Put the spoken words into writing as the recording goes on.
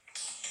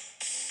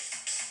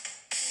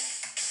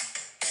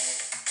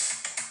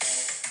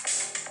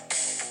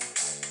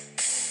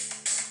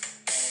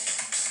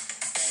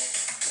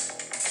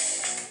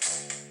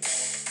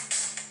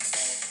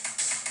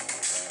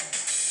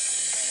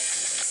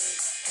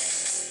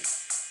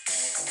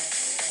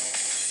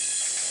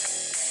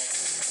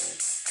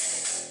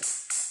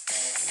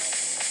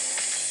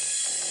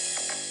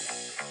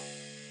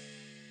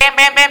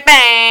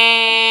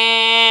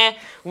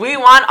We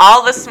Want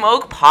All the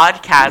Smoke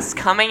podcast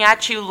coming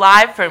at you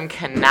live from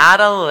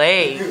Canada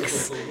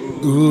Lakes.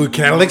 Ooh,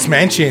 Canada Lakes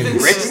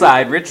Mansions. Rich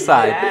side.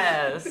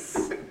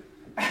 Yes.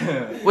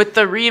 With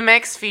the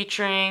remix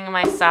featuring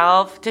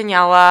myself,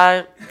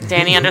 Daniela,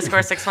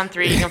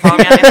 Danny_613. You can follow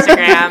me on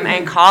Instagram,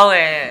 and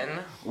Colin.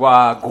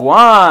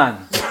 Wagwan.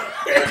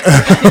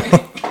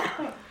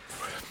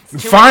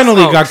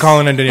 Finally got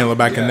Colin and Daniela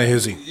back in the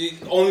hizzy.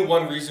 Only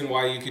one reason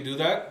why you could do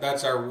that.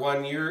 That's our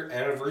 1 year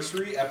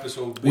anniversary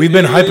episode. We've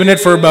been hyping it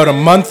for about a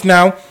month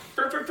now.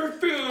 But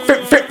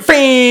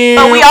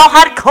we all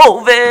had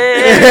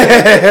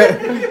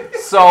COVID.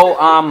 So,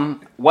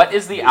 what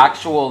is the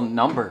actual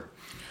number?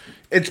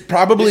 It's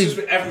probably... This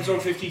is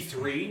episode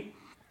 53.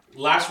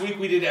 Last week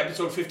we did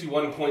episode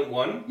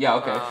 51.1. Yeah,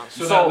 okay.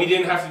 So that we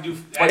didn't have to do...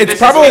 It's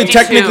probably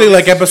technically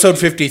like episode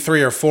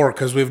 53 or 4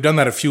 because we've done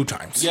that a few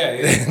times.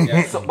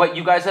 Yeah. So, but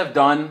you guys have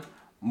done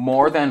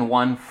more than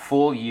one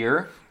full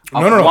year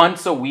of No.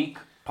 once a week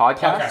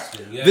podcast?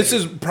 Podcasting. Yeah, This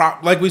is,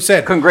 like we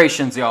said,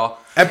 Congratulations, y'all.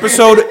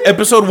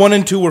 episode 1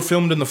 and 2 were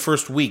filmed in the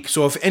first week.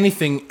 So if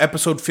anything,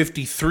 episode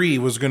 53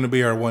 was going to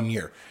be our 1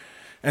 year.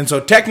 And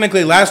so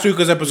technically last week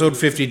was episode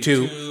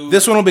 52.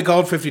 This one will be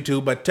called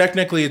 52, but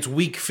technically it's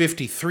week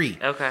 53.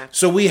 Okay.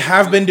 So we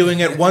have been doing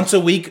it once a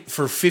week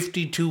for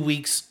 52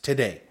 weeks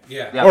today.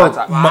 Yeah. Or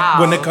Wow.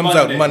 when it comes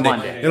out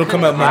Monday. It'll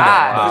come out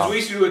Monday. Because we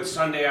used to do it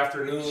Sunday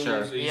afternoons.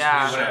 Sure.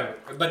 Whatever.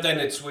 But then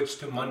it switched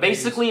to Monday.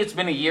 Basically, it's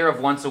been a year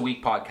of once a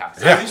week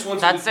podcast. Yeah. At least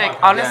once That's a week it.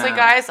 podcast. Honestly, Yeah.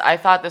 guys, I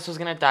thought this was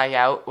going to die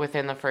out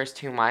within the first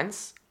 2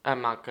 months.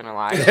 I'm not going to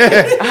lie.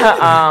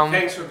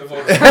 Thanks for the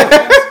vote.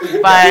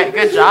 But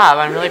good job.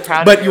 I'm really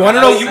proud But of you wanna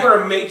know- You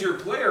were a major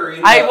player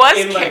in I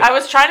like,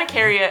 was trying to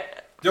carry it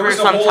there for was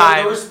some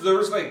time. There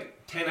was like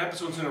 10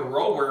 episodes in a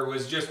row where it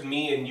was just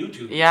me and you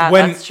two. Yeah,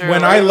 When- that's true.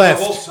 when I left-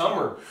 The whole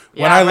summer.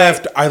 When Yeah, I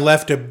right.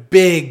 left a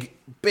big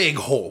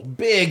hole.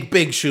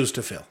 Big shoes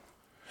to fill.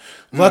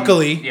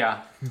 Luckily, Yeah.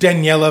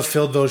 Daniela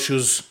filled those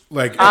shoes.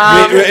 Like,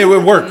 it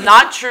would work.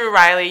 Not true,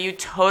 Riley. You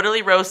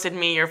totally roasted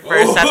me your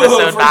first First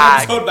episode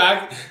back. episode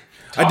back.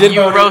 I did.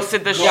 You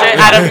roasted the shit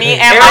out of me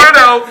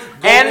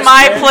and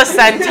my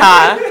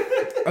placenta.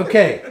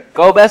 Okay.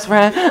 Go, best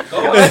friend.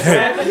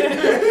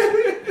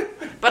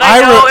 But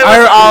I know it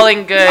was all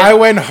in good. I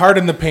went hard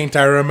in the paint.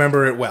 I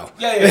remember it well.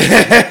 Yeah.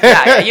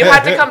 Yeah, you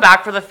had to come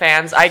back for the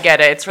fans. I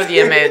get it. It's for the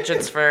image. I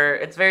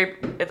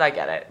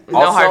get it. No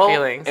Also, hard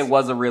feelings. It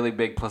was a really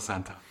big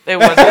placenta. It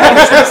was.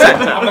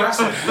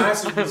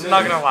 Massive. I'm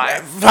not gonna lie.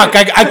 Fuck,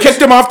 I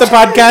kicked him off the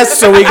podcast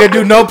so we could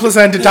do no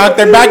placenta talk.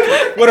 They're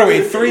back. What are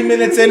we, 3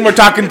 minutes in? We're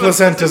talking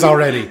placentas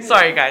already.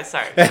 Sorry, guys.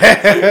 Sorry.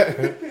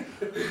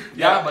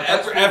 Yeah, but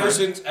ever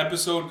since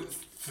episode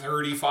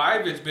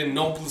 35, it's been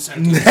no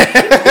placenta.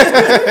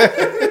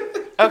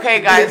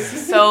 Okay,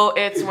 guys. So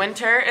it's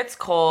winter. It's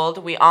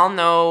cold. We all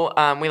know.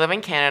 We live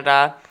in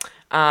Canada.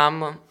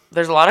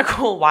 There's a lot of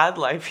cool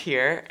wildlife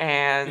here,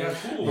 and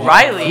cool.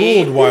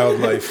 Riley. Cool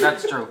wildlife.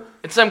 That's true.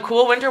 It's some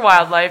cool winter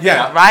wildlife.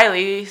 Yeah.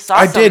 Riley saw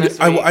I some did. this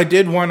week. I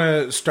did want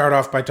to start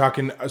off by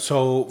talking.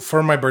 So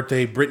for my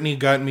birthday, Brittany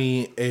got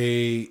me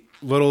a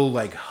little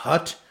like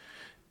hut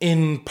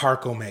in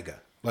Park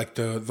Omega, like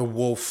the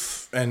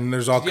wolf, and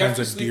there's all Do you have kinds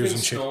to of sleep deers in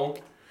and shit. snow?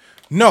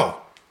 No,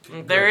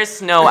 There is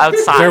snow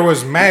outside. there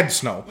was mad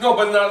snow. No,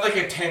 but not like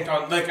a tent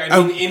on. Like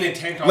in a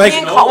tent on Like,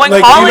 snow. when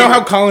like Colin- you know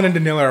how Colin and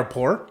Daniela are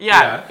poor.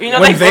 Yeah. You know,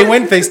 When like, they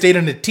went, they stayed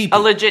in a teepee. a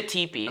legit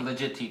teepee.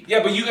 Legit teepee.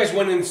 Yeah, but you guys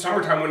went in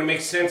summertime when it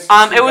makes sense. to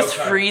It sleep was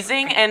outside.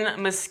 freezing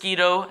and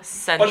mosquito But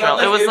central. not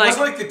like, It was like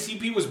wasn't like the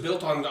teepee was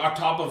built on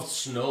top of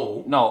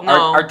snow. No,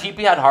 No. Our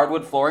teepee had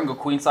hardwood flooring, a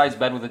queen size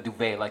bed with a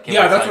duvet. Like it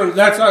Yeah, was that's like, what.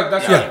 That's not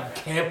Yeah. like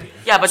camping.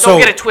 yeah, but So- don't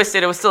get it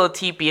twisted. It was still a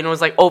teepee and it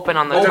was like open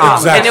on the Oh, top,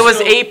 exactly. and it was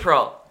So-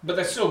 April. But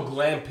that's still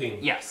glamping.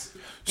 Yes.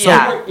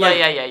 Yeah, like-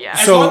 yeah.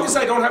 As So- long as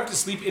I don't have to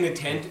sleep in a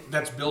tent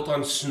that's built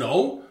on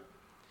snow.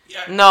 Yeah,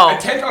 No. A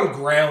tent on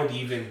ground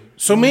even.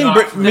 So me and Not-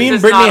 Brittany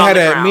is not on the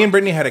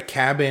ground. had a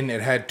cabin. It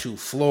had 2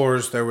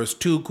 floors. There was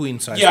 2 queen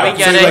size. Yeah, beds.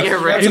 we get So, it, like, you're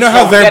rich. You know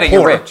how they're Get it,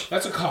 you're poor. rich.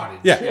 That's a cottage.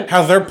 Yeah,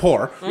 how they're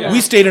poor. Yeah.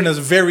 We stayed in a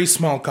very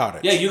small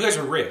cottage. Yeah, you guys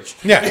are rich.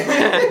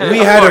 Yeah, we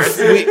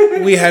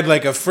had we had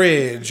like a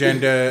fridge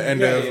and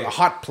a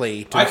hot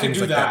plate. And I can things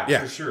do like that, Yeah,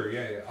 for sure.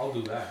 Yeah, I'll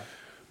do that.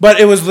 but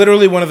it was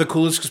literally one of the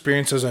coolest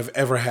experiences I've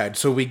ever had.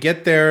 So we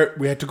get there,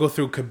 we had to go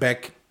through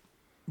Quebec,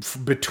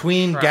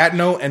 between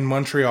Gatineau and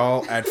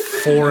Montreal at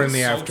 4 in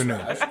the afternoon.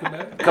 Trash,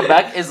 Quebec.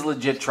 Quebec is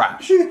legit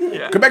trash.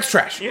 Quebec's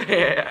trash.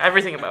 Yeah,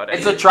 everything about it.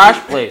 It's a trash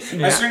place.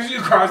 As soon as you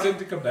cross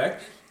into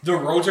Quebec, the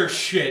roads are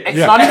shit. It's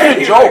not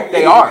even a joke.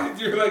 They are.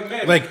 You're like,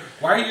 man, Like-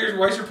 why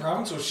is your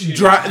province so shit?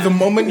 The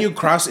moment you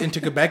cross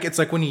into Quebec, it's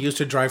like when you used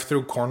to drive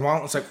through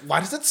Cornwall. It's like, why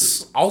does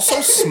it also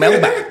smell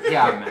bad?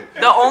 Yeah, man.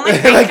 The only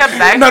thing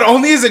Quebec. Not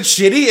only is it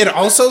shitty, it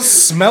also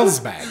smells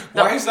bad.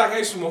 Why is that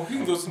guy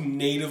smoking those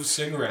native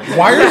cigarettes?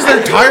 Why is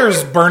their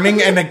tires burning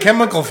in a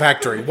chemical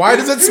factory? Why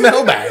does it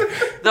smell bad?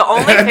 The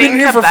only I've been thing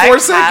here for Quebec 4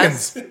 has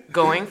seconds.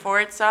 going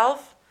for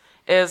itself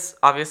is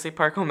obviously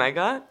Park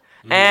Omega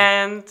Mm.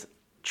 and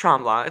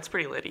Tremblant. It's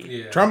pretty litty.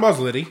 Yeah. Tremblay's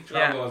litty.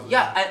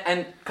 Yeah,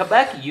 and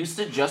Quebec used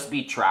to just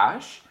be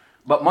trash,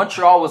 but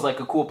Montreal was like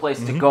a cool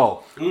place to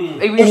go.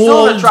 We were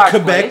still a Old trash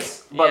Quebec.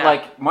 place, but Yeah.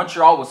 like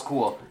Montreal was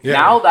cool. Yeah.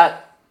 Now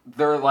that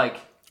they're like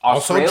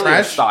Also Australian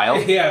trash?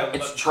 style, Yeah,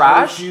 it's like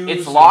trash, curfews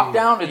it's and-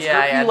 lockdown, it's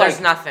Yeah, curfew, there's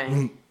like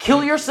nothing.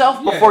 kill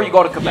yourself before you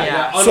go to Quebec.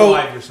 Yeah. So-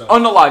 Unalive yourself.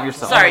 Unalive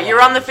yourself. Sorry,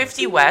 you're on the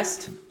 50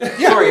 West.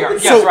 Sorry,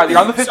 yes, right. You're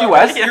on the 50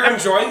 West. You're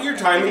enjoying your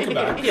time in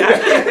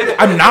Quebec.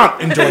 I'm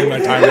not enjoying my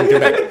time in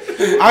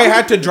Quebec. I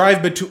had to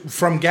drive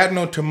from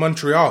Gatineau to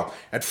Montreal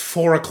at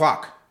 4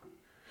 o'clock.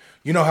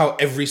 You know how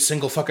every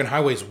single fucking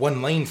highway is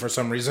one lane for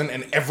some reason,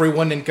 and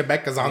everyone in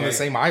Quebec is on the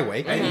same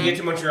highway. And you get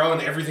to Montreal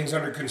and everything's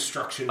under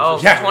construction.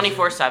 Oh, Yeah.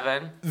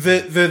 24/7.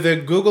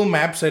 The Google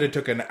map said it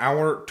took an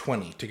hour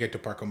 20 to get to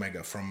Park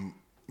Omega from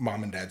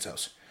mom and dad's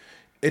house.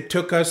 It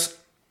took us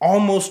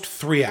almost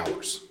 3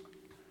 hours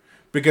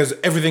because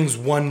everything's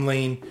one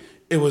lane.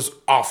 It was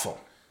awful.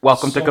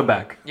 Welcome to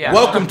Quebec. Yeah.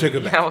 Welcome to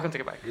Quebec. Yeah, welcome to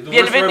Quebec. The worst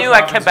Bienvenue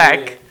part à of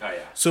province Quebec.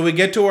 So we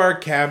get to our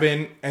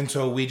cabin, and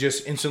so we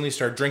just instantly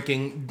start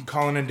drinking.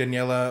 Colin and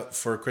Daniela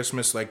for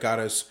Christmas got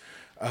us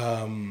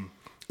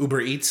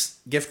Uber Eats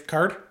gift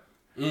card.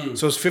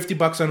 So it's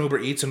 $50 on Uber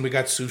Eats, and we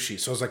got sushi.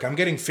 So I was like, I'm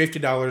getting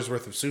 $50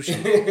 worth of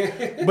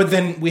sushi. But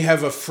then we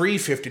have a free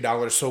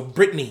 $50. So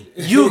Brittany,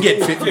 you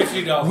get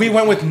 $50. We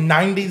went with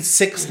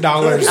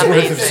 $96 worth of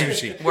Amazing.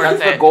 sushi. Worth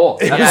That's the it. goal.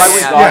 That's why we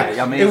got it.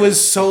 Amazing. It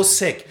was so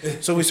sick.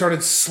 So we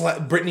started.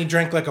 Brittany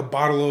drank like a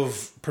bottle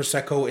of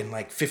prosecco in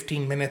like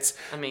 15 minutes.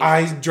 Amazing.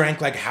 I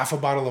drank like half a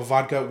bottle of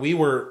vodka. We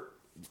were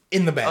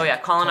in the bag. Oh yeah,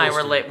 Colin and I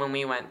were late when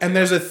we went. And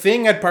there's a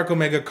thing at Park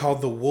Omega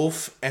called the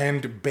Wolf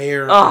and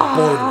Bear Boardwalk.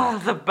 Oh,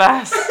 the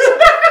best.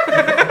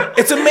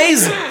 It's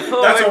amazing.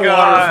 That's a God.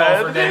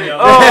 waterfall for Danielle.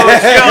 Oh god.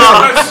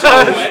 That's so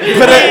wet.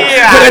 Put a,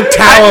 Yeah. put a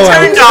towel I'm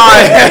turned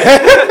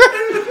out. on.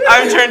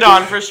 I'm turned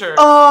on for sure. In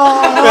the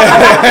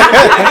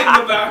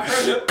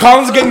background.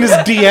 Colin's getting his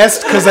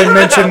DS because I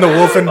mentioned the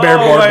Wolf and Bear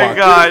Oh Boardwalk. my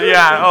god,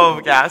 yeah.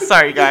 Oh yeah.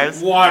 Sorry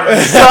guys. Water.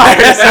 Sorry.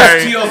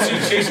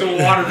 TLC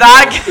chasing water.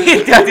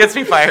 That gets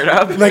me fired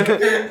up. Like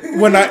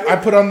when I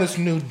put on this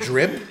new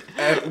drip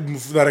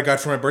that I got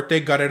for my birthday,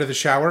 got out of the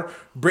shower.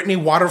 Brittany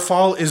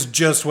Waterfall is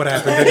just what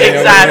happened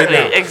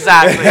today.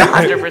 Exactly,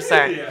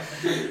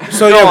 100%.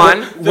 So Go yeah, on.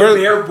 The we're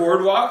Bear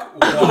Boardwalk.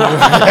 Wow.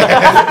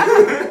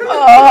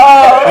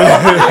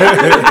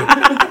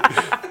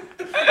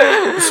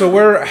 so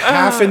we're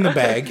half in the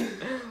bag.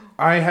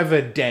 I have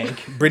a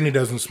dank. Brittany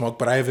doesn't smoke,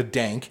 but I have a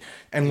dank.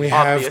 And we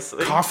have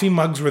Obviously. coffee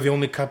mugs were the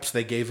only cups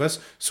they gave us.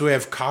 So we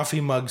have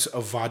coffee mugs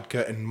of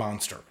vodka and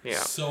Monster. Yeah.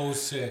 So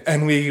sick.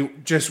 And we're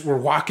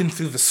walking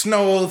through the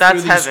snow,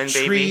 That's through these heaven,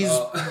 baby. trees.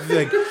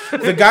 Like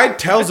the guide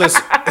tells us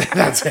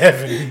that's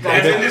heaven.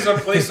 Heaven is a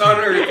place on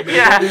earth.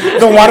 Yeah.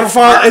 The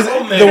waterfall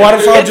Oh, man. the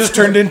waterfall just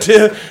turned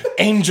into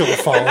Angel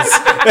Falls.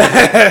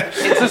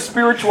 It's a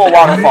spiritual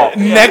waterfall.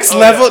 Next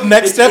step is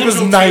Angel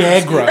Tears.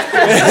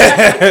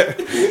 Niagara.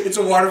 It's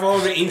a waterfall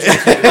of the angels.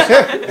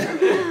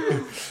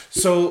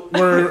 So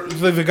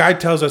the guide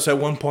tells us at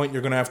one point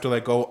you're gonna have to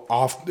go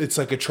off. It's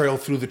like a trail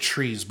through the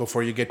trees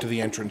before you get to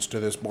the entrance to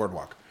this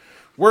boardwalk.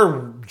 We're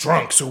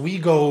drunk, so we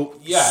go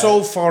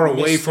so far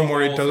away miss from the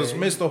where it whole does, thing.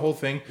 miss the whole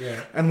thing,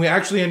 Yeah. and we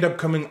actually end up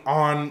coming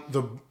on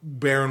the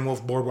Bear and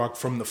Wolf boardwalk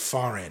from the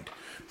far end,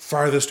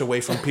 farthest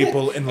away from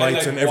people and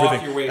lights and, walk your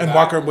everything, way and back.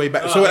 walk our way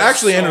back. Oh, So it that's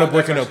actually ended up that's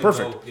working out actually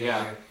perfect. dope.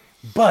 Yeah.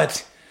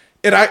 But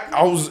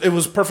it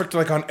was perfect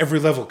on every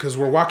level because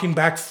we're walking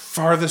back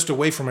farthest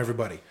away from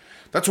everybody.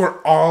 That's where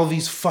all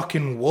these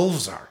fucking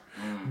wolves are.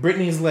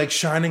 Brittany's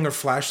shining her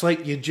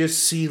flashlight. You just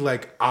see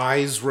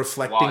eyes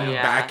reflecting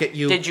Yeah. back at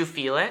you. Did you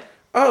feel it?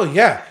 Oh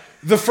yeah.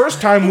 The first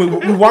time we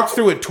walked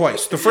through it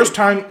twice. The first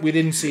time we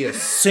didn't see a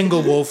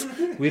single wolf.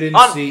 We didn't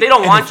see. They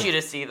don't want anything. you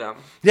to see them.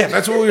 Yeah,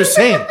 that's what we were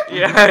saying.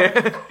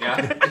 Yeah.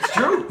 Yeah. It's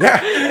true. Yeah,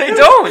 They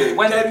don't.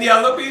 When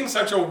Daniela being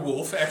such a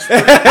wolf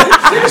expert.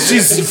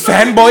 she's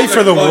fanboy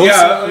for the wolves.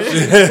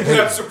 Yeah,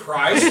 got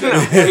surprised.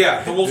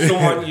 Yeah, the wolves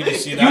don't want you to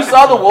see that. you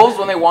saw the wolves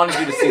when they wanted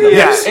you to see them.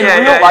 Yes. In Yeah,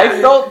 real yeah,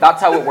 life, though, that's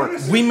how it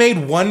works. We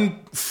made one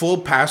full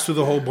pass through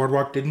the whole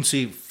boardwalk, didn't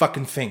see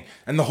fucking thing.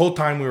 And the whole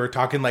time we were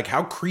talking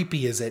how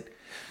creepy is it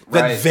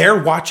that Right. they're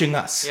watching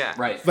us? Yeah.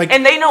 Right.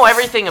 And they know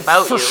everything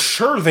about For you.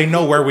 sure they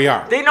know where we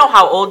are. They know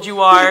how old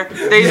you are.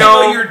 They They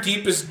know. know your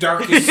deepest,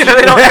 darkest Yeah,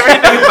 they know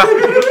everything about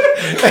you.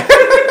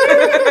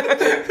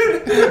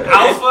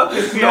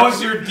 Alpha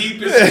knows your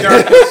deepest,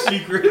 darkest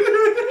secret.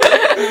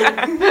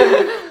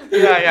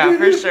 Yeah,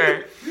 for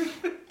sure.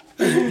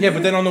 Yeah,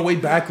 but then on the way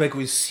back,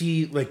 we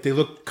see they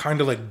look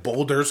kind of like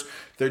boulders.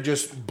 They're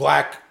just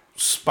black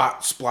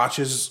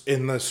splotches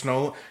in the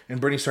snow, and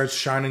Brittany starts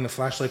shining the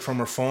flashlight from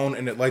her phone,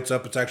 and it lights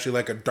up. It's actually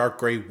like a dark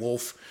gray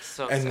wolf,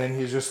 So and sick. then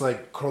he's just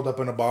curled up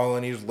in a ball,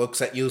 and he just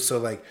looks at you. So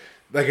like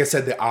I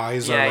said, the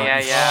eyes Yeah,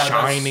 are yeah.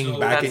 shining That's so-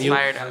 back That's at you.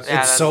 fired up. Yeah, It's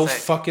that's so sick.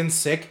 fucking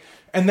sick.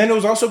 And then it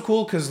was also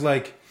cool because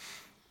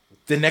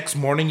the next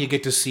morning you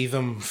get to see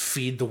them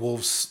feed the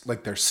wolves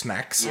their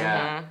snacks.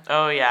 Yeah.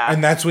 Oh yeah.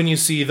 And that's when you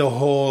see the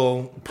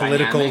whole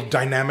political Dynamic.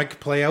 dynamic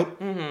play out.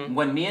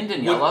 When me and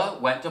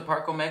Daniela went to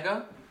Park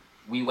Omega,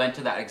 we went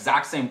to that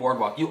exact same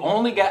boardwalk. You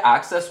only get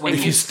access when If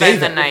you you stay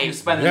spend the there. night. You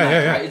spend the Yeah, night,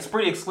 yeah, yeah. right? It's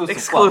pretty exclusive.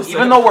 Exclusive. Club.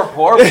 Even though we're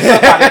poor, we still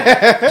got in.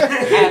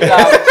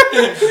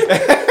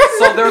 And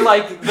so they're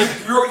like,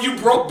 You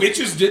broke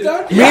bitches did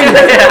that?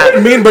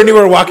 Me and Brittany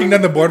were walking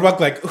down the boardwalk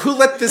like, who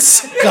let this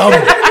scum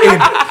in? You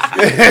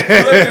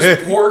let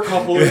this poor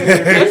couple in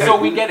there. and so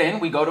we get in,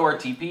 we go to our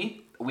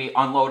teepee, we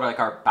unload like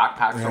our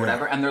backpacks or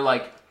whatever, and they're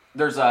like,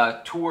 there's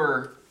a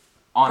tour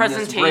on this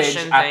bridge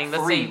Presentation at thing, the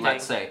 3, same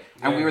let's thing. say,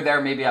 and we were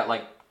there maybe at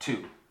like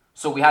 2.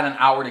 So we had an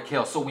hour to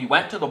kill. So we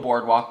went to the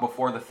boardwalk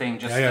before the thing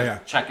just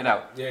to check it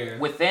out. Yeah.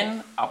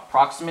 Within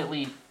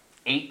approximately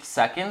 8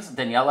 seconds,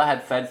 Daniela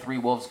had fed 3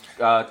 wolves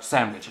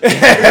sandwiches.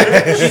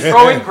 She's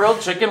throwing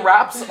grilled chicken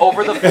wraps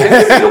over the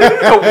fence to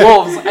the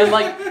wolves, and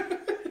like.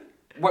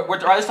 We're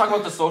just talking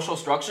about the social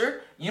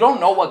structure. You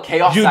don't know what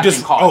chaos that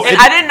can cause. And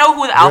I didn't know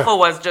who the alpha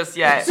was just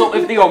yet. So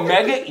if the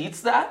Omega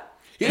eats that,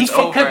 he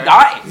over. could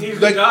die.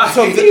 Like,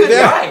 so He could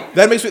yeah, die.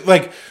 that makes me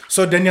like.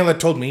 So Daniela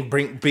told me,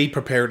 be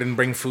prepared and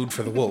bring food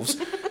for the wolves.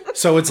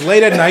 So it's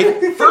late at night.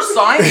 First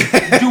sign: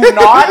 do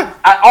not,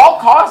 at all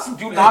costs,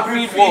 do not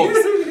feed wolves.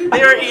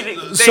 They were eating.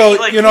 They So eat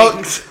like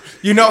kings.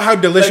 you know how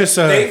delicious.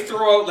 They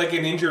throw out like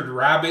an injured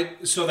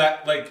rabbit so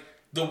that like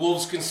the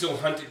wolves can still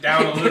hunt it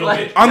down a little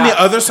bit. on the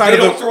other side They of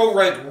don't the throw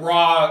like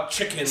raw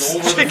chicken over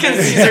the Chicken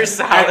fence Caesar at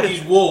salad.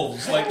 these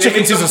wolves. Like they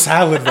chicken make Caesar them-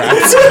 salad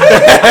wraps.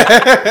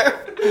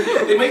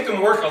 They make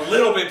them work a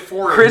little bit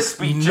for it.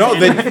 Crispy. No,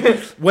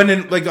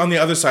 like on the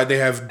other side they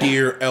have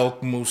deer,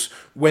 elk, moose.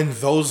 When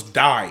those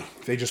die,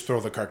 they just throw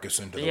the carcass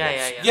into the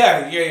wolves.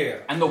 Yeah.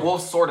 And the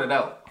wolves sort it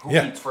out. Who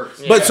Yeah. eats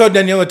first? But so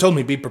Daniela told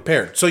me, be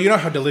prepared. So you know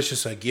how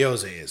delicious a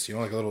gyoza is,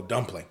 like a little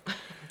dumpling.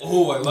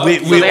 Oh, I love We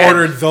it. we they had-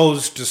 ordered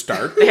those to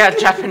start. They had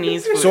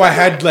Japanese food. So I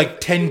had like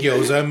 10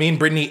 gyoza. Me and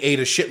Brittany ate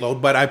a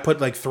shitload, but I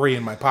put like 3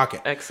 in my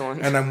pocket.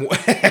 Excellent. And I'm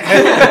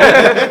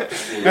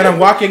and I'm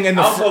walking in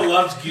the. Alpha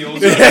loves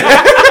gyoza.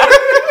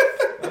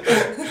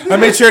 I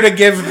made sure to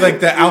give like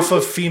the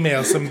alpha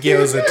female some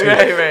gyoza too.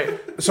 Right.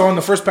 So on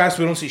the first pass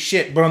we don't see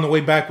shit, but on the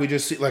way back we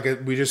just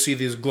see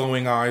these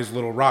glowing eyes,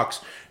 little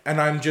rocks,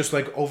 and I'm just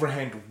like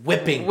overhand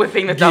whipping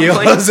The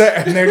dumpling.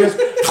 gyoza, and they're just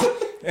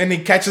and he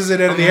catches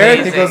it out of the air,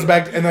 and he Amazing. goes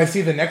back, and I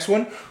see the next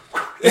one.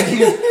 And he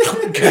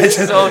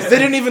catches. So They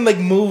didn't even like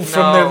move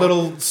from their No.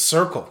 little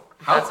circle.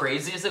 How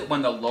crazy is it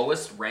when the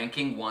lowest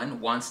ranking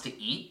one wants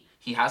to eat?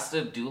 He has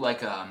to do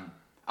like a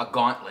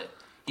gauntlet.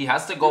 He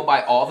has to go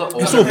by all the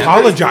older to members,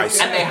 apologize.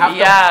 and they have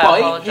Yeah, to bite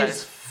apologize.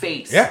 his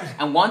face. Yeah.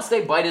 And once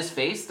they bite his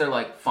face, they're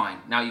like, "Fine,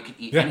 now you can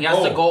eat." Yeah. And he has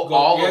to go Go.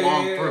 all Yeah,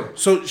 along yeah. through.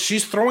 So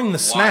she's throwing the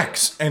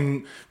snacks,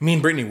 and me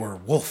and Brittany were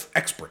wolf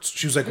experts.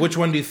 She was like, "Which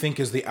one do you think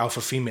is the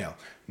alpha female?"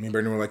 Me and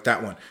Brittany were like,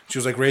 "That one." She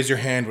was like, "Raise your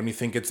hand when you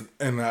think it's,"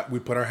 and we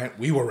put our hand.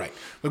 We were right.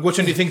 Like, which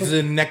one do you think is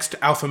the next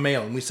alpha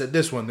male? And we said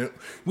this one.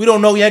 We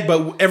don't know yet,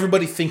 but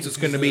everybody thinks it's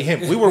going to be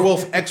him. We were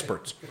wolf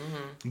experts.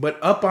 But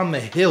up on the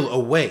hill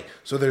away,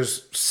 so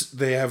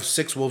they have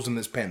 6 wolves in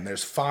this pen.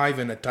 There's 5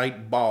 in a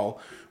tight ball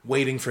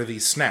waiting for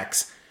these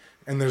snacks,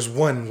 and there's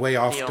one way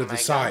off The to the Omega.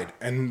 side,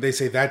 and they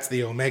say that's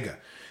the Omega.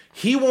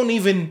 He won't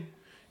even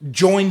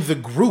join the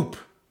group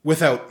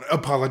without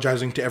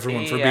apologizing to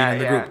everyone for being in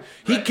the group.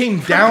 He came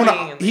down.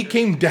 being in the He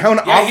came down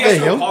Yeah, off he the has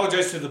to hill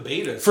apologize to the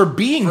betas. for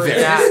being there.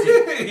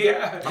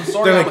 Yeah. I'm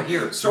sorry, They're I'm like-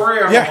 here.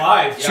 Sorry, I'm Yeah.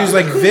 alive. She's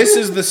like, this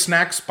is the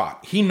snack spot.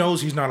 He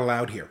knows he's not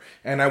allowed here.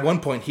 And at one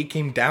point, he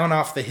came down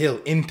off the hill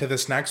into the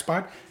snack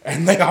spot,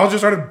 and they all just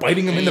started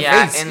biting him in the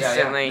Yeah, face.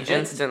 instantly. Yeah.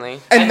 Instantly.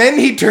 And then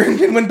he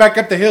turned and went back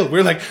up the hill. We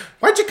were like,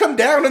 why'd you come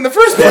down in the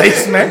first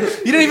place, man?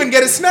 You didn't even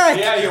get a snack.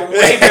 Yeah, you're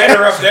way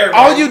better up there.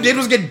 All man. you did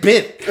was get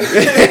bit.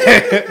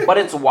 But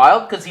it's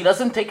wild because he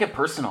doesn't take it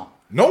personal.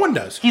 No one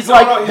does. He's No,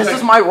 like, no, he's "This like-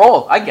 is my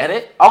role. I get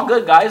it. All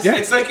good, guys. Yeah.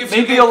 It's like if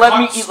Maybe you you'll let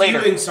me caught eat later."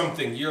 stealing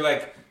something, you're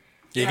like,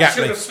 You I got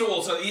should me. have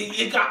stole something.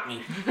 You got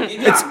me.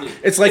 You got me.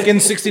 It's like in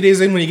 60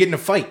 Days In when you get in a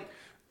fight.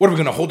 What are we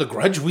gonna hold a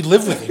grudge? We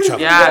live with each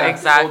other. Yeah, Yeah,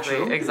 exactly. so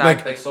true.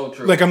 Exactly. It's so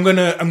true. Like I'm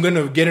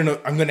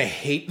gonna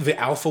hate the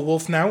alpha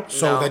wolf now,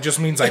 so No. that just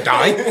means I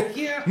die.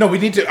 Yeah. No,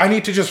 I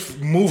need to just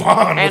move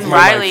on. And with my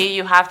Riley, life.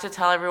 you have to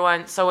tell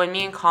everyone. So when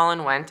me and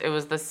Colin went, it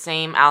was the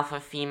same alpha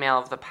female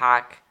of the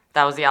pack.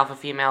 That was the alpha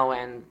female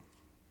when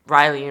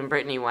Riley and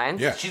Brittany went.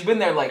 Yeah. she's been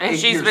there like And 8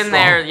 she's years been strong.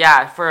 there,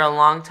 yeah, for a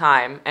long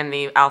time. And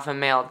the alpha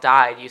male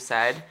died, you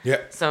said. Yeah.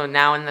 So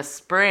now in the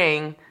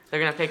spring, they're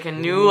going to pick a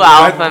new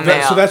alpha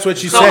male. So that's what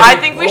she So said. I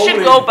think we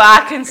should go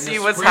back and see In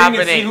the what's spring and see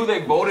happening. who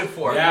they voted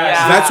for. Yeah.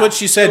 Yeah. That's what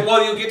she said.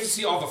 Well, you'll get to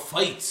see all the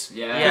fights.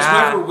 Yeah. Because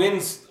Yeah. whoever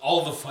wins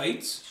all the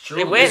fights True.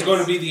 They is win. going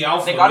to be the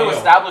alpha They got to male.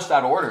 establish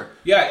that order.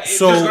 Yeah,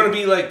 So- there's going to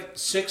be like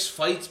 6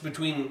 fights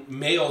between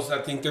males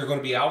that think they're going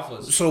to be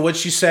alphas. So what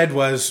she said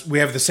was, we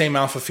have the same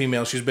alpha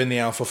female. She's been the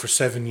alpha for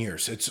 7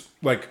 years. It's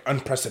like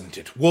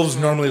unprecedented. Wolves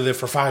normally live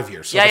for 5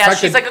 years. So the Yeah, fact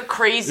she's that like a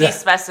crazy Yeah.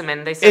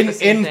 specimen. They said the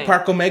same in thing.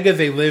 Park Omega,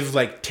 they live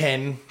like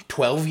 10,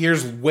 12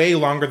 years, way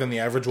longer than the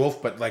average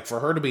wolf. But like for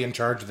her to be in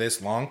charge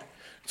this long,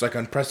 it's like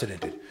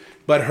unprecedented.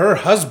 But her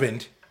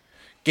husband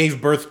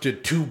gave birth to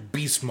 2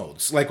 beast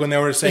modes. Like when they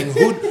were saying,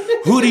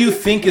 who do you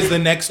think is the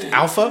next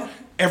alpha?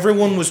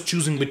 everyone was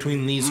choosing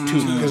between these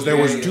two because there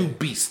was two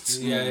beasts.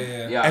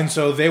 Yeah. And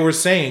so they were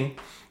saying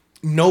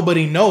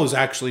nobody knows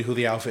actually who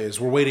the alpha is.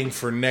 We're waiting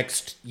for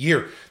next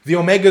year. The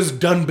Omega's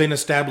done been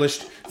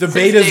established. The Since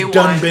Beta's day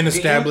done one. been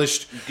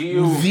established. do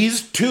you- These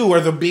two are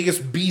the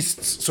biggest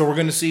beasts. So we're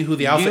going to see who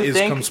the alpha Do you is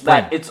come think spring.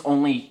 that it's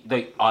only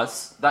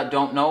us that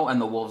don't know, and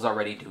the wolves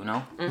already do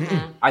know?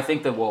 I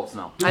think the wolves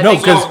know. I No,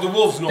 think because- The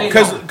wolves know.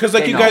 Because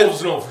like They you know. guys,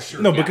 wolves know for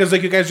sure. no, because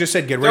like you guys just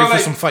said, get ready They're for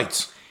like- some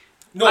fights.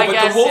 No, I but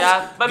guess, the wolves,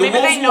 yeah. But the maybe they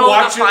wolves will know the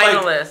watch it, like-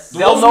 finalists. the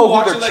They'll wolves know will who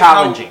watch they're it like how-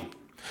 challenging.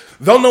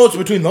 They'll know it's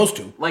between those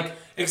two. Like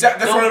Exactly.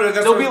 That's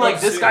they'll what be I'm like,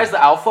 about this to guy's say.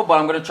 the alpha, but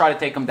I'm gonna try to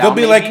take him down. They'll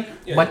be maybe.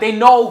 like- but they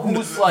know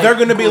who's like. They're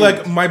gonna be who.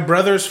 like, my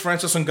brother's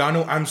Francis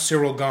Ngannou, I'm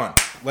Cyril Gane.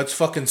 Let's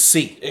fucking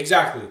see.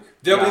 Exactly.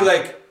 They'll be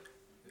Yeah.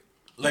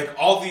 like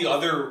all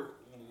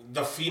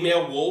the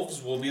female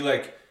wolves will be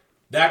like,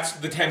 that's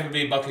the Tampa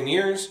Bay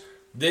Buccaneers.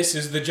 This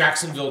is the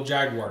Jacksonville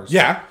Jaguars.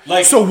 Yeah.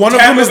 Like, So one of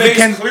Tampa them is the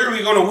Bay's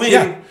clearly going to win.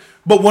 Yeah.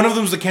 But one of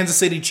them's the Kansas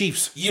City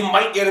Chiefs. You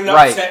might get an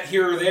Right. upset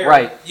here or there.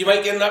 Right. You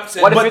might get an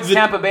upset. What if But it's the-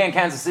 Tampa Bay and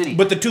Kansas City?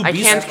 But the two I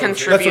beast can't that's what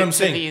contribute I'm to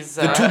saying. these,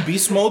 The two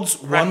beast modes,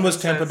 one was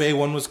references. Tampa Bay,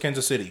 one was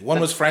Kansas City. One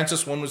was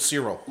Francis, one was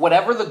Cyril.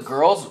 whoever the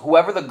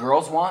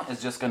girls want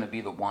is just gonna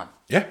be the one.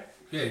 Yeah.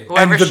 yeah,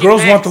 Whoever And the she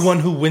girls want picks. the one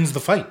who wins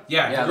the fight.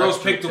 yeah, Yeah, the girls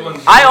that's true pick the too. one.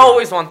 I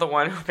always want the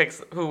one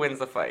who wins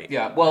the fight.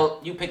 Yeah. Well,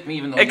 you picked me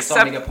even though you Except,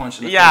 saw me get punched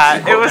in the yeah,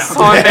 face. it was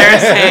so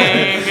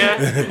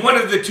embarrassing. One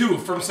of the two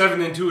from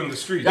 7 and 2 in the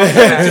street.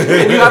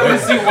 And you happen to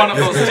see one of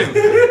those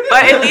two.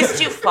 But at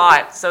least you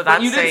fought, so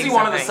that's You did saying see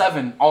one of the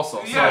something. 7 also.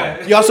 So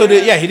Yeah. He also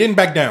did, yeah, he didn't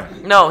back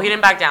down. No, he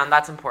didn't back down.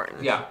 That's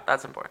important. Yeah.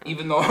 That's important.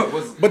 even though it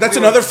was. But that's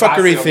we were another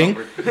fuckery vastly thing.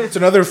 outnumbered. It's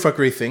another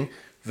fuckery thing.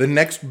 The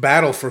next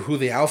battle for who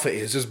the alpha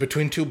is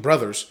between two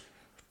brothers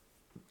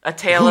A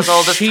tale who as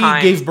old as she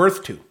time. gave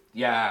birth to.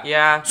 Yeah.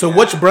 Yeah. So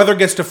which brother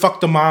gets to fuck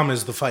the mom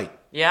is the fight.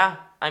 Yeah.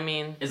 I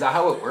mean, Is that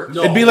how it works?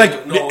 No, It'd be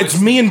like, no, it's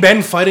me and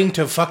Ben fighting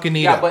to fuck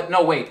Anita. Yeah, but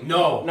no, wait.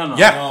 No. No.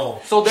 Yeah. No.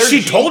 So their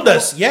She gene told pool-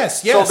 us,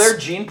 yes. So their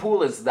gene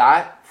pool is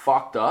that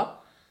fucked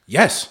up?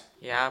 Yes.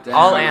 yeah. Damn.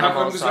 All How come How come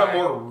animals there's not are.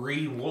 more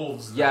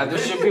re-wolves? Yeah, there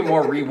should be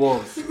more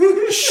re-wolves.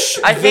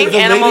 I think the lady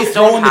animals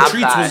throwing don't the have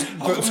treats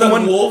that. was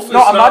someone.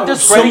 No, I'm not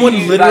discrediting Someone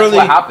you, literally,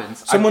 that's what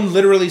happens. someone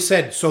literally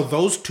said, so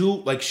those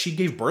two, like, she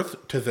gave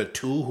birth to the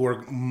two who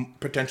are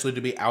potentially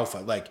to be alpha,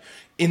 like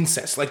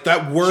incest. Like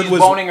that word She's was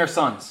boning her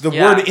sons. the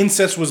Yeah. word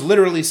incest was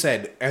literally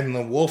said, and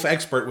the wolf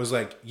expert was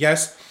like,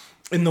 yes,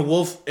 in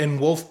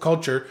wolf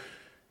culture,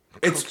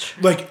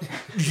 it's like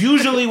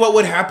usually what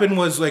would happen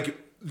was like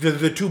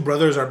the two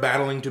brothers are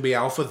battling to be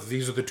alpha.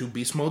 These are the two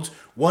beast modes.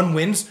 One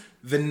wins.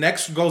 The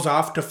next goes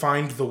off to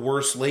find the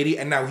worst lady,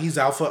 and now he's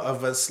alpha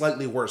of a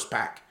slightly worse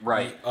pack.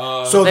 Right.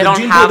 So They the don't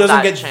gene pool have doesn't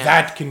that get chance.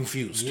 that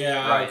confused.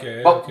 Yeah, Right.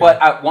 okay. But okay. but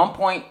at one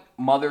point,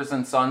 mothers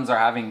and sons are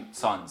having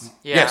sons.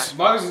 Yeah. Yes.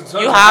 Mothers and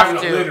sons You are have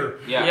having to. a litter.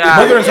 Yeah. Yeah.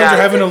 Mother and sons yeah.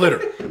 are having a litter.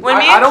 When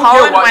me I and don't care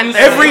Colin what went you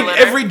there,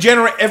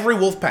 say. Every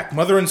wolf pack,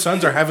 mother and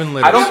sons are having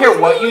litters. I don't care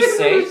what you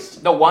say.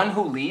 The one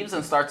who leaves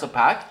and starts a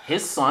pack,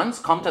 his sons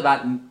come to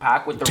that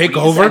pack with the Take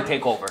reeds over? and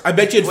take over. I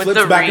bet you it With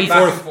flips the back and reeds.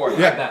 forth. Back and forth,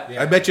 Yeah, like that,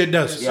 I bet you it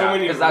does. So Yeah,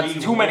 many because that's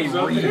reeds too many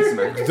out reeds, there.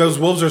 man. Those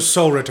wolves are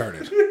so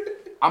retarded.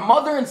 A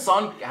mother and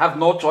son have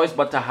no choice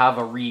but to have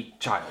a reed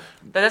child.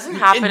 That doesn't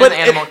happen but in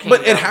Animal it, Kingdom.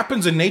 but it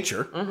happens in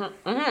nature.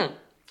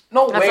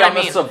 No That's way what I on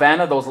the mean.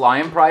 savannah, those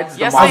lion prides.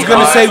 Yes, the I was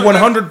gonna they say are.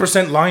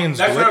 100% lions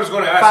That's do what I it. was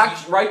going to ask.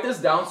 fact, write this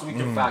down so we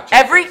can fact check.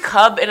 Every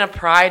cub in a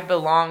pride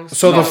belongs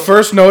So to the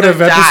first note the of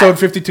dad, episode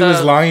 52 is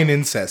the- lion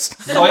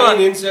incest. Lion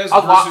incest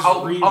A,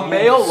 versus a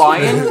male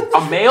lion,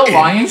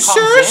 comes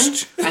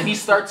Incest? in and he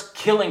starts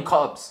killing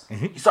cubs.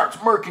 He starts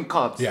murking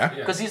cubs. Yeah.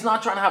 because he's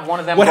not trying to have one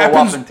of them What grow up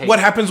and happens? take. What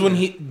happens when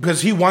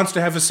because he wants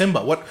to have a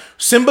Simba? What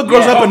Simba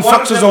grows Yeah. up and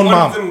fucks his own One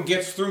mom. of them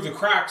gets through the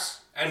cracks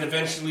and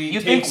eventually You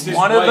think takes his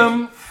one wife. of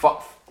them,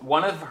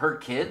 one of her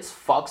kids,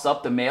 fucks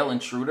up the male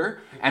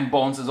intruder and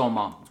bones his own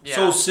mom? Yeah.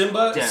 So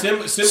Simba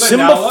Damn. Simba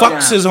Nala,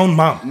 fucks his own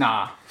mom.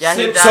 Nah. Yeah,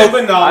 he Sim- does.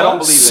 Simba Nala, I don't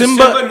believe it.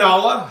 Simba-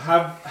 Nala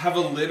have a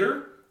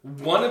litter.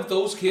 One of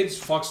those kids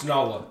fucks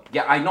Nala.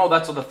 Yeah, I know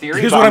that's what the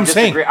theory. Here's but what I'm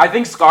saying. disagree. I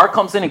think Scar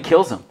comes in and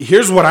kills him.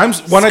 Here's what I'm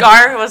want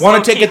Scar was to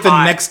want to low-key take it the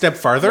hot. next step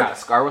farther. Yeah,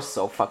 Scar was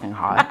so fucking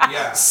hot.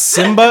 Yeah.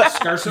 Simba,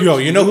 Scar's so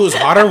you know who's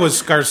hotter was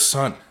Scar's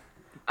son.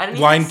 I didn't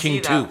Lion even see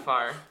King that 2.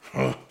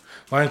 far.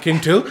 Lion King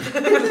 2?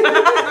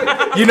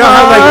 You know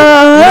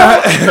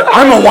how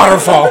I'm a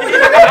waterfall.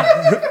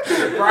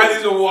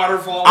 Riley's a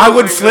waterfall. I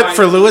would flip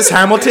for Lewis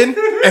Hamilton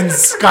and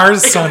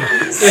Scar's son.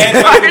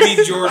 and Michael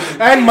B.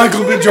 Jordan. And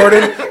Michael B.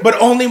 Jordan, but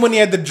only when he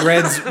had the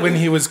dreads when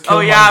he was Killmonger. Oh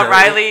yeah,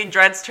 Riley,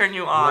 dreads turn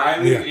you on.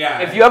 Riley,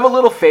 yeah. If you have a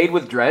little fade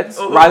with dreads,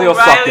 Riley will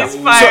suck you. Riley's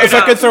So fired if I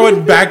up. could throw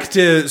it back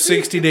to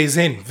 60 Days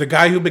In, the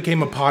guy who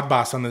became a pod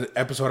boss on the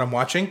episode I'm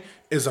watching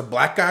is a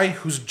black guy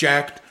who's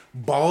jacked,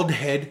 bald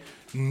head,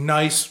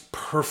 nice,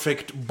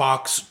 perfect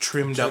box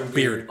trimmed up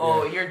beard.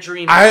 Oh, you're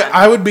dreaming.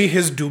 I would be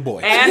his do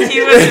boy. And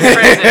he was in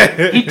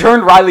prison. He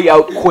turned Riley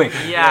out quick.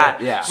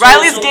 Yeah.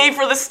 Riley's gay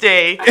for the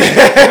stay.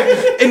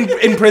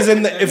 In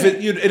prison, if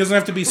it doesn't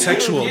have to be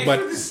sexual,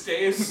 but The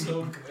stay is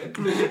so good.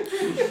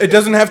 it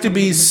doesn't have to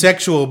be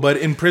sexual. But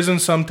in prison,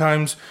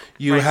 sometimes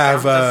you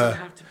have Doesn't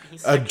have to be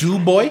a do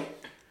boy.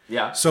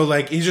 Yeah. So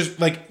like he's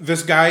just like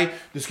this guy's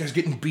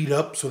getting beat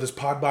up. So this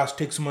pod boss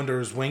takes him under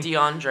his wing.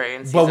 DeAndre.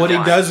 In But what he season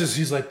 1. does is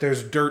he's like,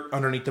 there's dirt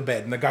underneath the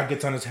bed, and the guy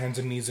gets on his hands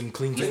and knees and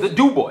cleans He's it. the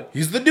do boy.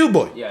 He's the do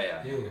boy.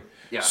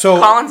 Yeah. So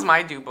Colin's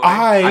my do boy.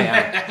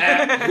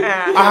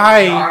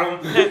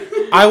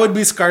 I would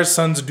be Scar's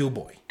son's do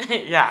boy.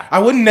 Yeah. I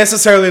wouldn't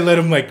necessarily let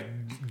him like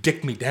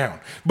dick me down,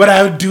 but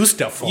I would do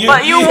stuff for him.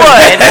 But you would.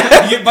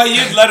 But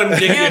you'd let him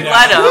dig you You'd down.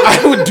 let him.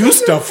 I would do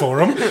stuff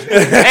for him.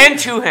 And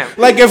to him.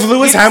 Like if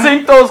Lewis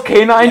Sink those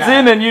canines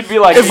in, and you'd be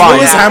like, if fine.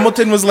 Lewis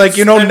Hamilton was like,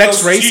 Spread next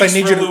those race, I cheeks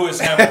need for you to. Lewis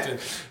Hamilton.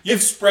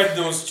 You'd spread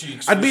those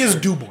cheeks. I'd for be his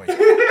sure. do boy.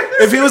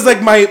 If he was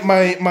like my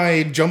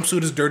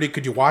jumpsuit is dirty,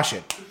 could you wash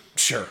it?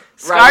 Sure.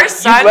 Riley,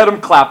 Scar's you'd let son.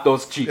 him clap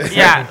those cheeks.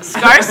 Yeah.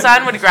 Scar's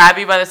son would grab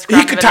you by the scruff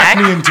He of could the talk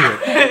neck. me into it.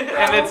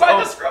 And it's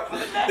over.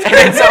 And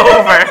it's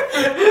over.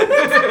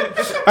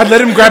 I'd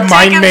let him grab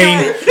my Take him mane.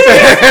 to his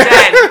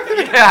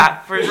den.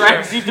 Yeah, for sure.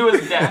 Drags you to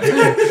his dad.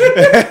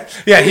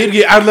 Yeah,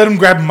 I'd let him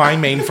grab my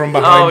mane from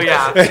behind. Oh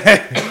yeah.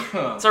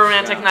 It's a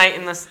romantic night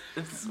in this.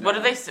 What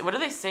do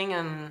they sing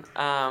in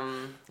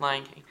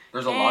Lion King?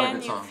 There's a lot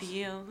of good songs. Can you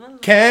feel the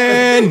love?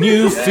 Can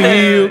you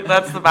feel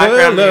That's the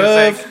background the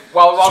love? music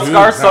While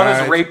Scar's son is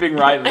Tonight. raping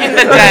Riley. in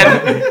the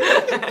den.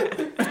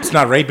 It's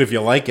not rape if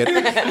you like it.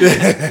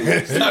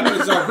 It's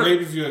not rape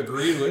if you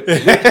agree with.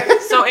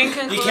 So in You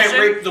can't conclusion,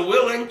 rape the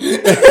willing.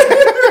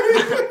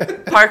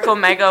 Park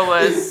Omega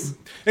was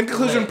In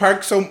conclusion,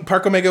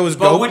 Park Omega was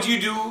But dope. would you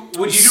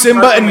do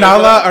Simba Park and Omega?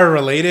 Nala are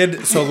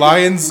related, so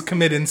lions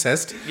commit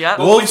incest. Yep.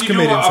 But Wolves would you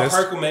commit do a incest.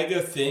 Park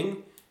Omega thing?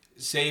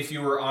 Say if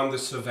you were on the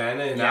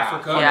savannah in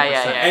Africa, Yeah,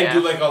 and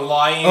do like a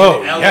lion,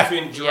 Oh, yeah.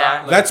 elephant, giraffe.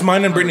 Yeah. like, That's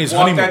mine and Brittany's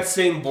walk honeymoon. that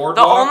same boardwalk.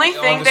 the only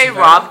on thing the they savannah.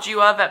 robbed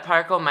you of at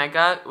Park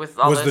Omega with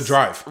all Was the this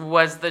drive.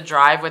 Was the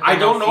drive with the I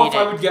don't no know if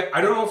feeding.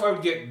 I don't know if I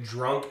would get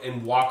drunk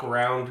and walk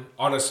around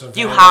on a savannah.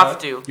 You have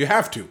to. You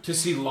have to. to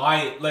see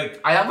lion. Like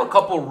I have a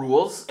couple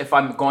rules if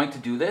I'm going to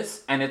do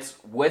this, and it's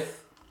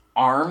with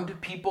armed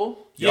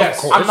people. yes,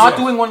 of course. I'm not yes.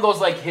 doing one of those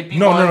like hippie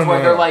No, no, ones no, where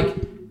no, they're no. like,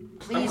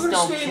 I'm please gonna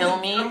don't stay in kill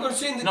the- me. I'm gonna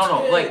stay in the No,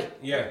 tent. like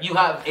Yeah. you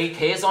have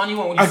AKs on you,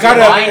 and when you I see got a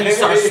lion, you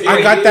start I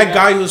spraying. got that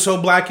guy who's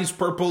so black he's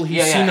purple. He's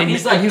Yeah, seen yeah, him, and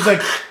he's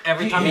like,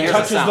 every time he he hears a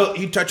touches sound.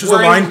 he touches We're a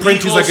in line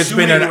print. He's legal like, it's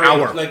been an shooting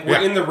hour. range. Like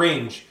we're in the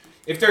range.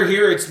 If they're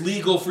here, it's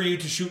legal for you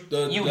to shoot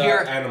the You the hear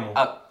animal.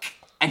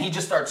 and he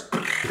just starts.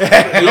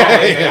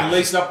 And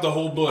lace up the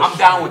whole bush. I'm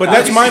down with But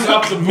that. that's mine.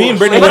 up the Me and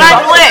bush. Brittany. But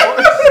I'm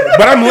lit.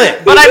 But I'm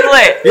lit. But I'm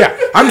lit. Yeah,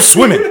 I'm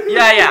swimming.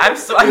 Yeah.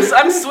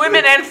 I'm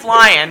swimming and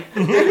flying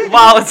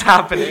while it's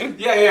happening.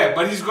 Yeah,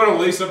 but he's gonna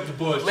lace up the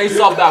bush. Lace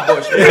off that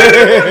bush.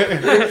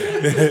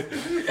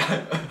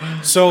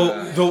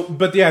 So,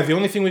 but yeah, the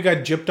only thing we got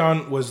gypped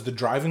on was the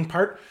driving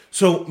part.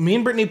 So me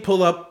and Brittany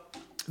pull up.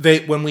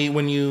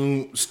 When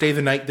you stay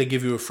the night, they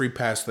give you a free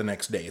pass the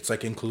next day. It's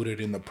like included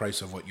in the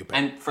price of what you pay.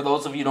 And for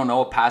those of you who don't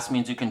know, a pass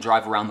means you can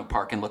drive around the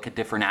park and look at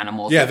different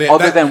animals, Yeah,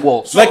 other than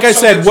wolves. Like I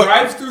said, the what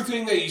drive-through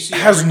thing that you see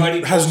has-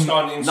 everybody has post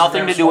on Instagram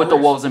Nothing to do with the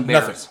stories? wolves and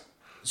bears. Nothing.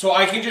 So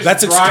I can just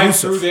That's drive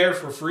exclusive. through there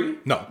for free?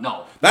 no,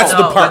 No, That's No,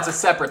 the park. That's a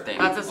separate thing.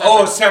 That's a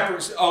Oh,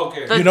 separate. separate. Oh,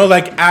 okay. You know,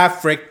 like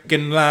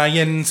African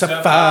Lion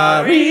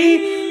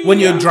Safari. When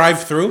you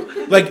drive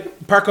through,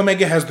 like Park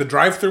Omega has the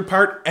drive-through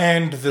part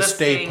and the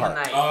stay staying part.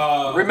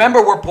 night.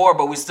 Remember, we're poor,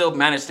 but we still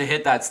managed to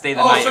hit that stay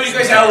the night. so you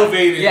guys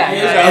elevated. Yeah, You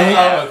yeah, guys yeah, ele-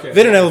 yeah. oh, okay.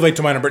 They didn't elevate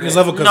to mine and Brittany's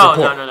level because No,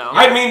 they're poor. no.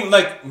 I mean,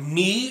 like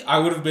me, I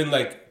would have been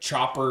like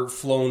chopper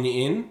flown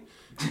in.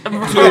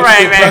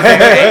 right.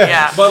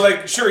 Yeah. But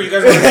like, sure, you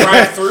guys want to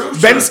drive through?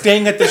 Ben Sure.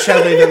 staying at the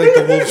chalet that like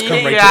the wolves come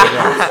right to the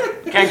ground.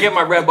 Yeah. Can't get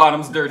my red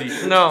bottoms dirty.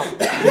 No.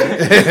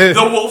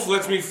 The wolf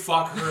lets me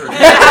fuck her.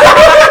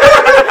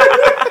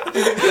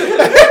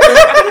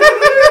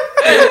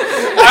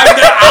 I'm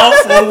the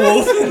alpha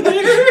wolf.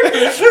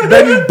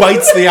 Ben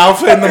bites the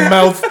alpha in the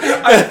mouth.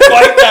 I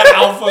bite that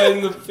alpha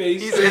in the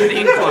face. He's in the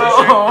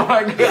enclosure. Oh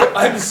my god.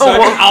 I'm such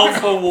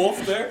alpha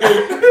wolf there.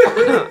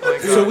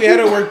 So we had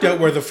it worked out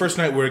where the first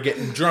night we were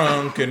getting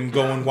drunk and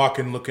going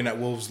walking, looking at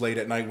wolves late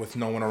at night with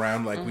no one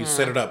around. Like we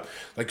set it up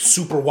like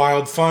super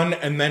wild fun,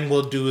 and then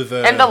we'll do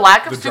the And the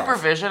lack of drive.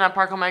 supervision at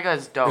Park Omega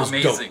is dope.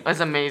 Amazing. It's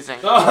amazing.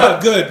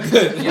 Good.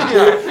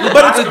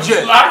 But it's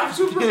Legit. Lack of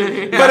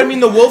supervision. But I mean,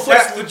 the wolf would.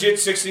 That's legit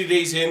 60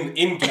 days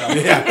in Cal.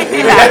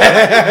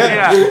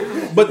 Yeah.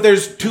 But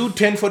there's 2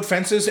 10-foot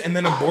fences and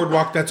then a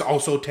boardwalk that's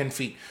also 10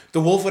 feet.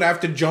 The wolf would have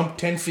to jump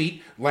 10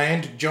 feet,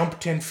 land, jump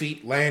 10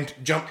 feet, land,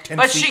 jump 10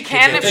 But feet. she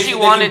can to if get- she They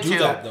wanted can do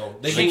to. that, though.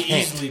 They can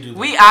can't. easily do that.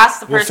 We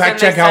asked the We'll person. fact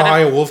check they how said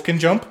high if- a wolf can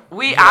jump.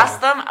 We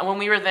asked them when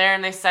we were there,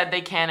 and they said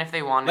they can if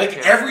they wanted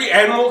Like, to. every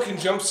animal can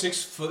jump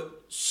 6 foot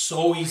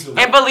so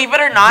easily. And believe it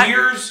or not,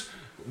 Deers,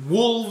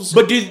 wolves,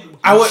 But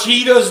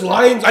cheetahs,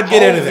 lions. I'd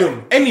get all out of of there.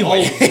 them.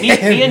 Anyway.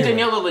 Me and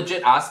Daniela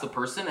legit asked the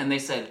person, and they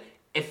said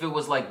if it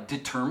was like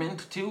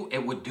determined to,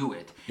 it would do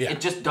it. Yeah. It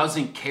just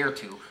doesn't care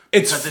to.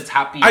 It's because it's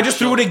happy. I just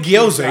threw it at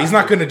gyoza. He's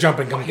not going to jump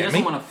and come He get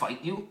doesn't me. want to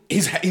fight you.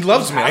 He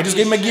loves me. I just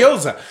gave him a happy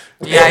as gyoza.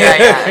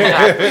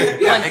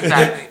 Yeah,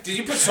 exactly. Did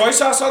you put soy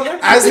sauce on there?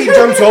 As he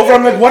jumps over,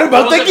 I'm like, what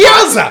about the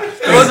gyoza?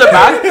 Was it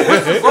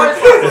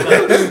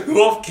bad?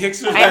 Wolf kicks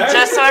his And ass.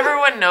 just so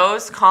everyone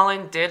knows,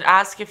 Colin did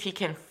ask if he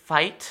can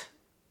fight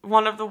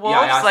one of the wolves.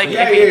 I asked like,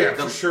 him. if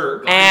he- for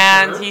sure.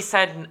 And For sure. he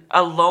said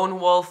a lone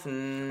wolf. A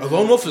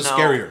lone wolf is no.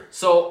 scarier.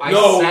 So I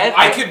No, said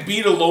I could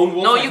beat a lone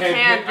wolf. No, I you can't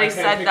can't. pick- They I can't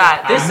said pick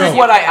that. a This pack. is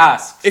what I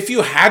asked. If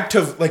you had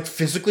to like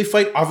physically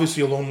fight,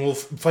 obviously a lone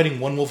wolf fighting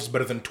one wolf is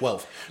better than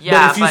 12.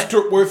 Yeah, but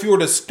if you were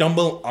to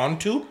stumble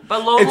onto,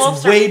 But lone wolves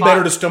it's are way better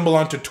fun. to stumble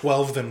onto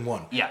 12 than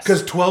 1. Yes.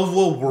 Because 12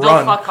 will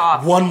run, fuck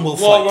off. 1 will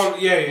Well,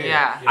 fight.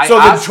 Yeah. I So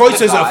the asked choice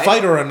the is guy- a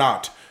fight or a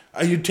not.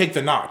 You take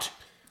the not.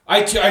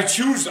 I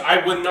choose.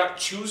 I would not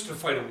choose to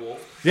fight a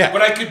wolf. Yeah.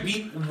 But I could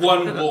beat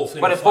one wolf.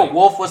 But in if a fight. a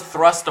wolf was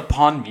thrust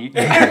upon me,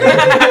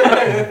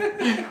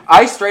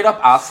 I straight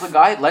up asked the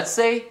guy, let's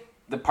say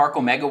the Park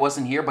Omega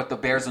wasn't here, but the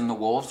bears and the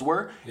wolves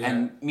were,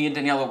 and me and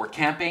Daniela were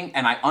camping,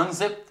 and I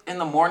unzipped in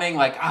the morning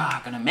like,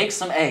 gonna make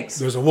some eggs.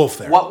 There's a wolf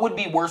there. What would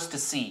be worse to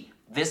see,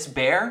 this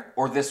bear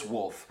or this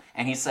wolf?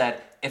 And he said,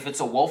 if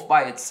it's a wolf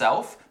by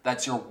itself,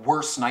 that's your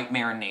worst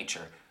nightmare in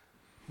nature.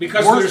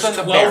 because worse there's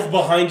than the 12 bear.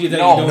 behind you that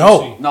No. you don't No.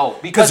 see. No,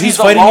 because he's he's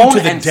fighting you alone to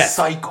the and death.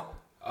 psycho.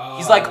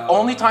 He's like,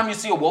 only time you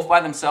see a wolf by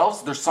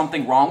themselves, there's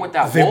something wrong with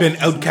that They've wolf. been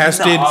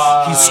outcasted.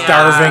 No. He's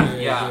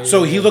starving. Yeah.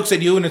 So he looks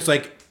at you and it's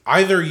like,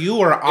 either you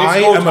or I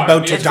go am time.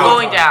 about to It's die.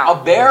 Going down.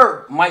 A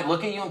bear might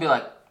look at you and be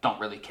like, don't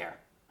really care.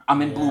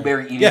 I'm in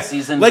blueberry eating Yeah,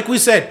 season. like we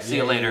said, See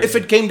you later. if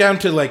it came down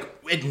to like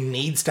it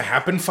needs to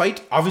happen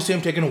fight, obviously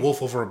I'm taking a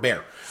wolf over a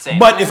bear. Same.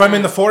 But if I'm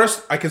in the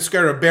forest, I can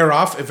scare a bear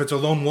off. If it's a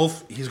lone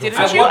wolf, he's going to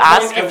Didn't fight. you what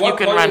ask point- at if what you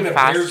can point run in a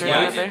faster bear's than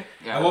life- other?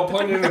 Yeah. At what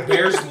point in a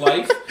bear's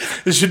life?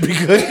 This should be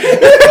good.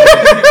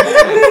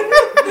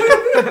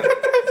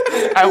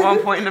 At one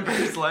point in a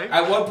bear's life.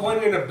 At what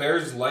point in a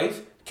bear's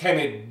life can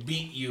it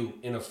beat you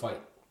in a fight?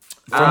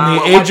 From the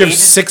what age of age?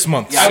 6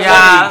 months. Yeah.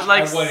 Yeah, age?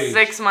 like At what age?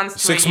 6 months to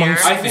 6 a year.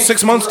 months? I think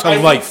 6 months to I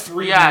think life.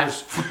 3 Yeah.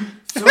 years.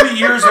 3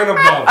 years and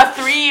above. A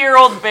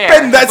 3-year-old bear.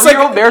 And that's like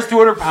Three-year-old bear's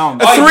 200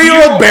 pounds. a a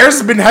 3-year-old year-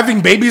 bear's been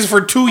having babies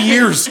for 2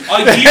 years.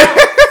 A year.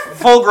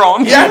 Full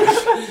grown. Yeah.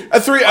 A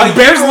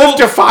bear's lived year-old-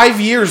 to 5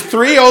 years.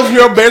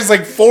 3-year-old bear's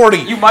like 40.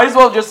 You might as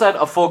well have just said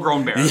a full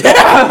grown bear.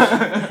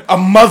 A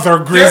mother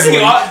They're grizzly.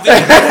 they're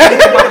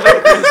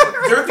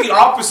the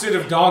opposite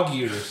of dog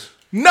years.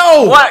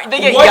 No. What? They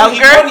get One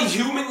younger?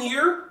 human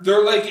year,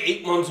 they're like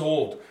 8 months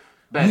old.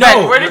 Ben,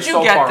 No. Where you're did you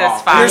so get far this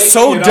off. fact? You're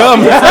so It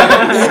dumb.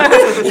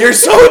 up. You're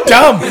so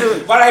dumb.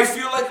 But I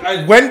feel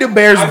like When do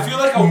bears I feel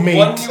like a mate?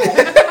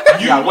 1-year-old.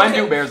 Yeah, when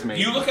do bears mate?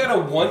 You look at a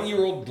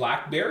 1-year-old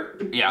black bear.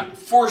 Yeah.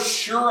 For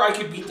sure, I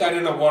could beat that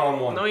in a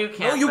one-on-one. No, you No,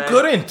 can't. you Ben.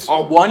 couldn't.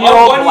 A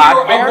 1-year-old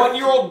black bear? A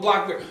 1-year-old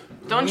black bear.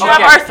 Don't you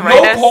Okay. have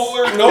arthritis? No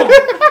polar.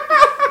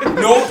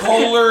 No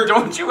polar.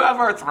 Don't you have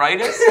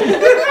arthritis?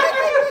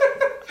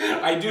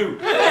 I do.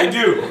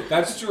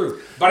 That's true.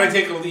 But I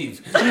take a leave.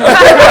 It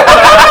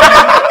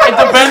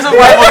depends if I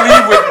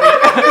believe with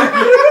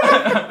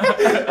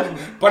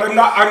me. But I'm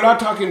not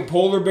talking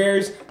polar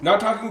bears. Not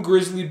talking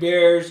grizzly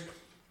bears.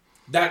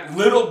 That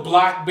little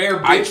black bear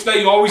bitch that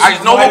you always I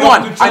see know the climb up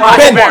one. the I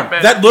tree. know Ben,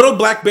 Ben. that little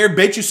black bear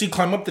bitch you see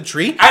climb up the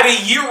tree. At a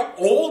year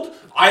old,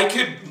 I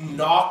could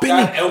knock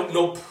Benny, that out.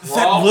 No problem.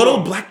 That little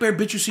black bear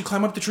bitch you see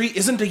climb up the tree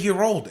isn't a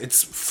year old.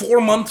 It's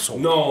 4 months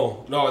old.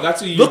 No,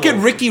 that's a year. Look at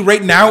old. Ricky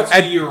right now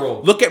That's a year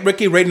old. Look at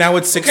Ricky right now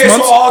at 6 Okay, so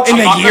months I'll in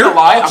change- a I'm year. not gonna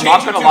lie. I'll I'm not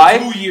change it gonna to lie.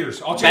 2 years.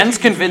 I'll change Ben's it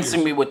to 2 convincing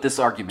years. me with this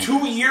argument.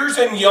 2 years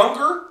and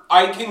younger,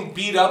 I can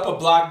beat up a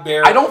black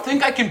bear. I don't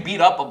think I can beat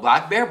up a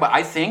black bear, but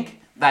I think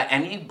that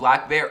any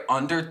black bear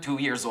under 2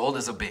 years old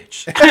is a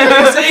bitch. Yeah,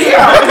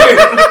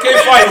 okay,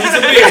 fine. He's a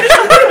bitch.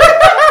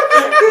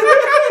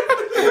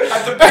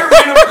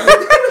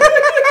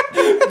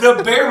 At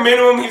the bare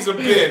minimum, he's a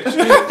bitch.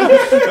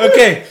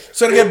 Okay,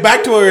 so to get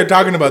back to what we were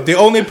talking about, the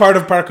only part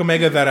of Park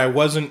Omega that I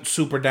wasn't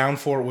super down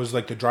for was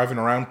like the driving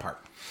around part.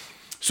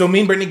 So me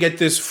and Brittany get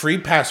this free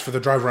pass for the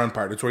drive around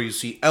part. It's where you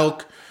see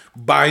elk,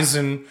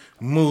 bison,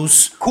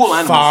 moose, Cool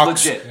animals,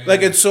 fox. legit.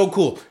 Like it's so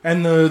cool,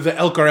 and the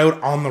elk are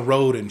out on the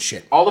road and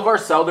shit. All of our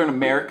Southern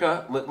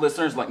America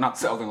listeners, like not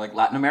Southern, like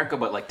Latin America,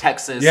 but like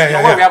Texas, Yeah, you know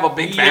yeah, where yeah. we have a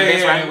big fan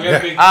base, right? we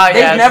have big- They've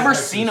yes. never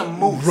seen a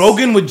moose.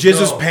 Rogan would jizz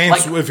his No.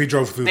 pants Like, if he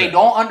drove through They there.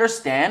 don't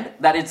understand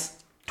that it's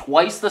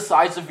twice the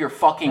size of your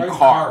fucking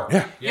car.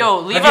 Yeah. Yo,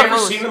 leave Have you a ever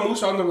moose. seen a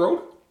moose on the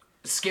road?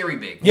 Scary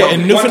big. Yeah,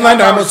 in Newfoundland, One I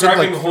time almost was hit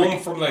driving like home 3.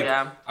 from like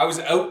Yeah. I was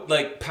out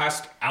like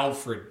past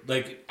Alfred,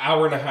 like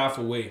hour and a half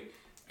away,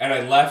 and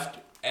I left.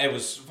 It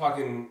was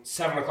fucking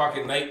 7 o'clock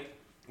at night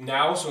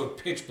now, so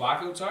it's pitch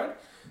black outside.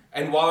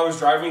 And while I was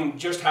driving,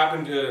 just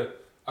happened to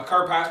a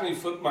car passed me,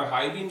 flipped my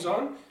high beams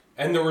on,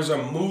 and there was a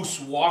moose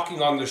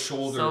walking on the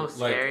shoulder, So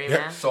like scary, Yep.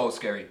 man. So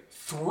scary.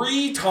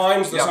 3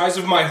 times the Yep. size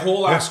of my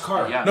whole ass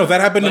car. Yeah. No, that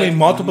happened to me Like,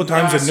 multiple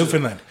times in massive.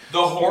 Newfoundland.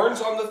 The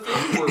horns on the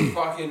thing were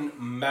fucking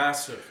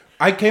massive.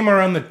 I came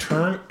around the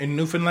turn in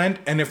Newfoundland,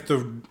 and if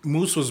the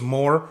moose was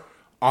more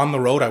on the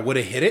road, I would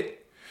have hit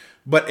it.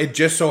 But it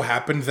just so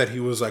happened that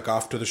he was like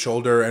off to the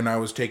shoulder, and I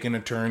was taking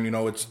a turn. You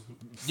know, it's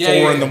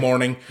 4 in the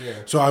morning,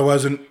 so I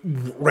wasn't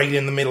right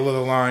in the middle of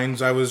the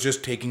lines. I was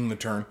just taking the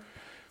turn.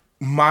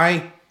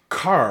 My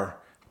car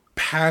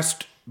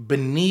passed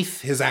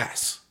beneath his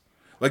ass.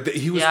 Like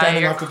he was Yeah,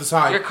 standing your off to the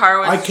side. your car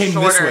was I came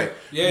this shorter. way.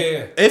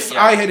 Yeah. If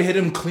I had hit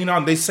him clean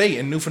on, they say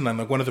in Newfoundland,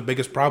 like one of the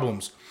biggest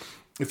problems,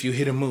 if you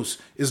hit a moose,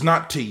 is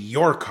not to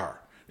your car,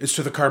 it's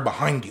to the car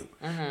behind you,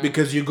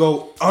 because you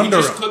go under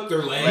You just him. clip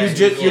their legs.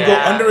 You go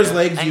Yeah. under his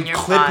legs, And you you're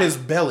clip fine. his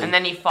belly, And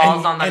then he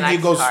falls on the and next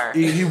he goes, car.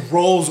 He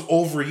rolls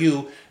over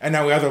you, and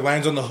now he either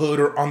lands on the hood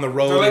or on the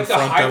road They're in like the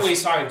front highway of.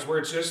 signs where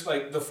it's just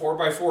like the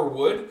 4x4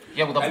 wood.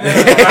 Yeah, with the And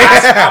then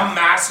a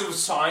massive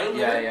sign.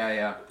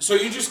 yeah. So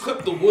you just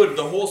clip the wood,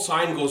 the whole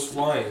sign goes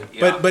flying.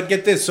 But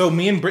get this. So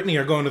me and Brittany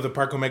are going to the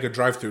Park Omega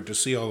drive-thru to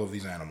see all of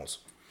these animals.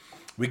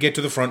 We get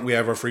to the front. We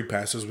have our free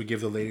passes. We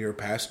give the lady her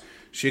pass.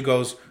 She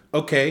goes,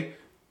 "Okay,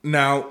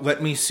 now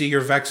let me see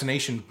your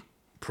vaccination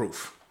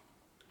proof."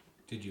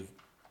 Did you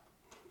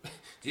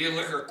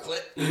lick her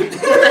clit?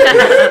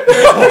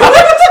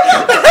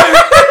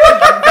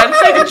 Ben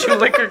say, did you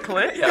lick her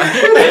clit?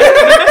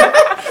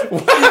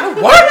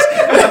 What?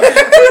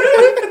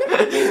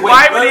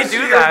 Why would he do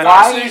Your that?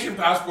 vaccination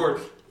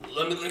passport.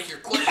 Let me lick your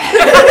clit.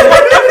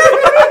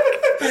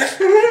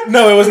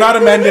 No, it was not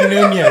Amanda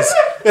Nunez.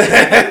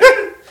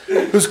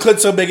 Whose clit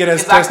so big it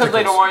has Is that because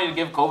they testicles. don't want you to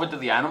give COVID to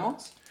the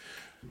animals?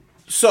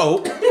 So,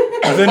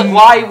 the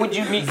Why would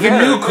you meet the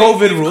new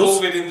COVID rules.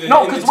 COVID in the,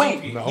 No, in the because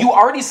wait, teepee. No. you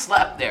already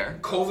slept there.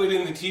 COVID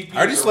in the teepee. I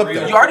already is a slept real-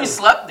 there. You already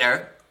slept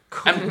there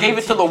and gave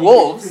it to the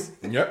wolves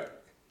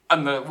Yep.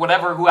 and the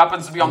whatever who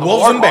happens to be on the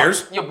Wolves and boardwalk.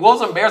 bears. Yeah,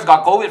 wolves and bears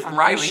got COVID from You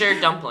Riley. share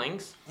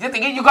dumplings.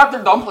 You got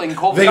their dumpling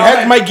COVID. They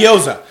had my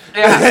gyoza.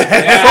 Yeah.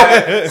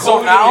 Yeah. So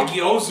COVID now- in the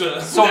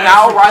gyoza. So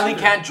now Riley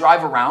can't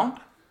drive around.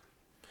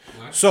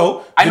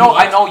 So I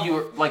know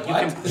you like you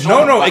can. show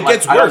No, me, but, it like,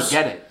 gets I don't worse.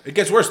 get it. It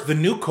gets worse. The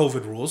new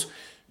COVID rules,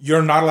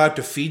 you're not allowed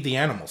to feed the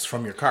animals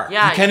from your car.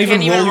 Yeah, you can't even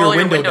roll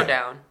your window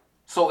down.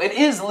 So it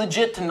is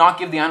legit to not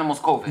give the animals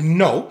COVID.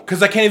 No,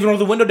 because I can't even roll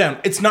the window down.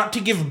 It's not to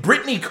give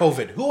Brittany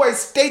COVID, who I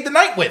stayed the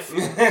night with.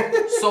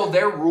 So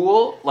their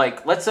rule,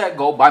 like, let's say I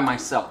go by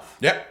myself.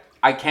 Yep.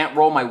 I can't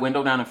roll my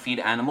window down and feed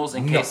animals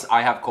in case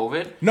I have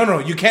COVID. No,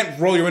 you can't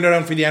roll your window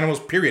down for the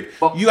animals, period.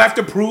 But- You have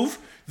to prove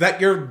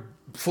that you're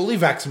fully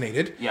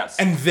vaccinated. Yes.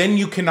 And then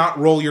you cannot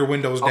roll your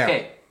windows down.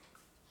 Okay.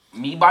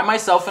 Me by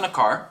myself in a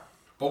car.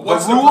 But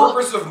what's the rule-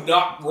 purpose of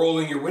not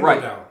rolling your window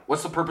Right. down?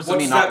 What's the purpose of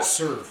What's me that not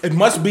serve? It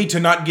must be to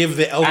not give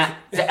the elk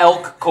the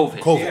elk COVID?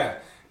 COVID. Yeah.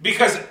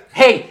 Because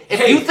Hey, if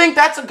Hey. you think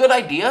that's a good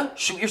idea,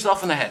 shoot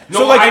yourself in the head. no,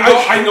 So, like,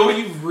 I know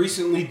you've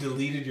recently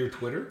deleted your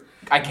Twitter.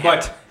 I can't.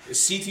 But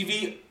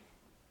CTV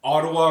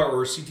Ottawa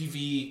or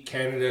CTV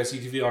Canada,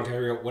 CTV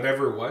Ontario,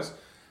 whatever it was,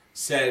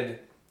 said,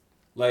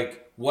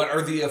 like, what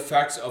are the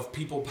effects of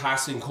people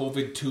passing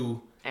COVID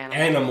to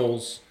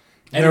animals?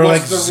 And They were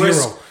what's like the zero.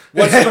 risk?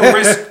 What's the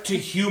risk to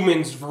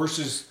humans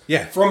versus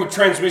from a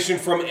transmission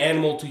from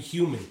animal to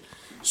human?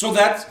 So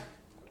that's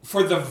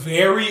for the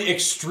very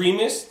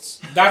extremists.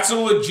 That's a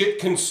legit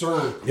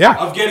concern. Yeah.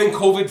 Of getting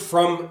COVID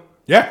from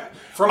Yeah.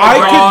 from a I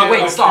dog, can-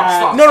 wait, a stop,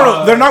 cat. stop.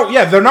 No, they're not.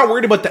 Yeah, they're not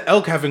worried about the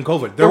elk having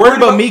COVID. They're worried worried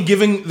about about- me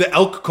giving the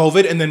elk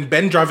COVID and then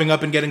Ben driving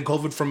up and getting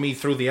COVID from me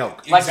through the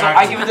elk. Like, so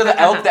I Exactly. give it to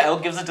the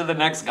elk gives it to the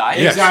next guy.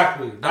 Yes.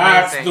 Exactly.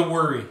 That's Amazing. the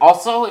worry.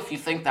 Also, if you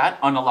think that,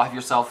 unalive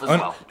yourself as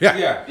well. Yeah.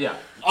 Yeah. Yeah.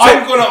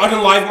 I'm gonna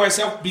unalive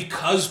myself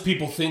because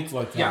people think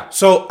like that. Yeah.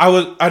 So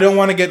I don't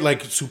want to get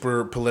like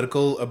super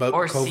political about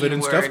Or COVID C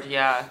and word, stuff,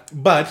 yeah.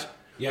 but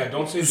Yeah,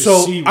 don't say the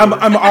so C I'm word.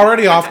 I'm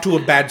already off to a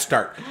bad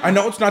start. I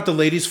know it's not the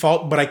lady's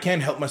fault, but I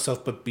can't help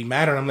myself but be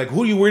mad. And I'm like,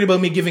 who are you worried about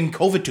me giving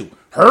COVID to?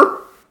 Her?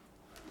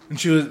 And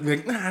she was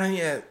like, nah,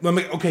 yeah. I'm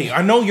like, okay,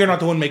 I know you're not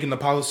the one making the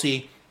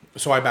policy,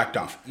 so I backed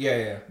off.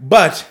 Yeah.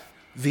 But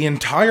the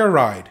entire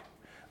ride,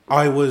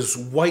 I was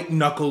white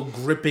knuckle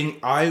gripping.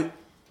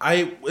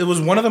 It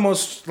was one of the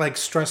most like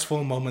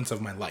stressful moments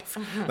of my life.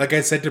 Like I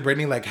said to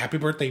Brittany, like happy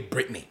birthday,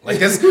 Brittany. Like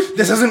this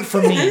isn't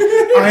for me.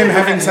 I am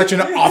having such an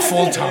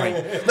awful time.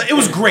 Like, it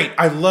was great.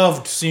 I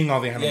loved seeing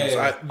all the animals.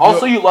 Yeah.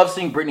 Also, you love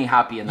seeing Brittany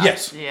happy in that.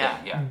 Yes.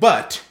 Yeah.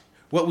 But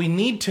what we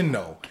need to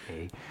know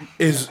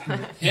is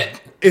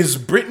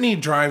Brittany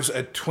drives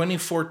a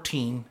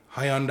 2014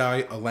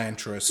 Hyundai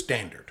Elantra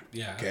Standard.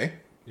 Yeah. Okay.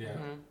 Yeah.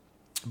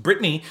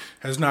 Brittany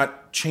has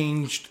not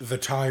changed the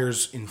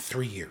tires in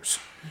 3 years.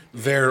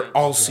 They're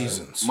all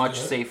seasons. Much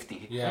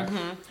safety. Yeah.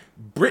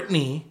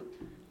 Brittany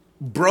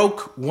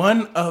broke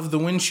one of the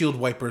windshield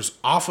wipers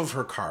off of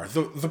her car,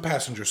 the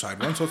passenger side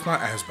one, so it's not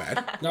as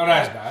bad. Not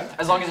as bad.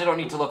 As long as you don't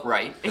need to look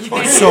right. It's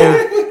fine. So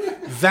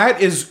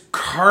that is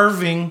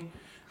carving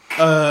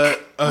a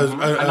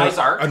nice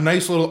arc. a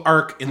nice little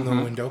arc in the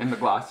window. In the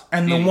glass.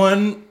 And the Beauty.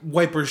 one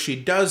wiper she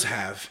does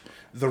have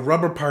the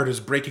rubber part is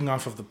breaking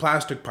off of the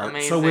plastic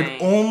part, so it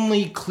Amazing.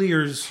 only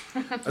clears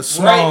a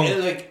small. Right,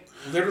 like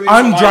literally. the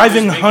I'm line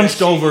driving just make hunched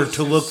that over shade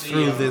to look see,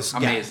 through this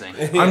gap. Amazing.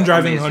 I'm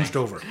driving Amazing. hunched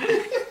over,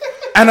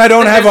 and I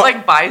don't have There's a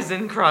like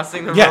bison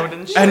crossing the road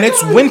and shit. and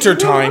it's winter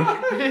time,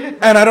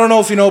 and I don't know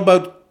if you know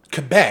about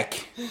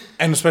Quebec,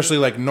 and especially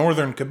like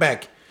northern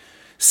Quebec.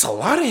 It's a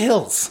lot of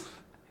hills.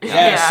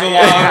 Yes,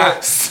 Yeah,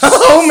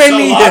 So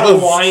many a lot of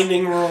hills.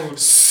 winding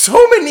roads. So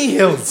many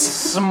hills.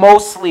 It's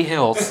mostly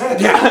hills.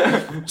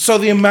 So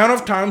the amount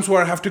of times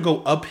where I have to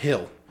go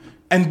uphill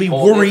and be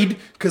Hold it. worried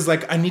because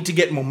like I need to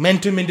get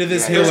momentum into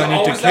this hill. There's I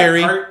need to always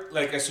carry. that part,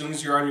 like as soon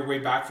as you're on your way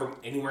back from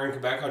anywhere in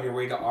Quebec, on your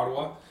way to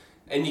Ottawa,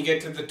 and you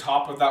get to the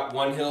top of that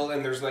one hill,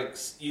 and there's like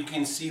you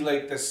can see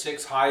like the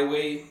 6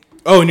 highway.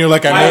 Oh, and you're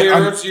like, You're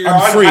I'm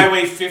on free.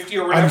 Highway 50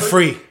 or whatever. I'm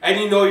free. And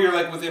you know you're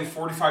like within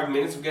 45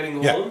 minutes of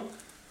getting Yeah. home.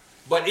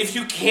 But if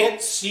you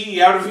can't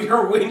see out of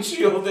your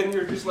windshield, then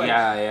you're just like,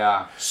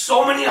 Yeah.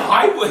 so many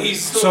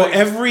highways. So like,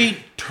 every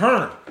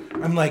turn,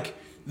 I'm like,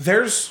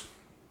 there's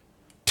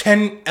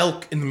 10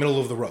 elk in the middle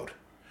of the road.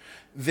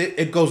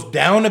 It goes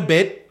down a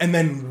bit and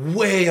then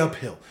way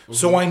uphill.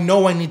 So I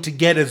know I need to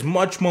get as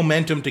much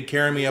momentum to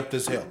carry me up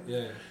this hill.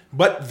 Yeah.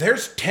 But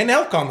there's 10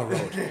 elk on the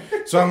road.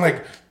 So I'm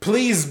like,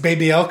 please,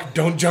 baby elk,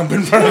 don't jump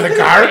in front of the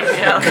car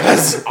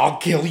because I'll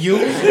kill you.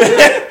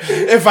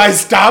 If I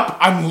stop,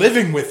 I'm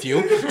living with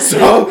you.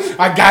 So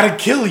I gotta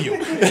kill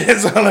you.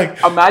 So I'm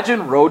like, Imagine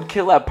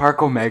roadkill at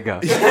Park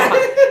Omega.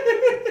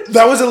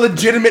 that was a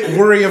legitimate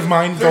worry of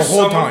mine the There's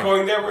whole someone time.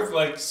 going there with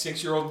like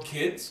 6-year-old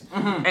kids,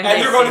 and and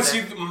they're going to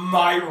see see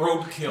my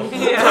roadkill.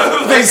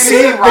 They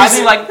see,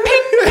 Riding like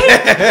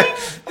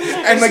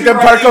ping. and like the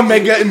Park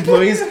Omega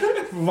employees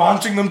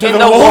launching them to In the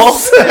the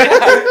wolves.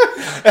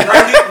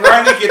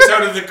 Randy gets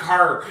out of the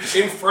car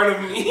in front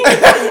of me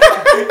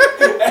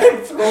and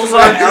throws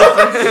an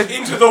elk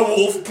into the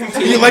wolf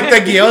container. You like the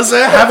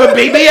gyoza? Have a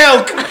baby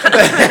elk.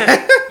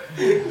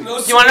 Do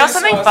you want to know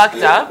something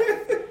fucked up?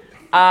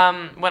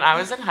 When I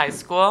was in high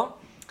school,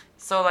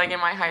 so like in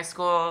my high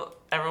school,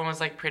 everyone was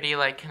like pretty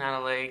like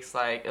Canada Lakes,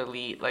 like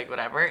elite, like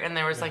whatever, and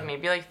there was like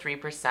maybe like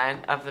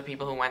 3% of the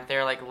people who went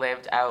there like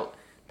lived out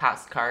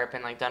past Carp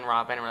and like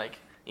Dunrobin, or like,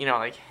 you know,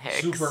 like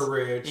Hicks. Super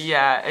rich.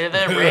 Yeah,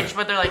 they're rich,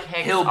 but they're like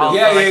Hicks, Hillbillies. also,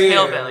 Yeah, like yeah.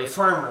 hillbillies.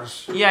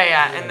 Farmers.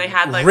 Yeah, and they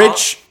had like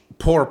Rich,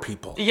 poor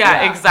people.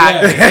 Yeah,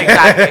 exactly.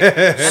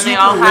 And they Super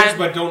all rich, had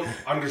but don't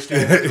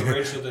understand that they're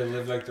rich, so they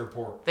live like they're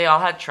poor. they all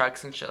had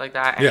trucks and shit like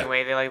that. Yeah.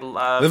 Anyway, they like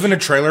love. Live in a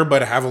trailer,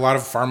 but have a lot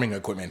of farming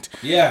equipment.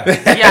 Yeah.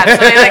 Yeah, so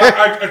they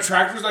like a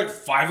tractor's like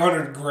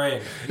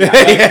 $500,000.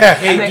 Yeah.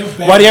 Hey, do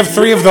better. Why do you have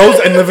 3 of those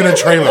and live in a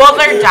trailer? well,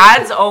 their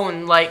dads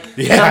own like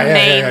the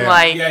main yeah.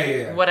 like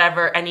Yeah.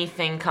 whatever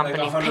anything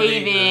company, 100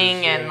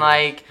 paving acres, and yeah.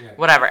 like Yeah.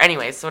 whatever.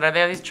 Anyways, so they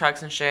have these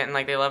trucks and shit, and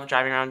like they love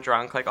driving around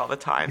drunk like all the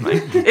time.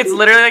 Like it's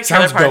literally like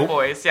Trailer Sounds Park dope.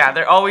 Boys. Yeah,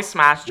 they're always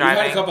smash We've had a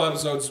driving. couple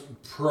episodes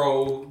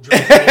pro. Yeah.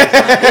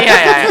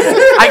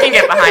 I can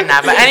get behind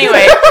that. But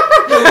anyway.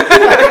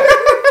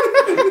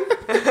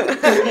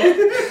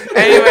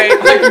 Anyway,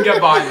 I can get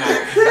behind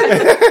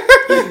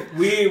that.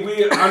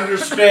 We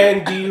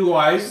understand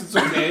DUIs. It's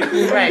okay.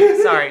 right,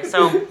 sorry.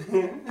 So,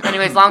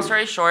 anyways, long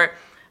story short,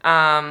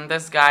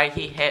 this guy,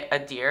 he hit a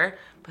deer,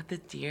 but the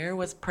deer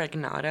was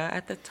pregnata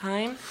at the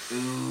time.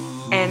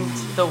 And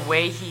the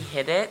way he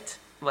hit it,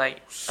 like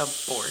a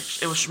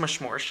borscht. It was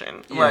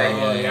schmashmorshin.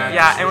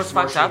 Yeah, it was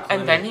fucked up.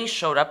 And then he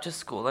showed up to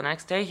school the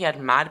next day. He had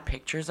mad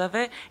pictures of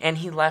it, and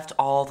he left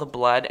all the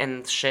blood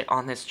and shit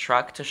on his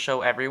truck to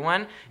show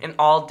everyone. And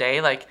all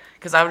day, like,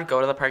 because I would go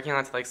to the parking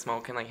lot to like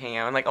smoke and like hang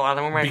out, and like a lot of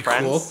them were my Be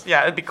friends. cool.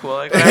 Yeah, it'd be cool,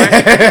 like whatever.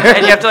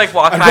 And you have to like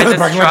walk I'd by go to the this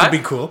parking lot truck to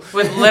be cool.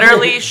 with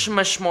literally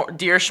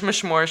deer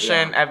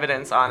schmashmorshin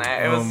evidence on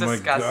it. It was Oh my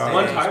disgusting. God.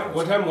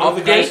 One time, one of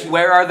the guys. Update,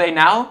 where are they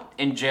now?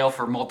 In jail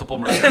for multiple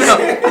murders.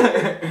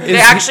 They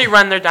actually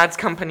run their dad's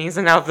companies,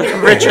 and now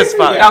they're rich as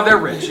fuck. Now they're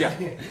rich, yeah.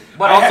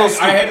 But I also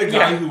had a stupid.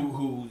 guy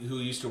who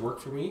used to work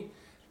for me,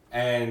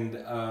 and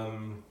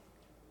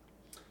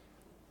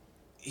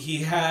he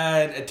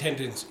had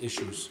attendance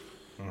issues.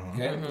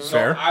 Okay, so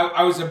Fair.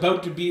 I was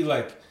about to be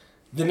like,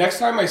 the next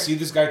time I see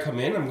this guy come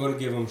in, I'm going to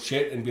give him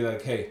shit and be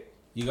like, hey,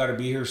 you got to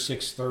be here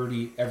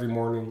 6:30 every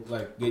morning.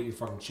 Like, get your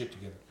fucking shit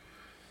together.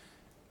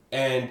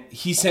 And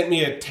he sent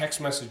me a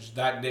text message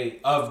that day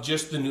of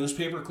just the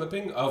newspaper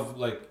clipping of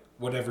like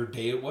whatever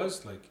day it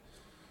was. Like,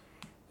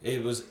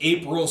 it was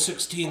April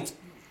 16th,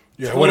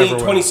 Yeah, whatever.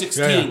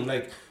 2016, Yeah.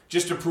 like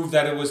just to prove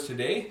that it was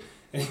today.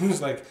 And he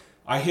was like,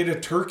 I hit a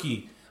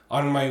turkey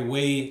on my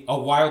way, a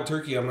wild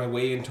turkey on my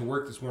way into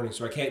work this morning,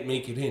 so I can't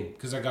make it in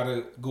because I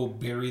gotta go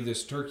bury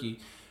this turkey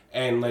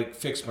and like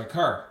fix my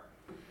car.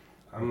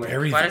 I'm like,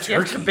 Bury Why the does he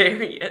have to turkey.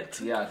 bury it?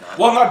 Yeah,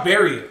 well, not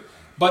bury it,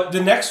 but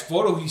the next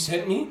photo he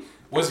sent me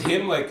was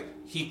him like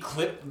he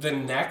clipped the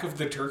neck of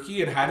the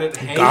turkey and had it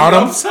hanging Got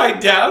him. upside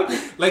down,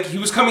 like he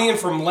was coming in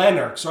from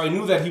Lanark, so I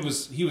knew that he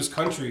was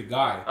country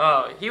guy.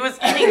 Oh, he was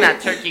eating that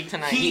turkey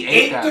tonight. He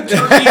ate ate that. the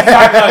turkey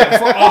that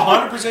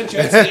night for 100%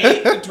 chance. He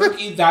ate the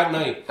turkey that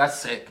night. That's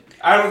sick.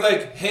 I was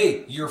like,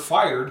 hey, you're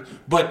fired,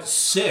 but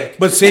sick.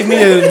 But save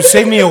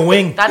me a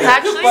wing. That's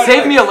actually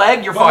Save me a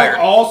leg, you're But like, fired.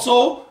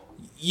 also,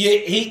 you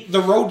hate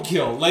the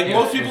roadkill. Like,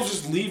 most people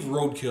just leave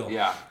roadkill.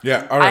 Yeah.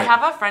 Yeah, all I right.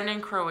 have a friend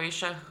in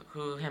Croatia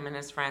who him and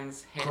his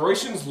friends hit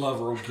Croatians love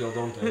roadkill,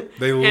 don't they?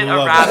 They a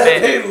love it.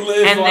 rabbit They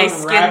live and they on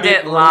skinned rabbit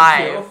it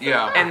live. roadkill.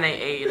 Yeah. And they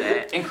ate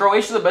it. In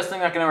Croatia, the best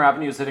thing that can ever happen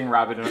to you is hitting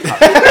rabbit in a cup.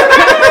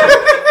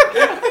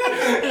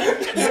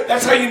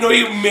 That's how you know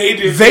you made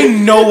it. They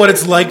know what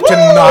it's like to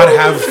not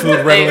have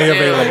food readily They do.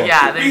 available.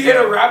 Yeah, they We hit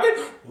do. a rabbit?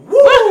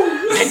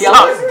 Woo!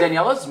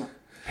 Daniela's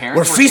parents We're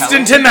were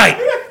feasting telling tonight.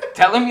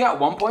 me at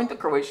one point the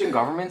Croatian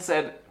government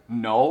said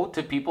no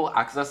to people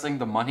accessing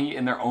the money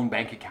in their own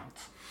bank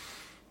accounts.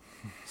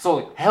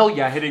 So, hell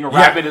yeah, hitting a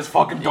rabbit is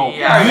fucking dope.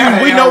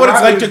 Yeah. We know what it's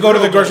like rabbit to is go to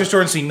the real grocery good.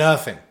 store and see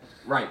nothing.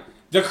 Right.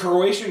 The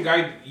Croatian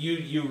guy,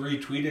 you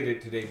retweeted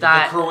it today. But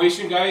That- the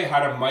Croatian guy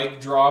had a mic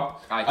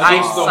drop I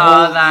against the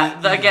saw whole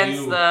that EU.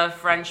 against the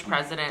French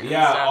president.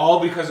 Yeah, and stuff. all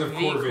because of Be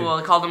Corvid. cool.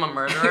 They called him a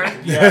murderer.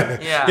 Yeah.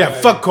 Yeah.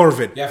 Fuck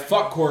Corvid. Yeah,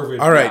 fuck Corvid.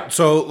 All right, Yeah.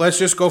 so let's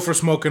just go for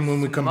smoking. When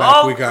we come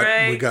back, we Smoke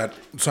break. got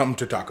something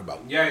to talk about.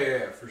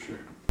 Yeah, for sure.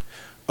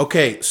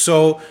 Okay,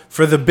 so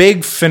for the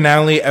big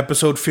finale,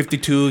 episode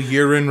 52,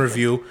 year in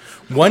review,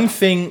 one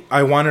thing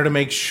I wanted to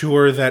make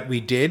sure that we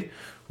did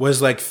was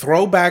like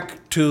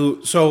throwback to,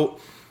 so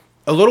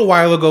a little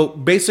while ago,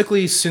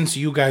 basically since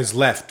you guys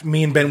left,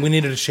 me and Ben, we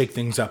needed to shake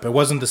things up. It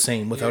wasn't the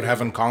same without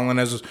having Colin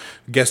as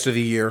guest of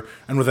the year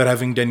and without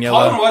having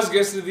Daniela. Colin was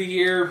guest of the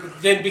year,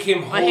 but then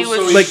became host. But he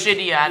was so Like-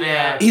 shitty at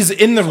Yeah. it. He's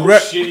in the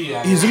shitty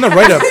at he's in the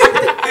write up.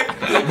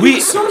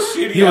 so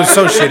shitty. He was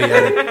so shitty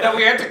at it. that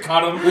we had to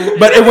cut him.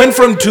 But it went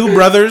from 2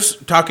 brothers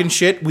talking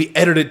shit. We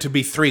edited it to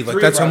be 3. Like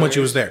 3 that's how much brothers. he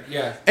was there.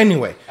 Yeah.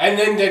 Anyway, And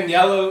then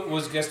Daniela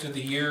was guest of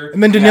the year.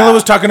 and then Daniela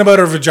was talking about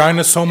her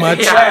vagina so much.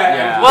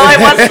 Yeah. Well, it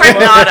was I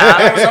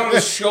Pregnata. was on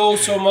the show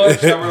so much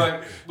that we're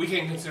like, we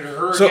can't consider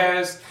her So- a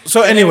guest.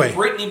 so And anyway. then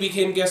Brittany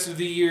became guest of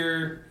the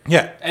year,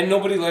 Yeah. and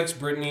nobody likes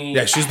Brittany.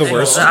 Yeah, she's the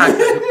worst.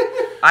 Exactly.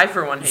 I,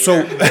 for one, hate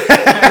So,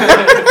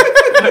 her.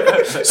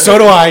 so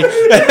do I.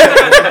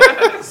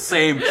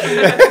 Same.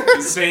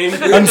 Same.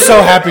 I'm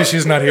so happy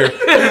she's not here.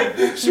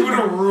 She would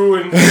have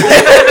ruined.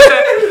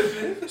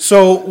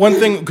 So, one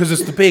thing, because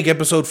it's the big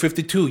episode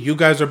 52, you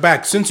guys are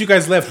back. Since you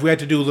guys left, we had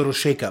to do a little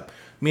shake up.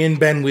 Me and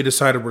Ben, we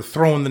decided we're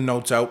throwing the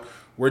notes out.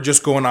 We're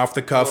just going off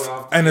the cuff, Going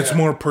off- and it's yeah.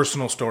 more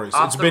personal stories.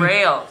 Off the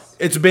rails.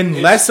 It's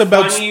been less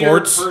about Funnier,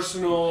 sports.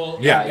 personal,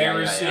 Yeah.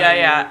 embarrassing.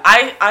 Yeah.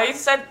 I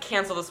said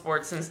cancel the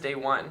sport since day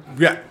one.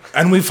 Yeah,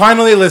 and we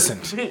finally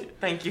listened.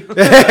 Thank you. Only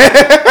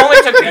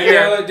took a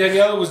year.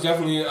 Daniela was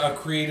definitely a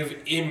creative,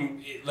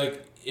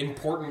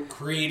 important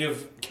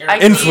creative character.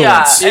 Idea.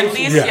 Influence. At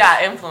least,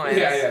 Yeah. influence.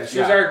 Yeah. She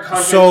was our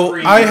content So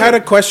creator I had a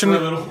question. for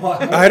a little while.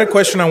 I had a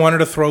question I wanted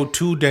to throw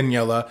to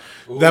Daniela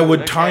that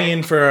would tie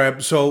in for our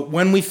episode. So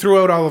when we threw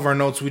out all of our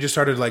notes, we just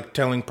started like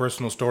telling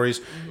personal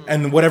stories,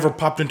 and whatever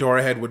popped into our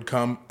head would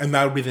come, and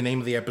that would be the name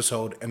of the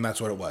episode, and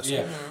that's what it was.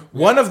 Yeah.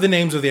 One of the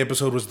names of the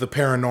episode was the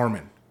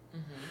Paranorman.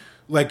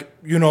 Like,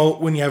 you know,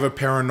 when you have a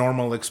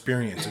paranormal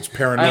experience, it's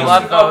paranormal. I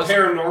love those.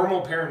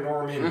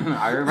 Paranorman.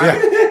 I remember.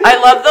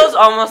 I love those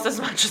almost as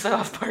much as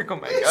South Park. Oh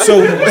my god.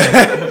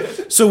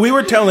 So, so we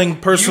were telling You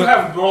personal.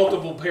 have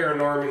multiple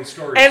Paranorman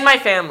stories. And my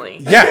family.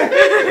 Yeah.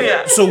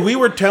 Yeah. So we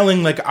were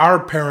telling like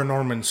our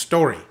paranorman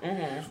story.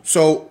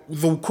 So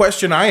the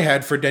question I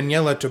had for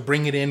Daniela to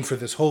bring it in for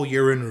this whole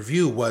year in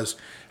review was,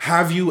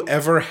 have you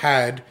ever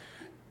had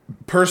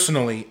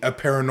personally a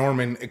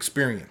paranorman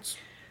experience?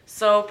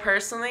 So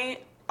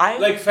personally, I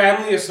like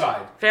family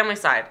aside, family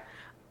side. just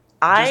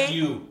I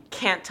you.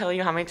 can't tell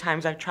you how many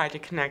times I've tried to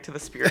connect to the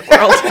spirit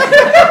world.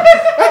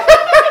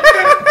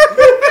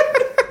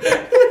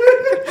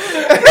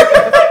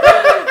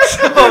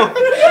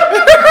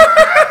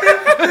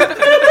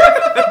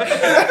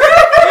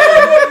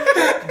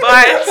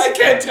 I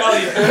can't tell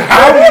you.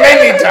 How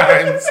many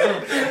times?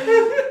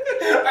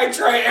 I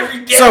try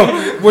every day.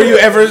 So were you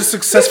ever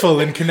successful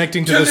in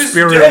connecting to the this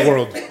spirit day.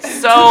 world?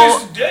 So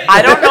this day.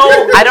 I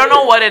don't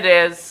know what it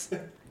is.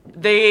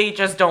 They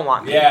just don't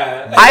want me.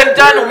 yeah, I've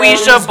done Paranormans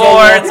Ouija don't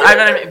boards. want- I've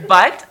done,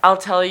 but I'll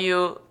tell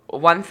you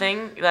one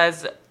thing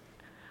that's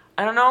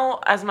I don't know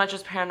as much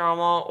as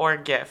paranormal or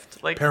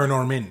gift, like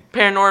Paranorman.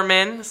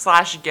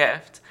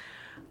 paranorman/gift.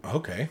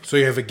 Okay. So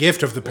you have a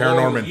gift of the Oh,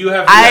 paranorman. you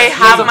have. I yes,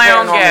 have you my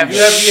own paranorman. gift.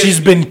 You have, She's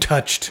been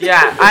touched.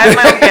 Yeah, I have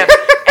my own gift,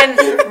 and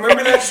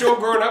Remember that show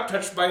growing up,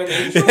 Touched by an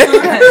Angel?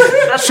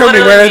 that's Show me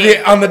where literally-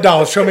 on the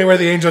doll. Show me where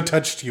the angel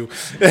touched you.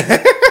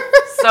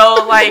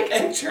 So like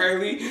And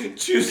Charlie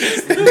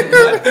chooses.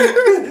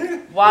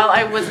 while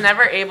I was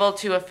never able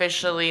to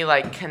officially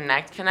like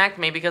connect,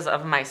 maybe because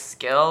of my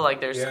skill,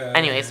 like there's Yeah.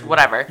 anyways,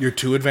 whatever. You're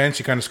too advanced.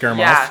 You kind of scare them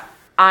Yeah. off.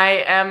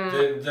 I am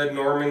the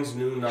Normans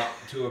knew not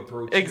to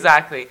approach. you.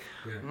 exactly.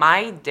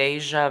 My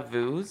deja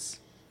vus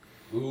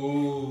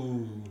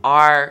Ooh,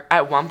 are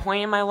at one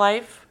point in my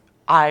life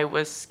I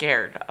was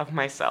scared of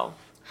myself.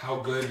 how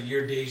good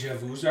your deja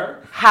vus are.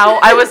 How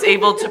I was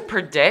able to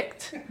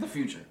predict The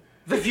future.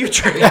 the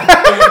future.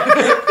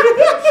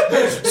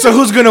 So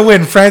who's gonna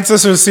win,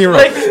 Francis or Cyril?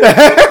 Like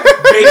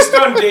Based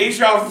on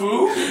deja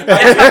vu,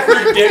 I can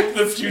predict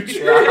the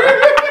future.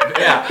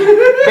 Yeah.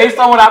 Based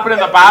on what happened in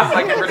the past,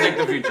 I can predict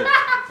the future.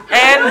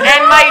 And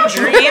my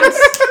dreams.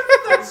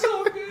 That's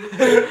so good.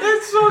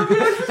 That's so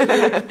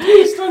good.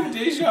 Based on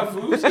deja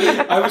vu,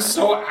 I was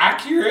so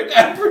accurate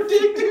at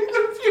predicting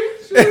the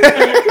future.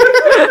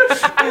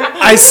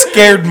 I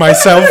scared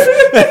myself.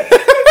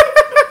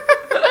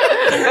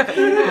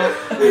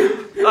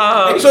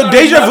 So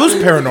deja vu's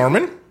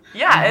paranormal.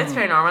 Yeah, it's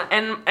paranormal.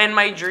 And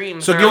my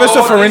dreams. So are give us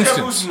all- a for deja instance.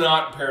 vu's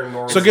not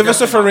paranormal. So give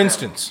us a for Definitely not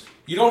instance. paranormal.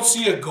 You don't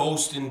see a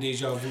ghost in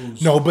deja vu.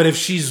 No, but if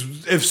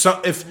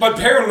But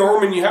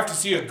paranormal, you have to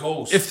see a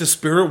ghost. the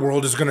spirit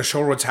world is going to show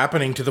her what's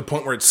happening to the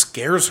point where it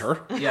scares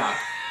her. Yeah.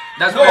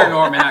 That's No,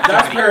 paranormal activity.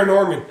 That's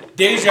paranormal.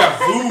 Deja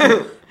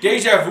vu.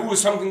 Deja vu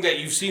is something that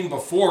you've seen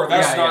before.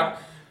 That's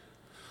not.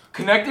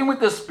 Connecting with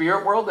the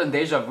spirit world and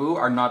deja vu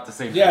are not the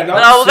same Yeah, thing.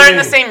 not No, they're in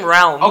the same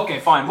realm. Okay,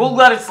 fine. We'll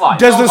let it slide.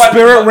 Does No, the but-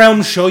 spirit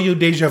realm show you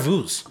deja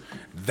vus?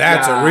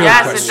 That's Yeah. a real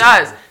Yes, question. it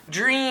does.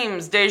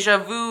 Dreams, deja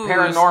vu.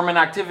 Paranormal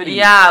activity.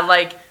 Yeah,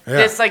 like Yeah.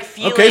 this like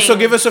feeling. Okay, so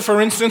give us a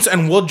for instance,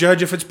 and we'll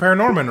judge if it's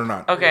paranormal or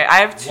not. Okay, I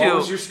have two.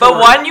 was your But story?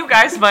 one you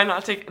guys might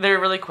not take. They're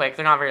really quick.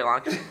 They're not very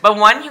long. But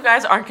one you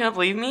guys aren't gonna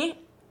believe me.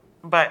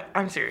 But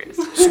I'm serious.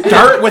 So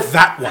Start with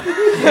that one.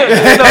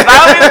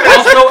 that would be the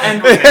best. Also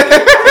end with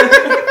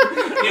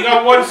it. You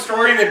got one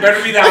story, and it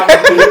better be that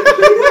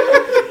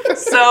one.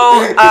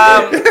 So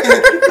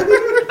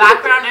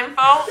background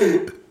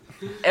info.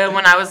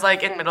 When I was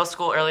like in middle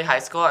school, early high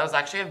school, I was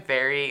actually a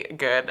very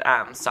good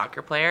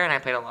soccer player, and I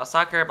played a lot of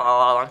soccer. Blah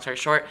blah. Long story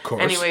short.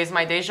 Course. Anyways,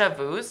 my deja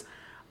vu's.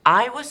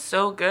 I was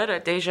so good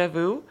at deja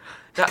vu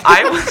that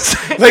I was.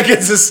 Like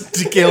it's a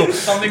skill.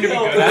 Something to be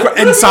good at.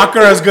 And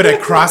soccer is good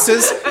at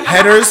crosses,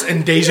 headers,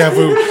 and deja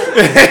vu. When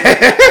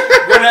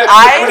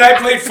I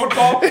played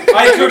football,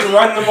 I could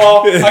run the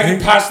ball. I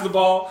could pass the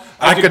ball.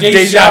 I could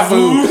deja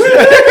vu.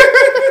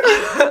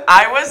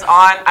 I was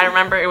on. I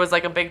remember it was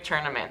like a big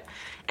tournament,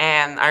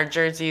 and our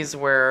jerseys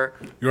were.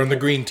 You're on the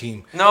green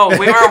team. No,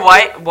 we were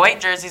white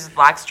jerseys with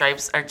black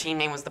stripes. Our team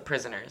name was the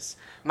Prisoners.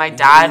 My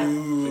dad,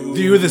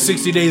 You were the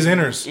 60 days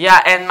inners.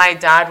 yeah, and my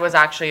dad was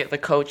actually the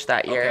coach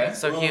that year, Okay.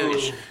 so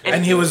huge.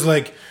 And he was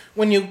like,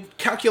 when you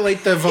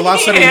calculate the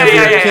velocity yeah, of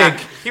your yeah, kick.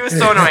 yeah. He was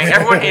so annoying.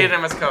 Everyone hated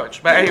him as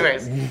coach. But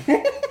anyways,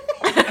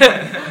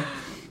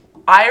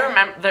 I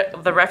remember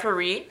the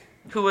referee,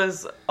 who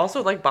was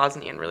also like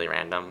Bosnian, really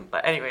random.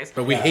 But anyways,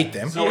 But we hate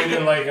them. So we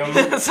didn't like him.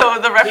 so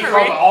the He called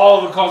referee.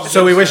 all the calls.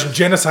 So we wish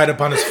genocide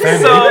upon his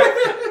family.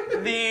 So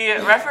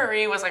the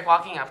referee was like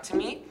walking up to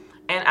me,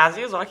 and as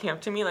he was walking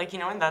up to me, like, you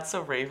know, when That's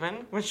So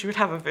Raven, when she would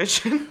have a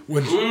vision,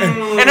 When-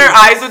 and her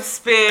eyes would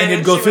spin, And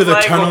it'd go she through would, the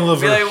like, tunnel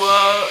of be her- like,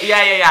 whoa,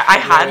 yeah. I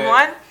had Yeah.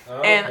 one,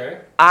 Oh, and okay.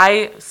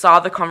 I saw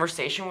the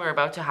conversation we were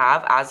about to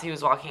have as he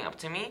was walking up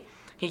to me.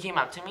 He came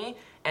up to me,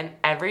 and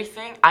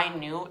I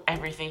knew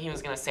everything he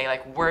was gonna say,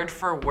 like word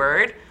for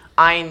word.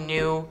 I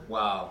knew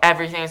Wow.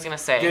 everything he was gonna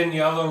say.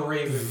 Daniela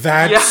Raven.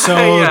 That's Yeah,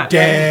 so yeah.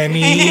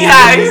 Danny.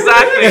 Yeah,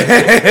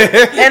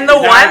 exactly. And the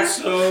one. That's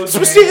so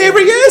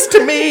Mysterious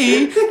to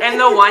me. And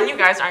the one you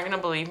guys aren't gonna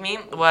believe me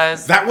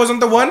was That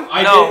wasn't the one?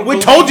 I No. didn't We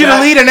believe told you to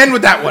that. lead and end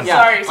with that one.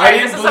 Yeah. sorry, I this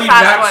didn't is the believe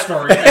fast that one.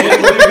 story. I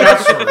didn't believe that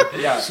story.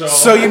 Yeah.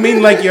 So you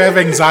mean like you have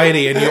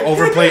anxiety and you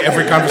overplay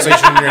every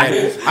conversation in your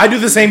head? I do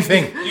the same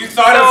thing. You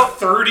thought So- of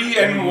 30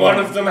 and one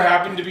of them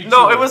happened to be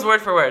No, true. it was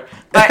word for word.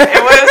 But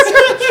it was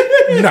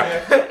No.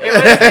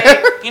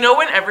 you know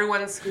when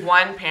everyone's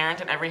one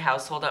parent in every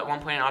household at one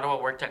point in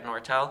Ottawa worked at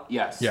Nortel?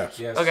 Yes. Yes.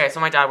 Yes. Okay, so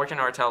my dad worked at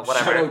Nortel, Shout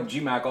whatever. out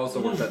GMAC also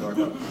worked at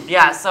Nortel.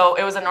 Yeah, so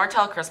it was a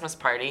Nortel Christmas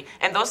party,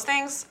 and those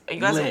things you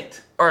guys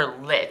Lit. or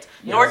lit.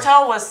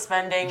 Nortel was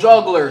spending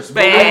Jugglers.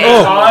 Bang.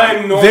 Oh,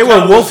 Time, Nortel they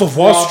were Wolf was of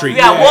Wall strong. Street.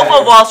 Yeah,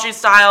 Wolf of Wall Street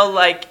style,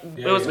 like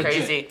it was yeah.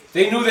 crazy.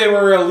 They knew they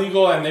were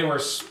illegal and they were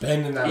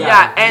spending that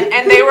Yeah,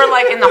 and they were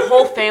like, and the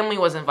whole family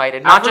was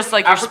invited, not just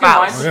like your African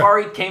Wine spouse.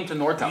 Safari came to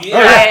Nortel.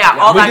 Yeah.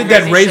 All We that did that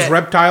crazy raised shit.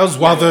 reptiles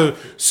while the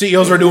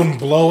CEOs were doing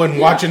blow and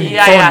watching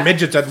Yeah, throwing yeah.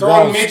 midgets at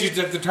Throwing walls. midgets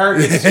at the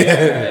targets.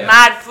 Yeah.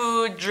 Mad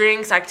food,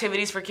 drinks,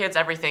 activities for kids,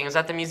 everything. It was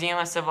at the Museum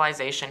of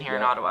Civilization here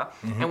in Ottawa.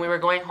 Mm-hmm. And we were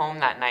going home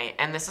that night.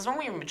 And this is when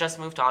we just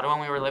moved to Ottawa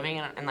and we were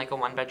living in like a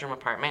one-bedroom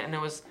apartment. And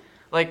it was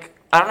like,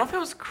 I don't know if it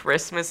was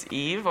Christmas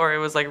Eve or it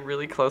was like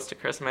really close to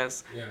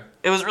Christmas. Yeah.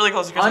 It was really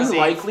close to Christmas Eve.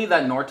 Unlikely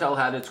that Nortel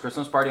had its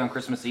Christmas party on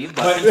Christmas Eve,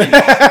 But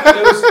but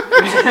it was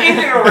in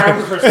and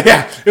around Christmas.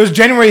 Yeah, it was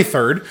January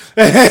 3rd. So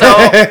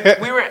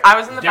I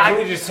was in the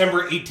Definitely back.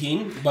 December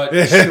 18, but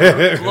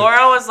sure.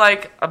 Laura was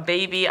like a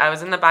baby. I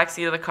was in the back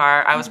seat of the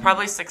car. I was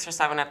probably 6 or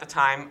 7 at the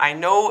time. I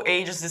know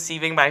age is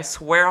deceiving, but I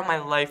swear on my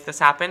life this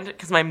happened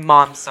because my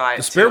mom saw it.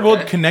 The spirit too.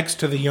 world connects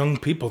to the young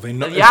people. They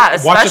know. Yeah,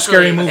 Watch a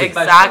scary especially- movie.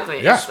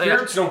 Exactly. Yeah. It's like-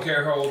 Spirits don't care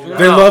care how old they are.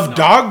 They love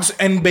dogs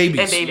and babies.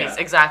 And babies,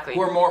 exactly.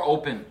 Who are more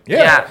open.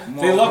 Yeah.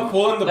 More They love open.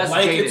 pulling the Less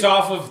blankets jaded.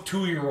 off of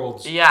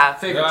 2-year-olds. Yeah.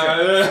 Favorite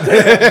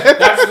trick.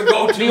 That's the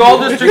go-to. The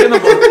oldest trick in the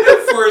book.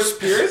 For a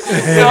spirit.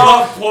 They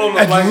love pulling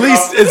the At blankets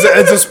least, off.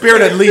 it's a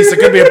spirit at least. It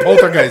could be a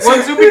poltergeist.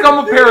 Once you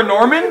become a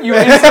paranorman, you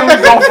instantly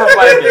go for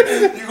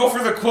blankets. You go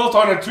for the quilt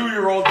on a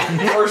 2-year-old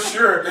for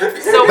sure.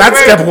 So That's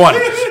we were, step one.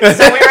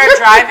 So we were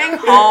driving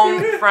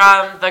home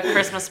from the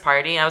Christmas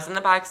party. I was in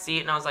the back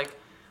seat and I was like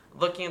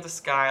looking at the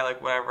sky,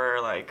 like whatever,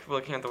 like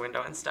looking at the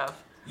window and stuff.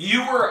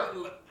 You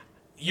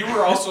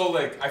were also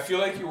like, I feel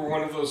like you were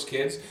one of those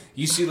kids.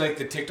 You see like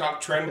the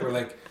TikTok trend where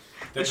like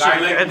the guy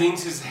like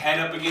leans his head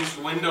up against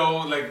the window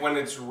like when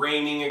it's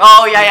raining.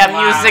 Oh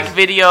yeah, music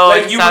video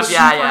Like and you stuff. were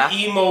Yeah, super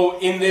yeah. emo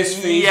in this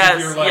phase Yes,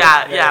 of your life.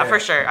 yeah, for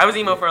sure. I was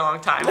emo for a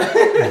long time.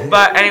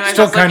 But anyways,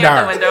 Still I was looking kinda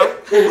out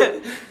the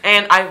window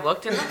and I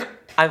looked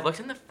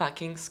in the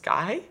fucking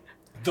sky.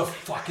 The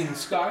fucking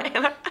sky.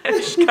 And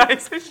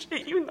guys, I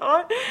shit you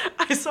not,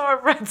 I saw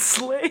a red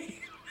sleigh.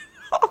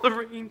 All the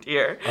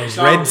reindeer.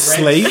 Red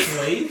slave?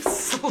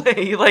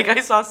 Sleigh. Like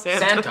I saw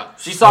Santa.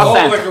 She saw Oh,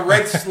 Santa. like a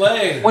red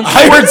sleigh. When she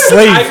I heard I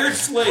slave. heard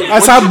slave. I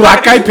saw a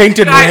black guy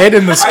painted red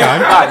in the sky.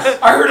 Guys,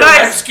 I heard a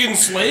Guys. Mexican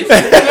slave.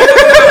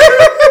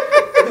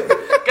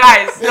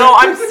 Guys, no,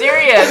 I'm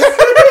serious.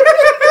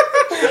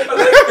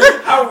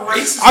 How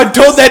racist I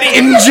told that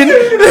engine.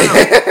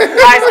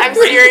 Guys, I'm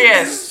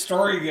serious.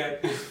 story again.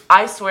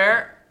 I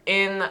swear,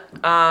 in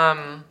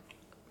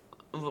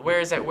where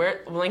is it?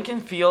 Where Lincoln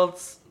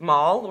Fields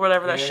Mall,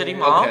 whatever that shitty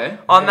mall, okay.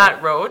 on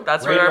that road.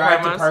 That's Right where our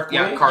at the apartment was. Parkway.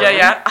 Yeah, Carlin.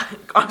 Yeah.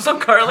 I'm so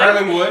Carlin.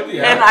 Carlinwood,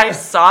 yeah. And I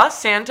saw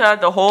Santa,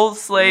 the whole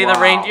sleigh, the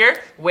Wow. reindeer.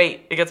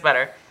 Wait, it gets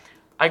better.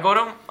 I go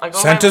to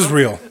Santa's my,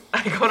 real.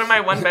 I go to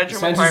my one bedroom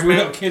Santa's apartment.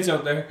 real kids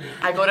out there.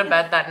 I go to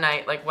bed that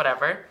night, like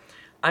whatever.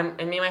 And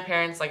me and my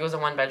parents, like it was a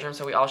one bedroom,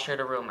 so we all shared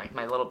a room. Like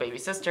my little baby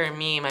sister and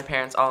me, and my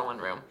parents all in one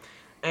room.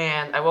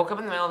 And I woke up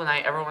in the middle of the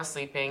night, everyone was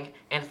sleeping,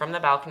 and from the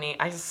balcony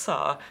I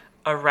saw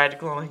a red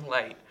glowing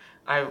light.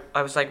 I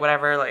was like,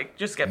 whatever, like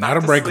just get back Not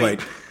a to brake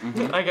sleep.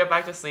 light. I get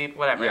back to sleep,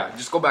 whatever. yeah,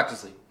 just go back to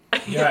sleep.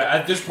 Yeah,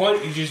 at this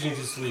point, you just need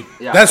to sleep.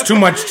 Yeah. That's too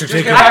much to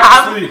take. Get it.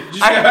 back to sleep. Just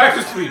get back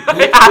to sleep. I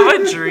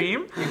have a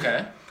dream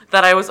Okay.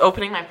 that I was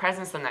opening my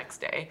presents the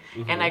next day,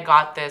 Mm-hmm. and I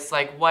got this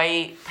like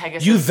white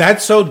Pegasus. You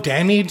that so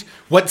Danny'd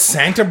what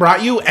Santa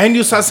brought you, and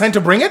you saw Santa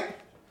bring it?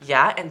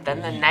 Yeah, and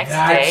then the next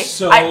That's day,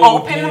 so I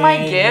opened my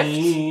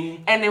Danny.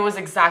 gift, and it was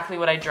exactly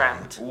what I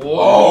dreamt.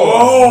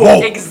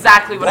 Oh!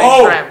 Exactly what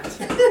Whoa. I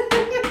dreamt.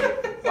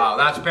 Wow,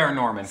 that's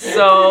paranorman.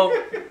 So,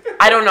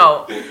 I don't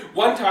know.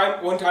 One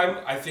time,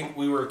 I think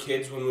we were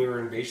kids when we were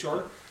in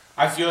Bayshore.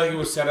 I feel like it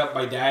was set up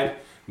by Dad.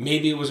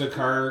 Maybe it was a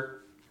car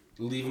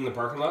leaving the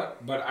parking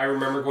lot, but I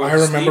remember going. I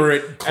to remember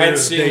sleep it clear and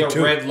as seeing day, a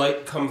too. red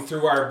light come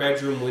through our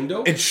bedroom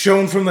window. It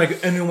shone from and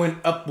it went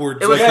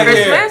upwards. It was like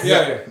Christmas?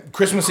 Yeah.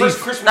 Christmas Chris-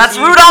 Eve. Christmas That's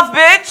Eve, Rudolph,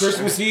 bitch!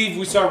 Christmas Eve,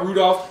 we saw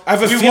Rudolph. I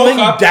have a We feeling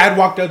woke up- Dad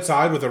walked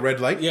outside with a red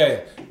light.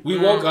 Yeah, we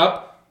woke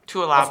up. Too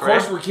Of elaborate.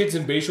 course, we're kids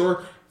in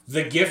Bayshore.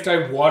 The gift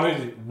I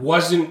wanted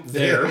wasn't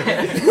there.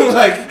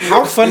 Like,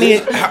 How funny!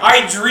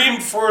 I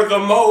dreamed for the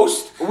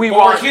most. We but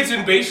want- we're kids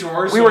in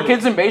Bayshore. We were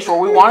kids in Bayshore.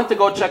 We wanted to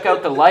go check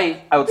out the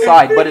light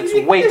outside, but it's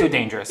way too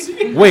dangerous.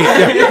 Wait,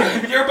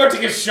 yeah. You're about to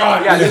get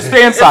shot. Yeah, just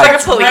stay It's inside.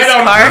 like a police red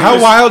on car.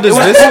 How wild is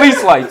this?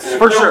 Police lights,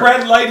 for The sure.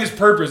 red light is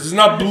purpose. It's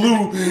not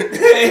blue.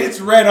 It's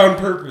red on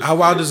purpose. How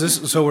wild is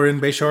this? So we're in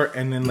Bayshore,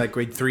 and in like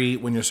grade 3,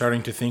 when you're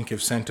starting to think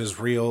if Santa's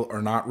real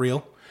or not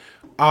real.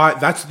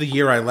 That's the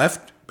year I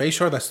left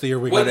Bayshore. That's the year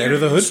we got out of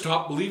the hood.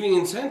 Stop believing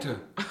in Santa.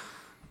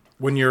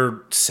 When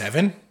you're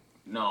 7.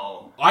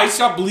 No. I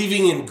stopped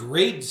believing in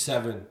grade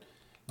 7.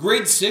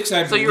 Grade 6,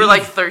 I So you were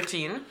like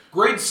 13?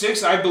 Grade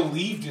 6, I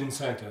believed in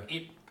Santa.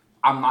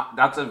 I'm not.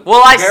 That's a.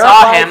 Well, I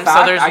saw verified him, so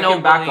fact. there's I no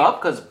can back belief.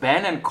 up because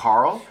Ben and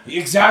Carl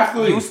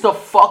Exactly. used to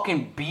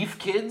fucking beef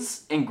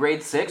kids in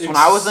grade 6 when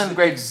I was in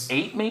grade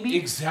 8, maybe.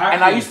 Exactly.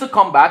 And I used to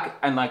come back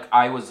and like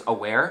I was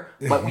aware,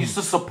 but we used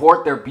to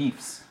support their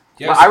beefs.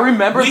 Yes. But I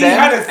remember We then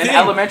had a in thing.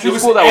 elementary It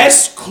was school that was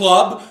S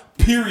Club,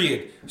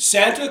 period.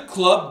 Santa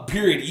Club,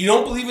 period. You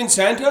don't believe in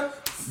Santa?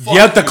 Fuck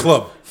Yeah, at the you.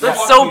 club. That's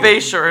Fuck so you.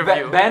 Bayshore of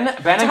you. Ben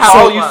and So,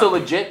 Carl used to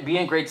legit be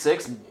in grade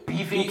 6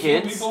 beefing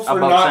kids people for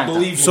about not Santa.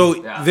 believing.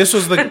 So Yeah. this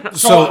was the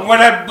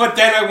But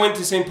then I went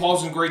to St.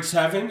 Paul's in grade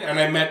 7 and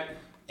I met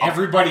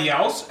everybody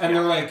else and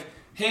they're like,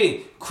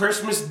 hey,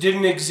 Christmas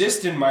didn't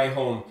exist in my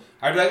home.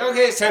 I'd be like,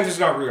 okay, Santa's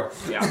not real.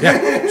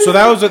 yeah. So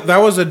that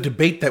was a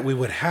debate that we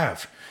would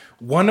have.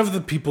 One of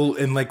the people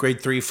in like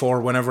grade 3,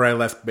 4, whenever I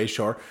left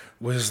Bayshore,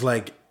 was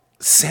like,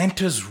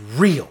 Santa's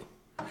real.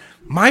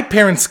 My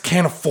parents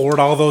can't afford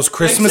all those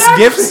Christmas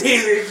gifts.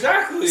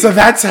 Exactly. So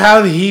that's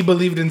how he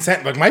believed in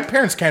Santa. Like, my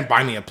parents can't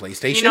buy me a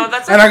PlayStation. You know,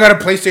 that's and I got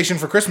a PlayStation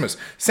for Christmas.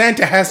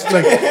 Santa has to,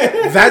 like,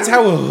 that's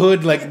how a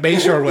hood, like,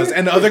 Bayshore was.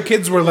 And other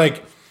kids were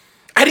like,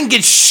 I didn't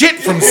get shit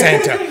from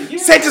Santa.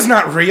 Santa's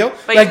not real.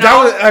 But like, you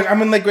know- that was, like,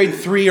 I'm in, like, grade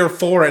 3 or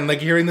 4 and,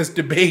 like, hearing this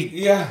debate.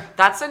 Yeah.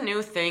 That's a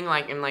new thing,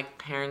 like, in, like,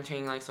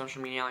 parenting, like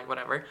social media, like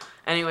whatever.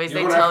 Anyways,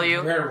 You're they gonna tell have to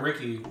you. prepare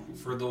Ricky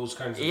for those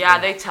kinds of Yeah,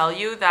 things. they tell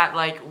you that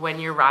like when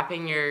you're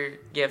wrapping your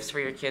gifts for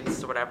your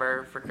kids or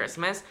whatever for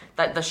Christmas,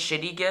 that the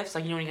shitty gifts,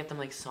 like you know when you get them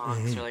like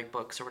socks or like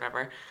books or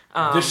whatever,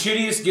 the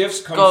shittiest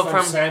gifts come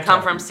from Santa.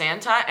 come from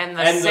Santa, and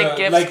the and sick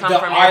gifts like come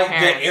from your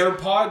parents. The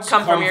AirPods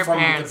come from your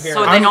parents,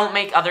 so they don't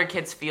make other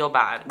kids feel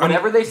bad.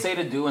 Whatever they say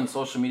to do in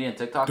social media and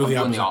TikTok, I'm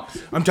doing the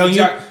opposite. I'm telling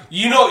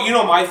You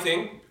know my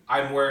thing.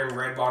 I'm wearing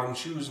red bottom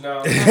shoes now.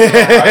 I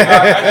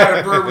got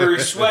a Burberry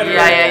sweater.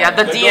 Yeah.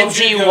 The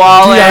D&G DIY.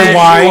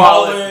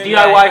 wallet.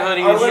 DIY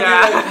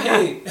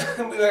hoodies.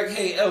 I'm like,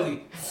 hey,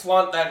 Ellie,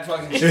 flaunt that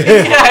fucking shit.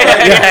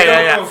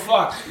 Yeah. Don't give a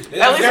fuck.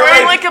 Ellie's They're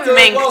wearing like a they're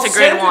mink well, to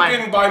grade Santa 1.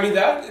 didn't buy me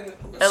that.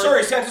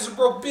 Sorry, Santa's a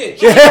broke bitch.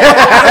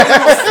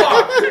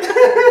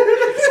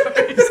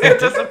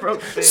 Santa's a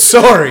broke bitch.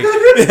 Sorry.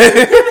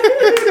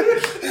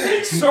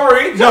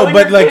 Sorry. No,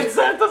 but like,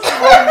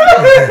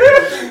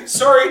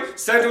 Sorry,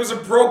 Santa was a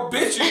broke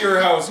bitch at your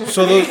house.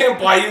 So he can't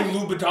buy you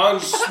Louboutin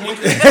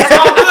sneakers. It's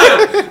all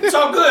good. It's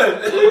all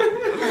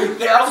good.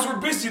 The elves were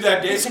busy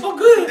that day. It's all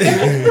good.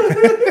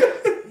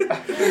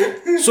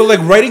 so like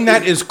writing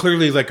that is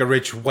clearly like a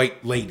rich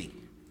white lady.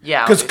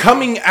 Yeah. Because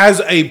coming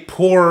as a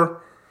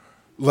poor,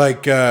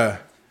 like,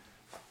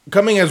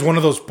 coming as one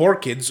of those poor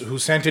kids who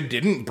Santa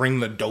didn't bring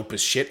the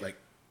dopest shit, like,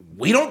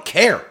 we don't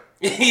care.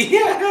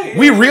 Yeah.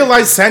 We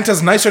realize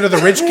Santa's nicer to the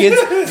rich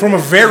kids from a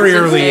very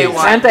early age.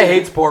 Santa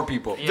hates poor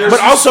people. But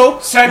also,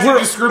 Santa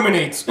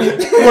discriminates.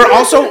 we're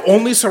also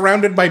only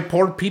surrounded by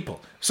poor people.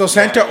 So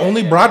Santa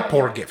only brought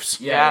poor gifts.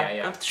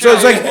 Yeah. That's So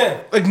true.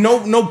 it's like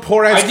no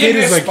poor ass I kid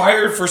get is like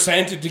inspired for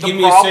Santa to give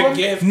me a problem?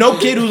 sick gift. no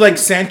kid who like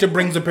Santa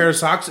brings a pair of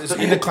socks is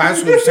in the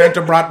class who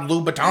Santa brought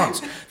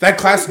Louboutins. That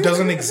class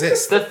doesn't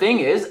exist. The thing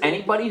is,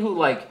 anybody who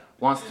like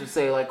wants to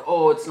say like,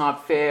 oh, it's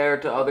not fair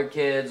to other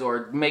kids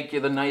or make you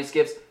the nice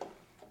gifts,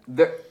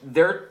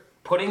 they're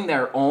putting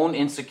their own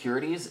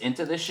insecurities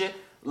into this shit.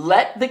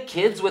 Let the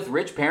kids with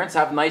rich parents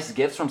have nice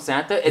gifts from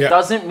Santa. It Yeah.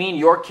 doesn't mean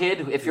your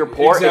kid, if you're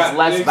poor, is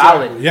less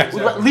Exactly. valid. Yeah.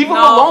 Leave them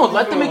alone.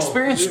 Let them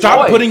experience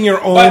Stop joy. putting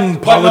your own But no,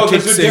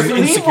 politics there's a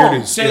and difference.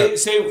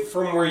 insecurities. Say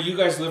from where you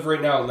guys live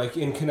right now, like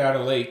in Canada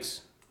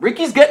Lakes.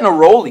 Ricky's getting a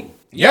rollie.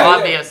 Yeah.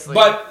 Obviously.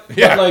 But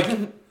Yeah. like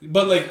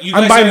you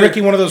I'm guys buying are, Ricky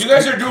one of those You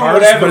guys are doing cars,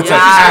 whatever. but it's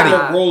like Ricky's Addy.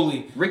 getting a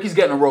rollie. Ricky's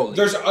getting a rollie.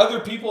 There's other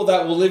people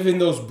that will live in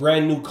those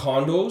brand new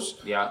condos.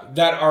 Yeah.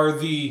 That are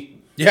the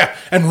Yeah,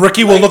 and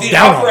Ricky will look the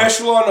down upper on it.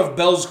 echelon of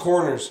Bell's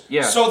Corners.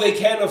 Yeah. So they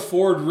can't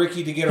afford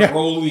Ricky to get a Yeah.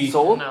 rollie.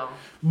 Sold? no.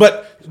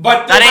 But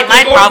But That ain't but they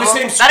my go to the problem.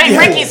 same That ain't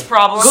school. Ricky's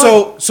problem.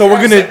 so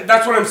we're gonna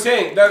That's what I'm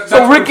saying.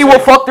 So Ricky will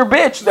fuck their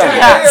bitch then.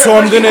 Yeah. So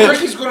I'm gonna-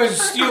 Ricky's gonna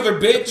steal their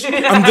bitch.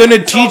 I'm gonna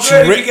It's all teach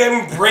good. If you Rick. get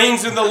him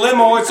brains in the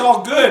limo, it's all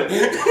good.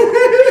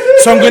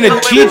 So I'm gonna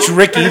teach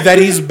Ricky that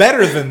he's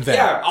better than them.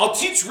 Yeah, I'll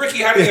teach Ricky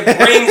how to get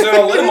brains in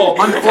a limo.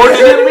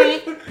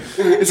 Unfortunately,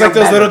 It's like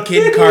those little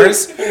kid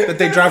cars that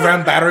they drive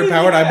around battery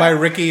powered. I buy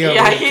Ricky a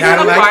Yeah, little he's in the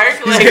Cadillac. park,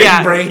 He's like, getting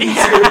yeah. brains.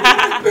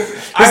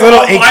 His little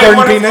I'll buy acorn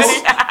one of penis.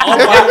 those. I'll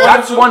buy one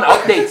that's of one those.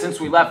 update since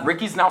we left.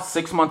 Ricky's now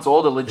 6 months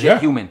old, a legit Yeah.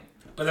 human.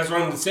 But that's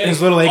what I'm saying.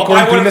 His little I'll acorn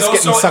buy one of penis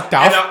those getting sucked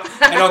and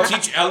off. I'll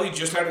teach Ellie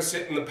just how to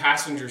sit in the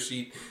passenger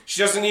seat.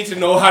 She doesn't need to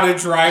know how to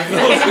drive those.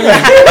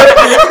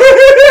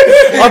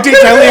 I'll teach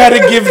Ellie how to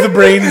give the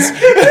brains.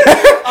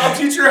 I'll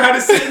teach her how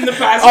to sit in the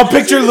passenger I'll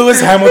picture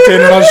Lewis Hamilton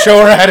and I'll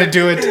show her how to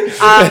do it.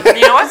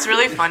 You know what's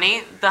really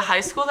funny? The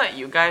high school that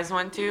you guys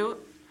went to,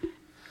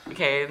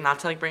 okay, not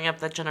to like bring up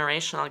the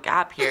generational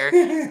gap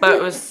here, but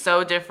it was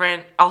so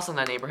different. Also in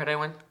the neighborhood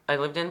I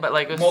lived in, but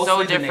like it was Mostly so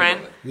the different.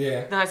 neighborhood.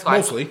 Yeah. The high school.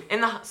 Mostly.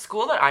 In the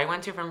school that I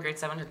went to from grade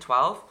 7 to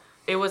 12,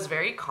 it was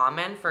very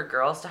common for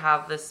girls to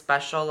have this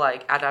special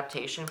like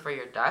adaptation for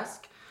your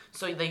desk.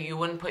 So that you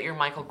wouldn't put your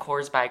Michael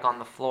Kors bag on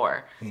the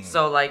floor.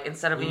 So like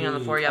instead of being on the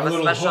floor, you have A a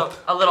little special hook.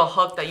 a little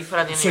hook that you put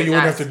at the end So of you your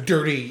wouldn't desk. have to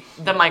dirty.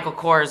 The Michael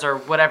Kors or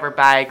whatever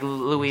bag,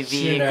 Louis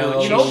V, Chanel.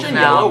 Gucci, You know,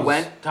 Chanel. Daniela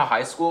went to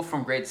high school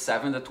from grade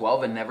 7 to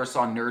 12 and never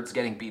saw nerds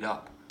getting beat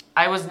up.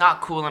 I was not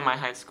cool in my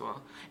high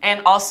school.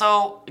 And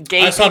also,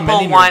 gay I saw people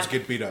many won. nerds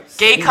get beat up.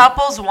 Gay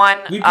couples won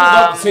We pulled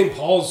up St.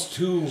 Paul's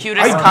too.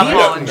 cutest I beat couple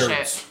up and nerds.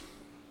 shit.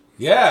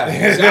 Yeah,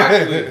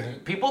 exactly.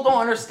 People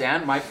don't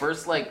understand my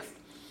first, like,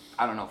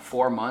 I don't know,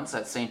 4 months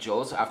at St.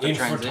 Joe's after In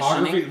transitioning.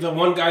 photography, the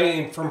one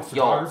guy from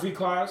photography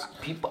class.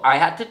 I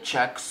had to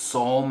check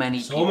so many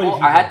people. many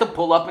people. I had to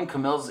pull up in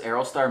Camille's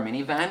Aerostar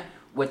minivan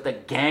with a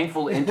gang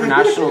full of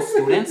international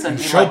students and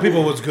be Show like,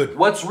 people what's good.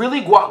 what's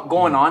really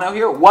going on out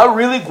here? What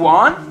really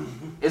guan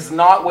is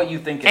not what you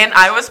think it And is.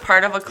 I was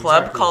part of a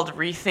club called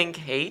Rethink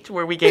Hate,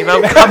 where we gave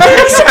out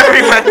cupcakes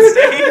every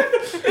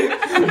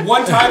Wednesday.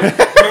 One time,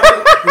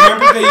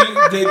 remember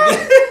they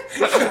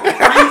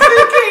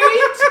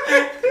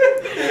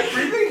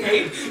Rethink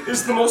Hate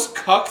is the most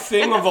cuck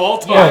thing of all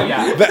time.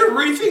 Yeah.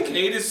 Rethink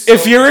Hate is so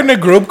If you're in a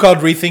group called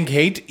Rethink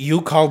Hate,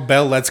 you call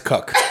Bell Let's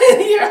Cook.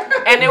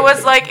 And it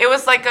was like that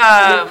was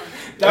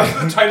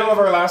the title of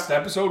our last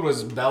episode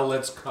was Bell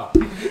Let's Cuck.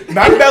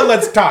 Not Bell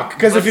Let's Talk,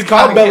 because if you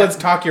call Talk, Bell yeah. Let's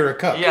Talk, you're a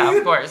cook. yeah,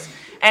 of course.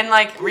 And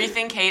like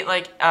Rethink Hate,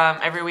 like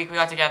every week we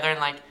got together and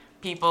like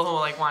people who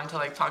like want to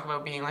like talk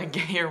about being like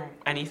gay or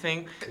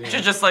anything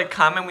should just like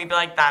come and we'd be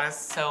like, that is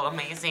so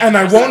amazing. And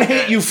I won't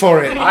hate you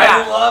for it.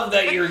 I love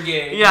that you're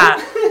gay. Yeah.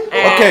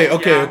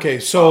 Okay.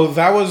 So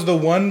that was the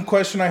one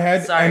question I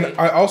had. Sorry. And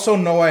I also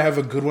know I have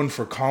a good one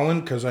for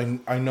Colin because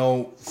I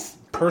know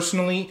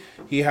personally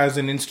he has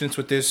an instance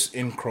with this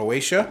in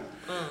Croatia.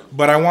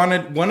 But I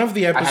wanted one of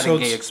the episodes. I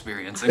had a gay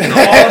experience. Colin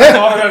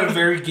had a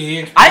very gay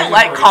experience. I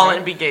let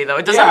Colin be gay though.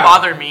 It doesn't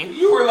bother me.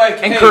 You were like,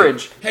 hey,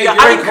 encourage. Hey, Yeah,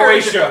 you're I in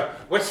encourage Croatia.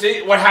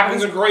 What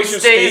happens in Croatia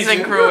Stays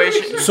in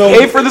Croatia. So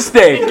Gay for the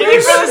stay.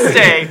 Gay for the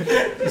stay.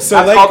 so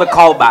That's like, called a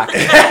callback.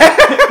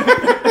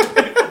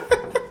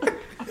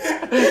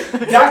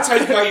 That's how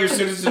you got your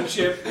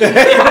citizenship.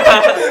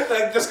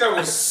 Like, this guy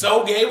was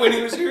so gay when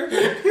he was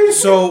here.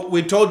 So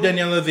we told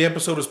Daniela the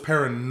episode was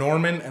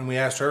Paranorman, and we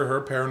asked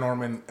her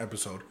Paranorman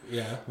episode.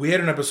 Yeah. We had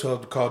an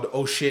episode called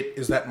 "Oh Shit,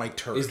 Is That My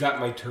Turd?" Is that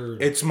my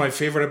turd? It's my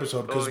favorite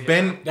episode because yeah.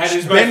 Ben. That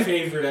is my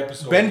favorite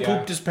episode. Ben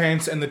pooped his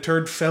pants, and the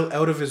turd fell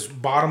out of his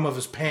bottom of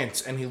his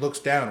pants, and he looks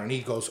down and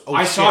he goes, "Oh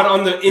I shit, saw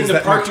it in is the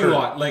that my parking turd?"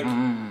 lot. Like,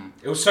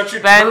 it was such a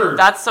Ben, turd.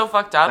 that's so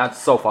fucked up.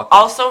 That's so fucked up.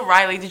 Also,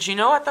 Riley, did you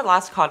know at the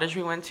last cottage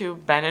we went to,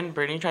 Ben and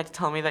Brittany tried to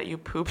tell me that you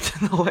pooped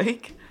in the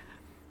lake?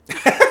 No,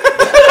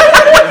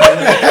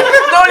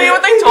 you know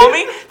what they told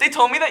me? They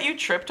told me that you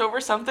tripped over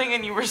something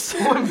and you were so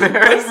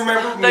embarrassed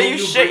Remember that me you and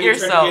shit Brittany tried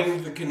yourself. to get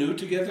into the canoe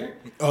together?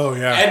 Oh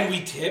yeah, And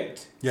we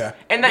tipped. yeah.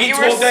 And that We you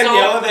were told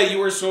Daniela so... that you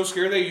were so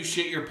scared that you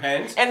shit your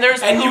pants. And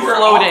there's and poop you were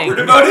floating. awkward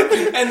about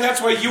it. And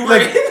that's why you were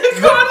in the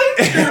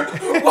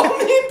cottage while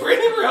me and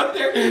Brittany were out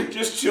there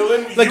just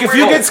chilling. Like if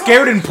you get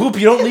scared and poop,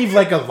 you don't leave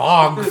like a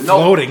log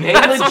floating. They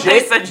That's what they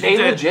said you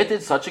did. legit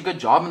did such a good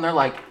job, and they're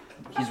like,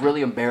 he's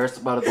really embarrassed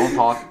about it. Don't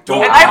talk.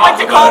 Don't And I went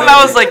to talk call him about and I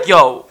it. was like,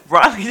 yo,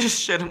 Riley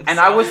just shit himself. And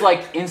I was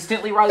like,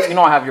 instantly, Riley, you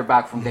know I have your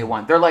back from day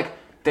one. They're like,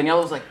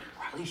 Daniela was like,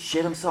 Riley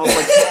shit himself.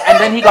 Like, and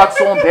then he got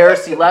so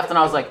embarrassed he left, and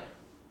I was like,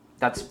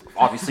 that's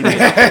obviously made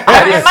up.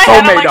 That in is my so head,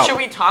 I'm made like, up. should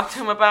we talk to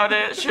him about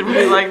it? Should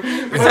we like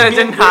pretend it Me and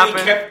didn't Brittany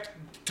happen? kept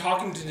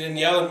talking to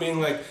Danielle and being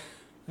like,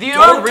 You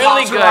don't were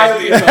really talk to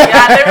Riley good. about it.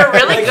 Yeah, they were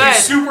really Like, good.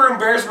 he's super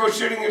embarrassed about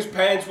shitting his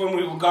pants when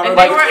we got And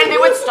on they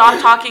would stop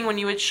talking when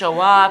you would show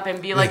up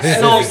and be like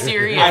so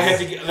serious. I had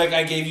to get,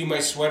 I gave you my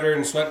sweater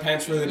and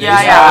sweatpants for the day. Yeah,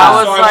 So yeah, I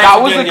was went like- to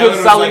That was a Danielle good and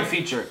was selling like-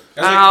 feature.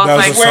 I was And like, I was That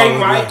was like, a wearing solid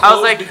my one. clothes I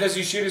was like- because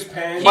he shit his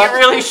pants. he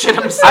really shit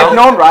himself. I've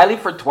known Riley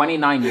for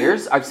 29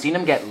 years. I've seen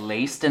him get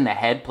laced in the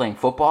head playing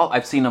football.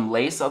 I've seen him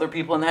lace other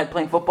people in the head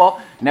playing football.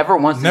 Never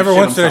once did Never he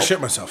once did I himself.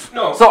 shit myself.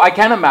 No, So I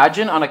can't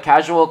imagine on a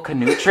casual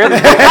canoe trip.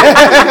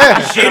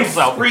 shit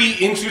himself. 3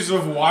 inches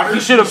of water. He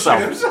shit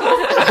himself.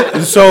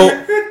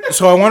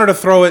 So I wanted to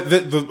throw it.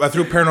 I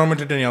threw Paranorman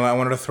to Daniela. I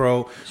wanted to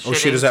throw "Oh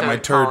shit, Shitting is that to my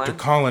turd?" to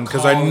Colin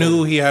because I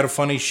knew he had a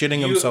funny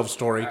shitting himself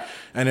story,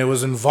 and it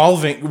was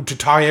involving to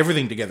tie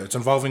everything together. It's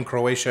involving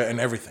Croatia and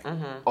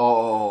everything.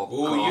 Oh,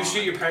 Ooh, you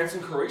shit your pants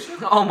in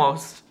Croatia?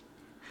 Almost.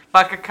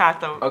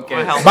 Bakakata Okay.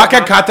 would help.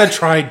 Baka Kata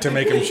tried to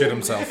make him shit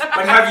himself.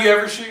 But have you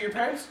ever shit your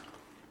pants?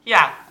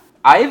 Yeah.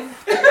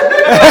 I've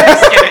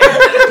Just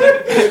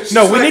kidding.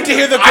 No, we need to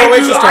hear the I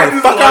Croatia do story.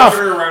 the Fuck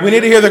laundry off. around We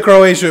need to hear the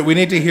Croatia. We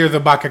need to hear the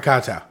Baka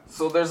Kata.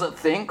 so there's a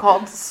thing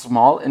called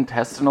small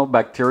intestinal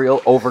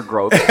bacterial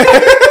overgrowth.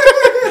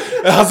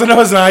 Also known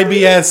as an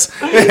IBS.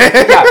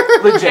 Yeah,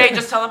 legit. Hey,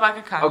 just tell the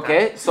Bakakata.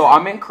 Okay, so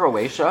I'm in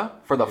Croatia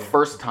for the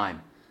first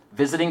time,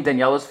 visiting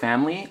Daniela's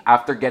family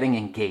after getting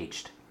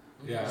engaged.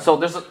 Yeah. So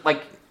there's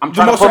like I'm The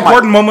trying most to put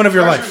important moment of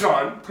your Pressure's life.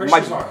 on.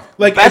 Pressure's on.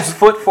 Like my best it's,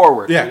 foot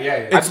forward. yeah,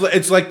 Yeah.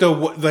 it's like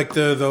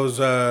those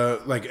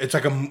like it's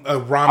like a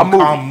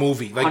rom-com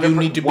movie. Like you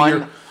need to be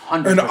your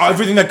 100%. and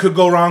everything that could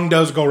go wrong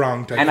does go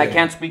wrong. type And I thing.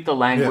 can't speak the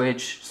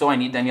language, so I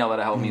need Daniela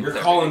to help me. You're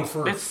with calling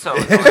everything. first. It's so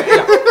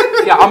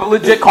annoying. Yeah, I'm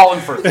legit calling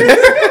first.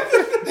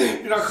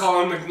 You're not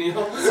calling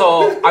McNeil.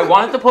 So I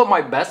wanted to put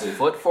my best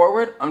foot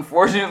forward.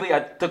 Unfortunately,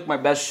 I took my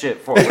best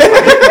shit forward.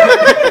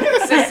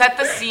 So set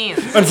the scenes.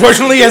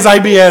 Unfortunately, he has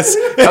IBS.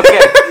 Okay.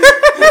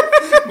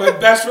 My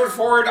best foot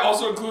forward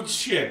also includes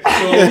shit.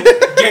 So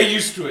get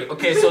used to it.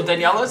 Okay, so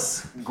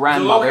Daniela's Hello,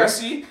 grandmother.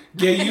 Essie.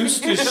 Get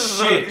used to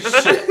shit.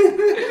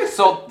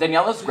 So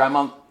Daniela's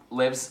grandma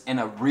lives in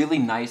a really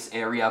nice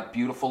area,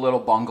 beautiful little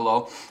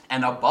bungalow,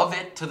 and above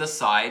it to the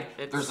side,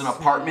 there's an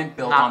apartment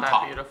built Not on that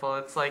top. beautiful.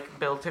 It's like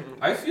built in.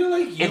 I feel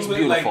like you It's live,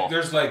 beautiful. like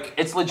there's like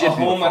It's legit a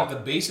home beautiful. at the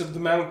base of the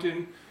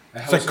mountain. A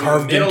house It's like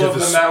carved in the into middle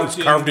the. of the mountain.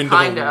 It's carved into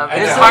Kind the. of.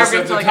 and It's a carved house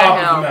at into the like top a of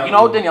the hill. mountain. You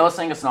know, Daniela's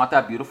saying it's not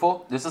that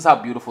beautiful. This is how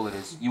beautiful it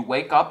is. You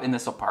wake up in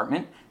this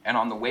apartment, and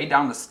on the way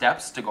down the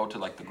steps to go to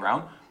like the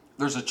ground,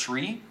 there's a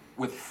tree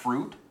with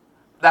fruit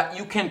that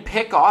you can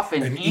pick off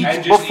and eat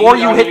And just before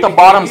eat you on hit the it.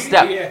 bottom Yeah,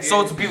 step. yeah, So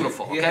yeah. it's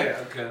beautiful, okay? Yeah,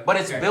 okay. But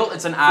it's Okay. built.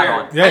 It's an Fair.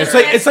 add-on. Yeah, it's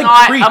It's like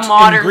not Crete a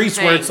modern in Greece,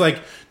 where thing. it's like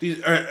these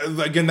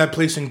again that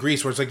place in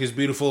Greece where it's like these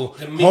beautiful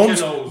The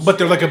homes, Mykonos, but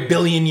they're like yeah. a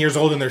billion years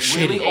old and they're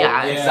Really shitty. old.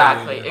 Yeah, Yeah,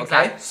 exactly, yeah, yeah.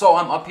 exactly. Okay, so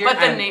I'm up here. But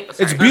the and name. It's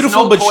there's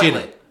beautiful no but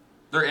toilet. shitty.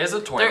 There is a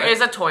toilet. There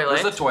is a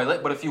toilet. There's a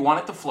toilet, but if you want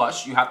it to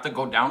flush, you have to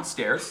go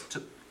downstairs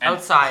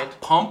Outside.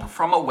 Pump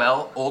from a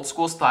well, old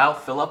school style,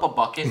 fill up a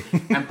bucket,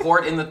 and pour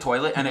it in the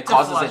toilet, and it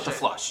causes it to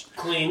flush.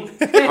 Clean.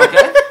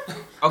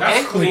 Okay?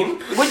 That's clean.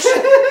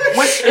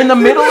 Which in the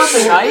middle of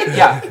the night,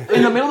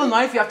 in the middle of the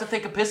night, if you have to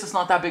take a piss, it's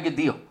not that big a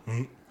deal.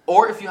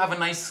 Or if you have a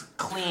nice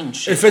clean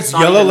shit. If it's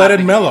not yellow, even let that it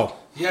big. mellow.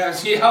 Yeah,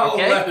 see how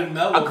Okay. let it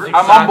mellow.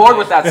 I'm on board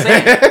with that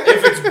saying.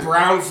 If it's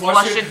brown,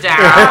 Flush flush it down.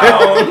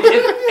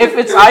 If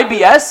it's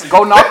IBS,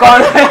 go knock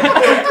on.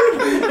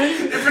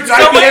 If it's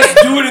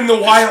IBS, do it in the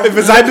wild. If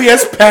it's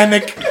IBS,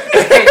 panic.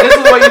 Hey, this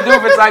is what you do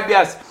if it's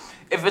IBS.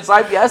 If it's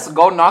IBS,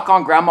 go knock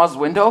on grandma's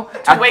window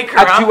wake her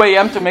at up. 2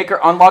 a.m. to make her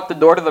unlock the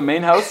door to the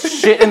main house,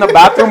 shit in the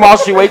bathroom while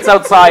she waits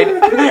outside.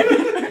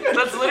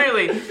 That's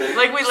literally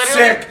like we literally.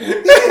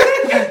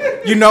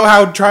 Sick. You know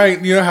how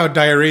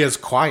diarrhea is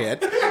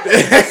quiet. So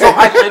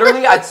I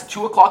literally, at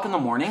 2 o'clock in the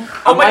morning,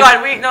 Oh my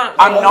god, wait, no.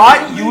 I'm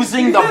not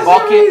using the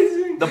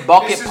bucket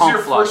This is pump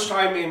your flush. first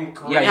time in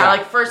Korea. Yeah,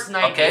 like first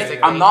night, Okay,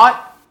 basically.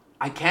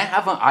 I can't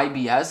have an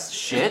IBS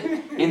shit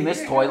in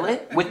this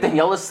toilet with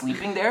Daniela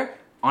sleeping there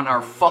on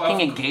our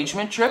fucking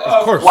engagement trip.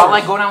 Of course. While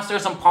I go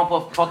downstairs and pump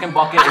a fucking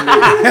bucket.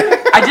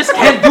 I just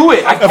can't do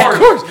it. I Of can't.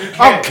 course,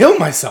 I'll kill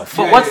myself.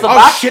 But what's the I'll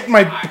back? shit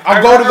my. I'll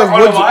I'd go to the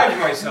rather woods. unalive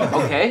myself.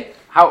 Okay,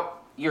 how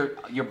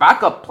your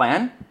backup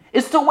plan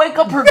is to wake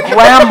up her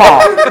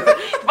grandma.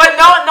 But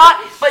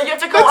but you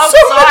have to go That's so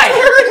outside.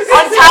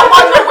 On tap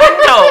on the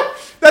window.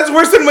 That's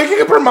worse than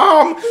waking up her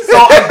mom. So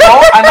I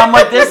go and I'm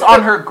like this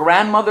on her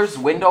grandmother's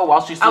window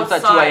while she sleeps at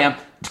 2 Outside. a.m.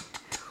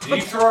 Did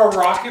you throw a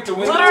rock at the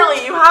window?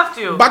 Literally, you have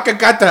to.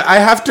 Bakagata, I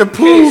have to Okay,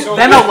 poo. so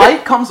Then a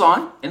light comes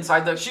on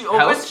inside the She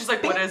house. opens, she's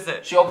like, what is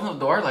it? She opens the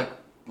door like,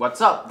 "What's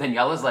up?"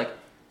 Daniela's like,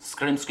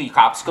 "Skrimsky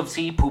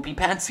kopskopsy poopy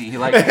pantsy."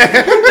 Like, No,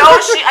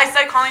 I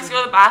said Colleen's to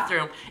go to the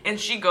bathroom. And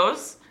she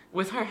goes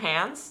with her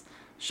hands,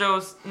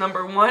 shows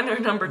number 1 or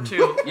number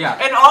 2. Yeah.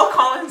 And all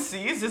Colin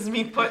sees is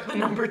me put the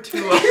number 2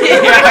 up.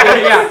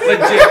 yeah,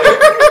 legit.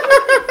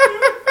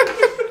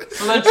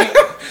 So then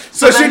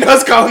So she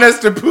knows Colin has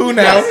to poo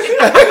now.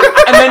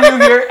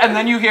 and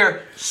then you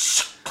hear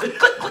click,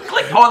 click, click,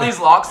 click, all these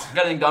locks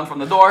getting done from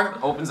the door.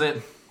 Opens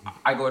it.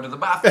 I go to the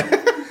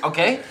bathroom.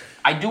 Okay,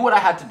 I do what I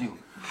had to do.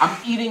 I'm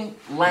eating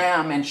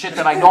lamb and shit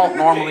that I don't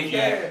normally eat.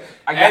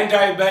 And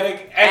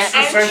diabetic,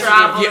 extra and sensitive.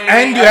 traveling. Yeah,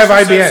 and you have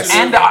IBS.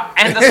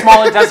 And the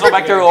small intestinal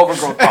bacterial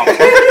overgrowth problem.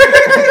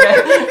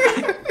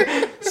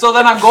 So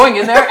then I'm going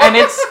in there, and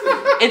it's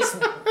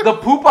the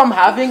poop I'm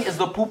having is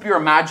the poop you're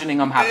imagining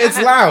I'm having. It's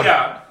loud.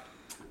 Yeah.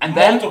 And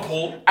then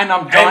Multiple. and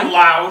I'm done. And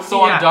loud.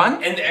 So I'm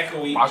done. And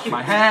echoey. Wash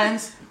my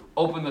hands,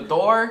 open the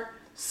door,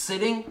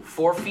 sitting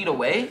 4 feet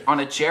away on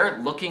a chair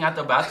looking at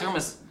the bathroom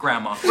is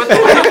grandma. With the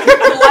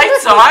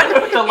lights on.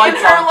 the lights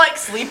in her, on. like,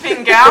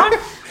 sleeping gown,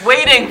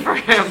 waiting for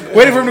him.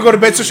 Waiting for him to go to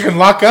bed so she can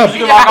lock up.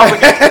 You lock up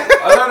again.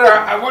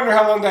 I wonder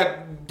how long that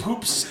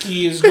poop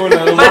ski is going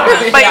to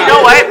last. But you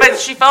know what? But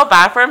she felt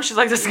bad for him. She's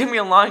like, this is going to be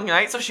a long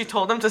night. So she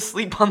told him to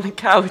sleep on the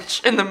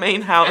couch in the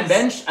main house. And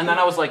then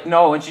I was like,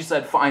 no, and she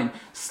said, fine,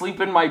 sleep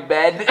in my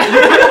bed.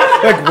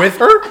 Like with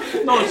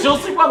her? No, she'll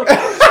sleep on the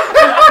couch.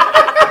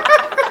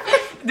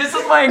 This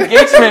is my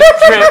engagement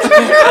trip.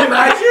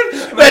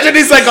 Imagine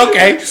he's like,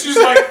 okay. She's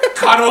like,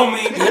 cuddle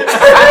me.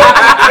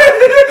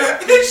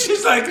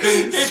 She's like,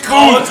 it's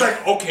Colin's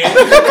like, okay.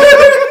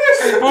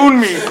 Spoon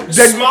me.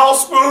 Small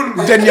spoon.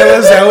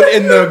 Daniela's out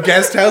in the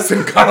guest house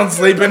and Colin's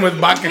sleeping with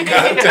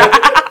Bakagata.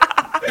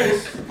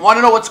 Want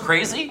to know what's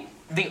crazy?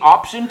 The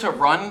option to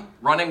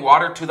running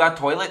water to that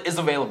toilet is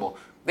available.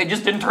 They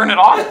just didn't turn it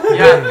off.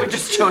 yeah, we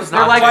just chose They're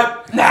not like,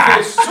 But, nah.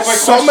 okay, so my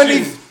So many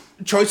question-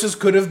 choices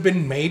could have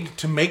been made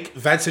to make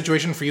that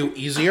situation for you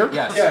easier.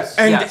 Yes. Yes.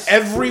 And Yes.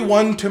 every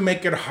one to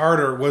make it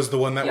harder was the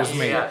one that was Yes.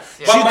 made. Yes,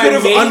 yes. She But my could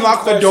have main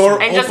unlocked the door,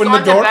 And just opened the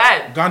gone to door,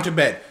 bed. gone to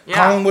bed. Yeah.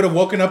 Colin would have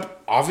woken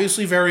up,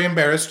 obviously very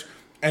embarrassed,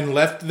 and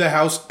left the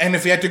house. And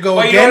if he had to go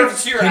But you again, don't have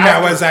to see he her now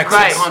after. has access.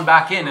 Right. Gone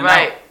back in and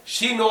Right. out.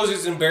 She knows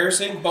it's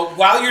embarrassing, but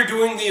while you're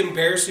doing the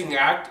embarrassing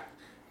act,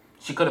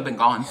 She could have been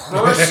gone.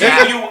 her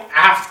seeing you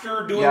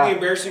after doing Yeah. the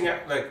embarrassing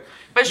act, like,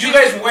 But you she-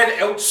 guys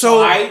went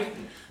outside.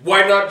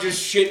 Why not just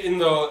shit in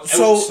the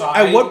So, outside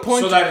at what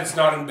point- so that it's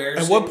not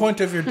embarrassing? At what point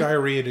of your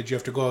diarrhea did you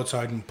have to go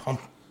outside and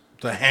pump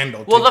the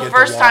handle? Well, to the get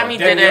first water? time he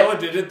did it. Daniela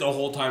did it the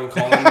whole time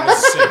Colin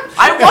was sick.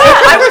 I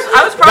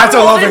was probably That's a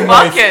holding loving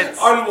wife. buckets.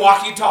 On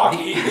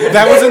walkie-talkie.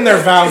 That was in their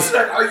vows. He's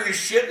like, are you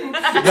shitting?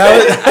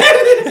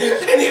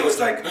 That And he was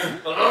like,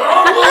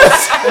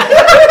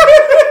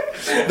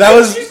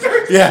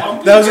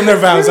 that was in their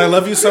vows. I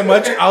love you so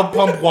much. I'll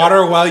pump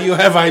water while you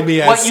have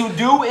IBS. What you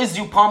do is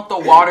you pump the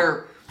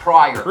water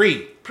prior.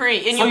 Pre.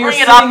 And So you you're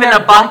bring it sitting up in there a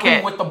bucket.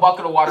 dumping with the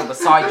bucket of water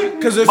beside you.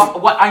 'Cause if-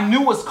 But what I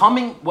knew was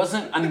coming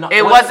wasn't enough.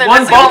 It wasn't-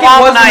 One it's a bucket long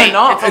wasn't night.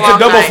 enough. It's It's a long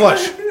double night.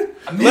 flush.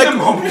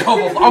 Minimum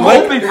double. I'm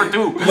hoping for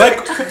 2.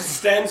 Like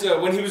Stanza,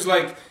 when he was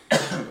like,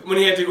 when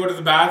he had to go to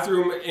the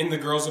bathroom in the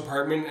girl's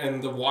apartment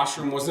and the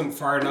washroom wasn't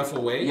far enough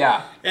away.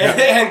 Yeah.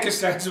 And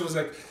Costanza was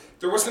like,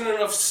 there wasn't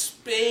enough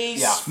space.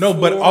 Yeah. no,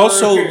 but for-"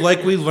 also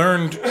like we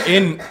learned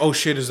in Oh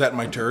Shit Is That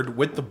My Turd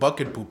with the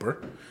bucket pooper,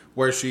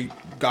 where she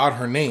got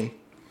her name.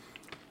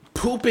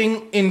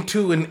 pooping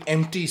into an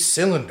empty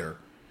cylinder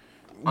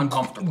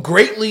Uncomfortable.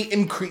 greatly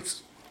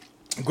increases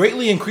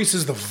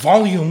the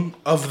volume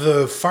of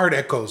the fart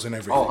echoes and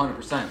everything. Oh,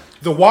 100%.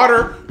 The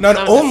water not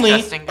So only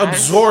disgusting, guys.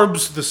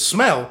 absorbs the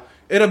smell,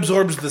 it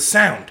absorbs the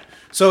sound.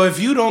 So if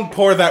you don't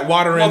pour that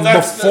water in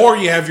that's before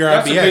you have your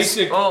That's a IBS,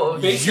 basic. Oh,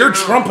 basic you're rule.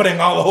 trumpeting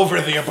all over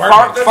the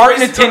apartment. That's Fart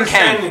in a basic tin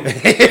can.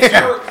 understanding. If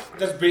you're-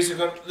 That's basic.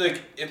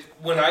 Like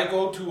when I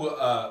go to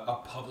a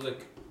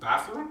public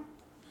bathroom,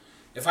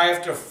 if I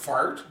have to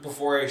fart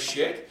before I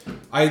shit,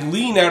 I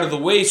lean out of the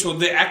way so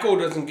the echo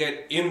doesn't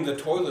get in the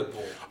toilet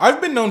bowl.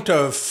 I've been known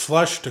to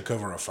flush to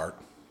cover a fart.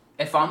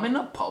 If I'm in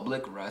a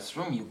public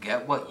restroom, you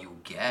get what you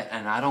get,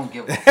 and I don't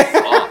give a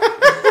fuck.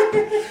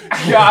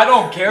 Yeah, I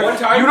don't care. One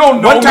time, you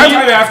don't know one time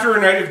me. after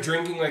a night of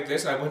drinking like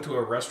this, I went to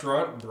a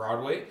restaurant,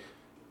 Broadway,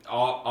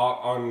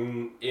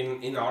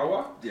 in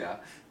Ottawa, Yeah.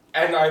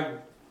 and I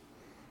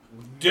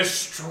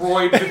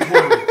destroyed the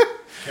toilet.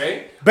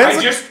 Okay,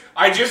 Ben's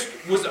I just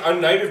was a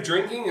night of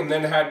drinking and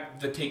then had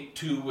the take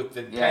two with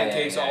the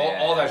pancakes,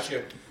 all that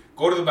shit.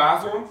 Go to the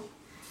bathroom,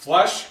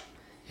 flush,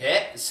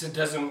 it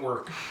doesn't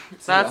work.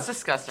 So that's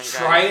disgusting, guys.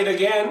 Try it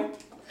again,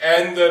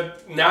 and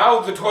now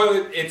the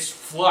toilet it's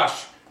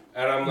flush,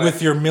 and I'm like,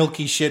 With your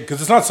milky shit, because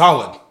it's not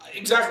solid.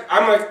 exactly.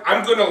 I'm like,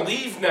 I'm gonna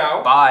leave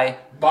now. Bye.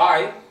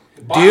 Bye.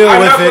 Deal I'm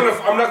with not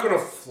it. I'm not gonna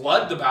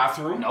flood the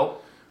bathroom.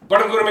 Nope.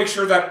 But I'm gonna make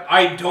sure that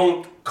I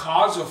don't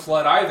cause a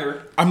flood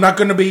either. I'm not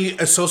going to be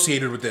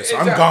associated with this.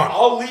 I'm Exactly. gone.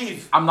 I'll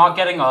leave. I'm not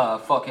getting a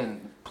fucking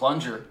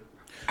plunger.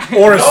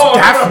 Or a No,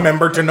 staff no.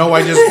 member to know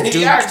I just do.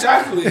 Yeah,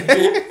 exactly.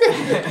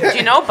 Do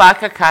you know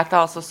Baka Kata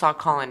also saw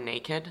Colin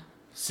naked?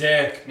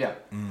 Sick. Yeah.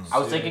 I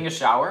was taking a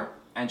shower,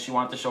 and she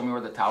wanted to show me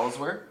where the towels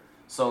were.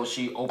 So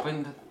she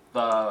opened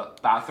the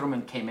bathroom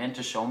and came in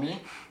to show me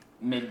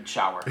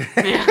mid-shower.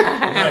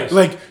 Nice.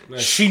 Like,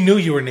 she knew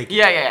you were naked.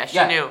 Yeah. She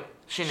Yeah. knew.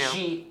 She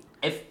knew.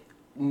 If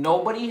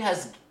nobody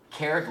has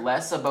cared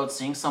less about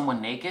seeing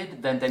someone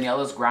naked than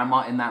Daniela's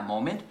grandma in that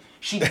moment,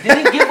 she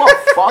didn't give a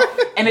fuck.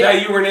 And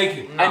That you were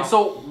naked. And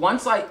so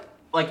once I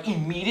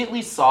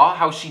immediately saw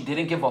how she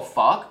didn't give a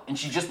fuck, and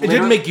she just It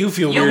didn't make you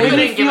feel You weird. made either.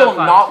 me didn't give a feel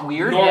fuck. not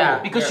weird, Normal,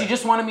 because she yeah.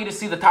 just wanted me to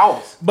see the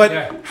towels. But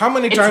Yeah. how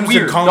many It's times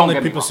weird, did Colin don't let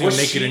get me people wrong. see him Was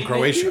naked she in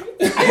Croatia?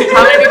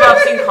 How many people have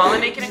seen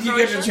Colin naked in You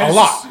get Croatia? to A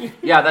lot.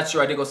 Yeah, that's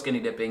true. I did go skinny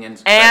dipping and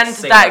And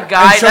sailor. that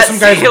guy, And show that some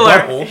guy's sailor.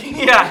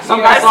 butthole. Yeah,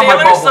 Some that guy saw my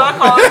sailor butthole. saw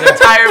Colin's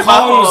entire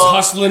Colin was butthole.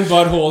 hustling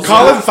buttholes.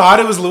 Colin thought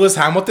it was Lewis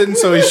Hamilton,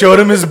 so he showed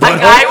him his A butthole.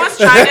 guy was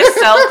trying to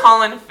sell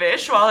Colin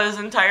fish while his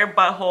entire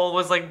butthole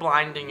was like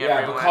blinding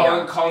Yeah, but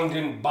everyone. Colin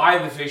didn't buy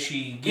the fish.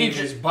 He gave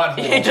his butthole.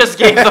 He just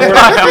gave the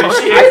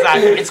butthole.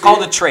 Exactly. It's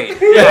called a trade.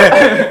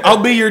 I'll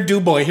be your do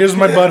boy. Here's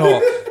my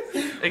butthole.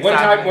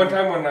 Exactly. One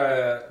time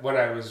when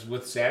I was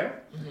with Sam.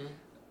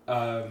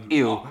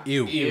 Ew.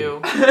 Ew.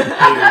 You.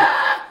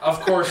 Of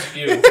course,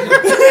 you.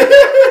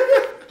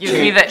 Give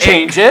me the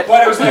Change it.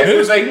 But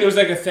it was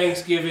like a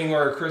Thanksgiving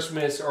or a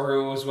Christmas or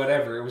it was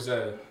whatever. It was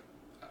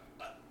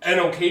an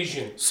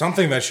occasion.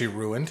 Something that she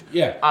ruined.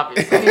 Yeah.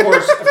 Obviously.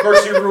 Of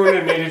course, you ruined it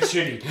and made it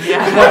shitty.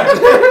 Yeah.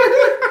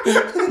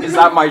 Is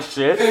that my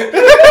shit?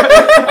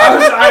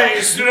 I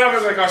stood up and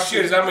was like, oh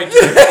shit, is that my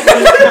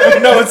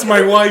tip? No, it's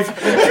my wife.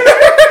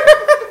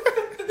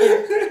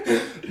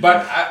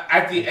 But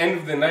at the end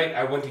of the night,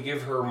 I went to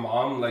give her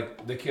mom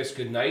like the kiss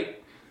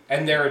goodnight,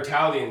 and they're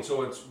Italian,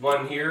 so it's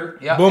one here,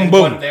 Yeah. Boom, and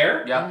boom. one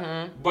there.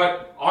 Yeah.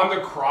 But on the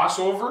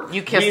crossover,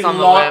 You kissed we on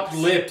the locked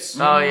lips. lips.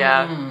 Oh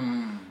yeah.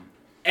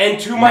 And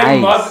to my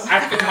Nice. mother,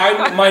 at the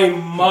time, my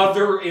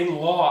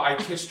mother-in-law, I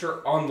kissed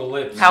her on the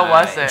lips. How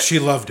was it? She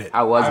loved it.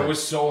 How was I it?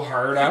 was so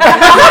hard up.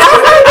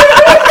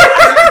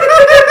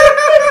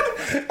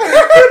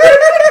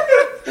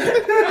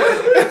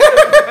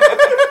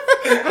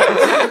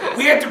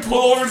 We had to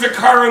pull over the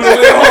car on the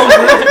way home.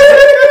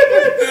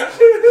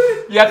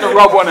 You have to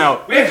rub one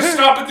out. We had to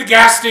stop at the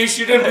gas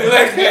station and be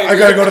like, I hey,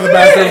 gotta go to the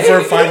bathroom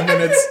for 5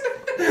 minutes.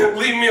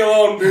 leave me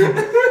alone.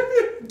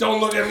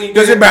 Don't look at me.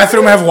 Does your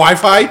bathroom have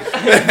Wi-Fi?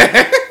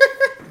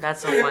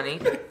 That's so funny.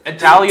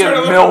 Italian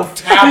Turn it milk. look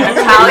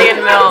taboo.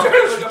 Italian milk.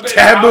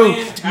 Taboo.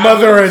 Italian taboo.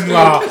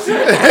 Mother-in-law.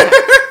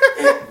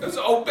 It's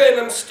open.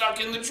 I'm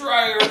stuck in the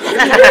dryer.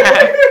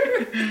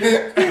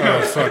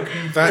 Oh, fuck.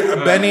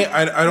 Benny,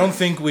 I don't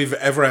think we've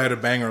ever had a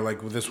banger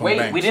like this one. Wait,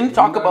 bangs. we didn't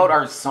talk about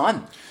our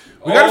son.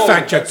 We got a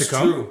fact check to that's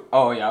come. True.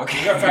 Oh yeah, okay.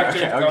 We got a fact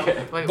check to come. Okay.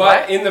 Wait,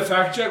 But what? in the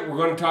fact check, we're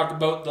going to talk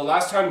about the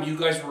last time you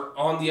guys were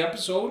on the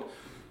episode.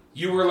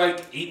 You were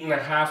like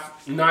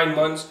 8.5, 9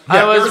 months.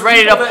 I was There's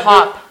ready people to that-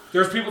 pop.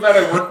 There's people that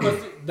I work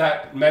with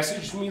that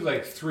messaged me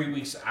like 3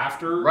 weeks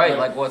after. Right,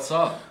 like what's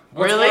up?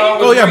 what's Really? going on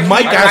with Oh, yeah, Ricky?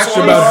 Mike I asked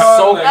actually about- saw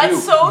So that.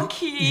 That's so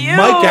cute.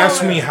 Mike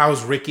asked me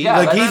how's Ricky. Yeah,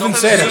 like he that's even so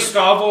said sweet. it.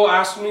 Gustavo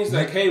asked me, he's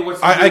like, hey, what's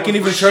the I deal can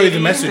with even show you the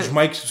Ricky? message.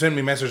 Mike sent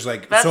me a message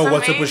like, That's so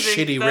what's up with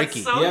amazing. shitty That's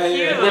Ricky? so Yeah, cute.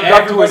 yeah. Lived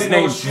up to his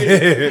Everybody knows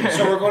shitty.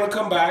 So we're going to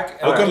come back. And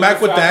We'll come do back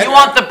the with fact that. You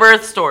want the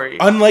birth story?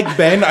 Unlike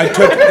Ben, I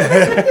took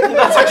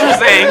That's what you're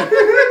saying.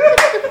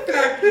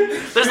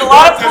 There's a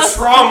lot of the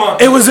trauma.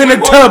 it was in a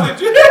tub.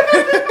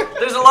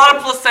 there's a lot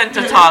of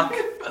placenta talk.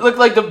 Looked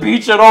like the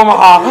beach at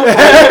Omaha.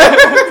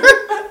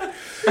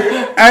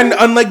 And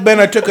unlike Ben,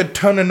 I took a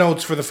ton of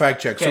notes for the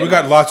fact check, so we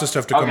got lots of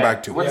stuff to come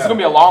back to. This is gonna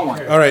be a long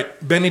one. All right,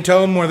 Benny, tell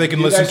them where they can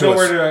You listen guys to know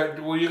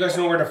us. you guys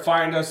know where to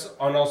find us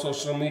on all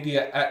social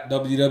media at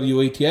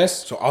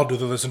WWATS. So I'll do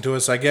the listen to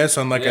us, I guess,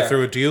 unlike I Yeah.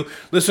 threw it to you.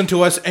 Listen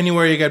to us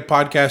anywhere you get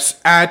podcasts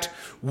at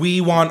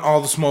We Want All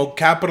the Smoke.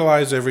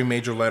 Capitalize every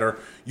major letter.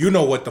 You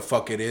know what the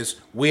fuck it is.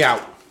 We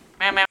out.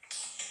 Meow, meow.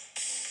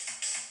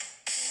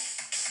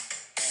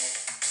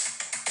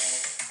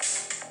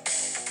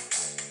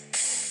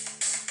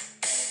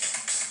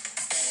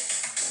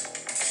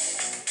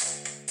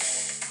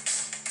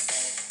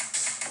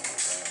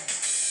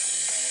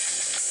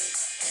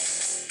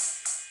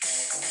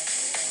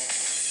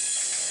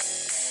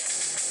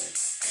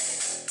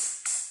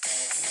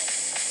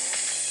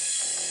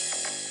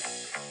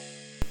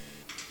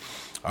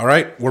 All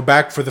right, we're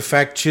back for the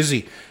Fact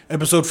Chizzy,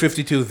 episode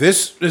 52.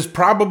 This has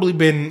probably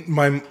been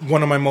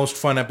one of my most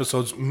fun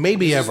episodes,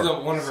 maybe This ever.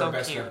 is one of So our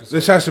best cute. episodes.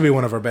 This has to be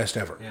one of our best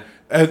ever.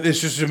 Yeah.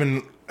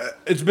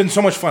 It's been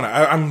so much fun.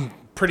 I'm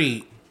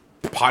pretty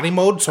potty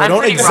mode, so I I'm don't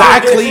pretty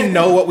exactly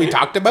know what we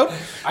talked about,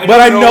 but don't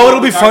I know know what it'll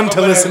we be talked fun about,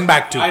 to but listen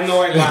back to. I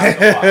know I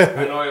laughed a lot.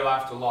 I know I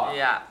laughed a lot.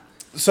 Yeah.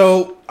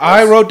 So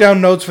I wrote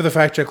down notes for the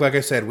fact check. Like I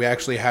said, we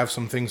actually have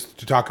some things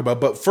to talk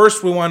about. But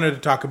first, we wanted to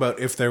talk about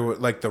if there were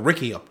like the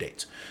Ricky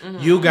updates.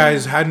 You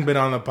guys hadn't been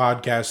on the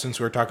podcast since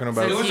we were talking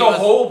about. It was He a was-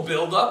 whole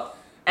build up.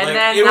 And like,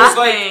 then it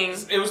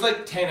nothing. was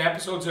like 10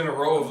 episodes in a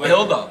row of like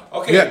Build up.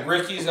 Okay, Yeah.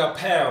 Ricky's a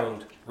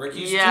pound.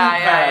 Ricky's Yeah,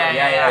 2 yeah, pounds.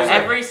 yeah, yeah. It was like,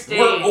 Every stage.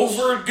 We're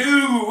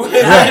overdue. and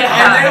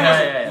Yeah,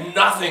 then it was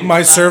nothing.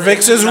 My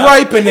cervix is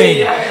ripening.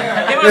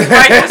 It was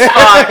right to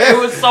spot. It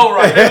was so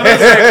right. It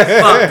was right to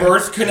spot.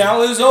 Birth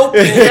canal is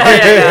open.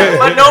 Yeah.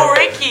 But no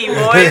Ricky,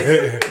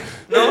 boys.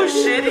 No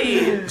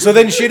shitty. So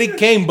then Shitty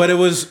came, but it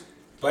was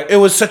But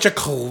such a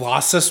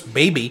colossus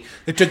baby.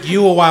 It took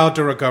you a while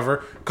to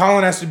recover.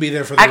 Colin has to be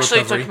there for the Actually,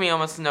 it recovery. took me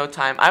almost no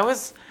time. I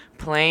was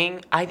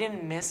playing. I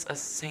didn't miss a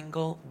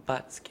single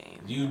Butts game.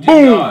 you did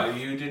not.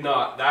 You did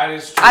not. That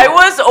is true. I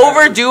was That's-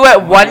 overdue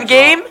at my one God.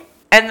 game,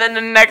 and then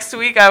the next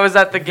week I was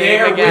at the game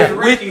There again.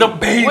 with Ricky. the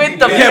baby. With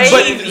the Yeah,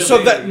 baby. but so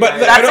that, but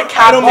That's I a don't,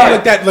 cap I don't mean part.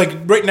 like that. Like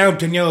right now,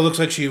 Daniela looks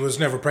like she was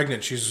never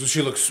pregnant. She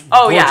looks.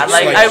 Oh yeah, gorgeous.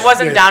 like I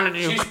wasn't yeah. down to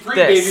do She's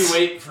pre-baby this.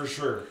 weight for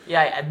sure.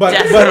 Yeah, But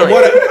definitely.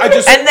 what I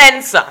just and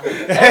then some.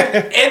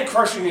 And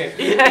crushing it.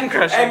 And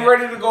crushing And it.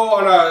 ready to go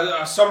on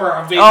a summer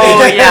vacation.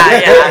 Oh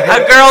yeah.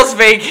 A girl's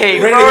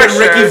vacay ready for to get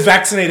sure. Ricky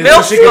vaccinated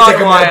Milk's so she can gone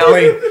take him on a wild.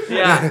 plane.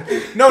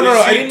 Yeah. No,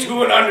 I I didn't.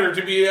 2 and under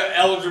to be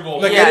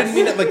eligible. Like I Yes. didn't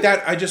mean it like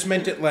that. I just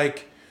meant it like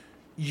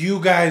you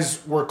guys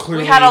were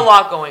clearly. We had a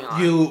lot going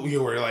on.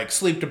 You were like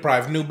sleep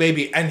deprived, new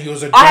baby, and he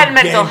was a. I had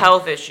mental gigantic-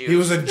 health issues. He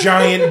was a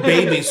giant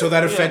baby, so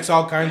that affects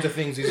all kinds of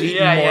things. He's eating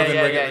Yeah, more yeah, than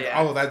yeah, regular, yeah, yeah.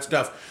 all of that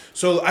stuff.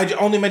 So I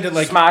only meant it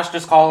like Smashed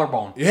his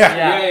collarbone. yeah,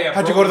 Yeah.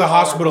 had to go to the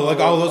hospital, like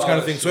all those kind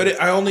of things. So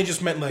I only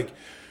just meant like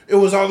it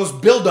was all this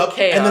build up, and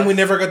then Chaos. we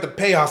never got the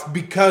payoff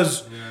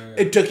because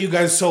it took you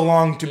guys so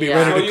long to be Yeah.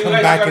 ready So to you come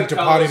guys back gotta into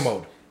tell potty us-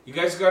 mode. You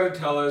guys got to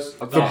tell us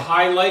Okay. the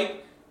highlight.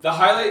 The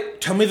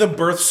highlight. Tell me the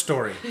birth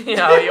story. You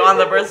know, you on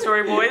the birth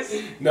story, boys?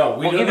 No,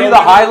 we We'll don't give know you the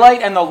what-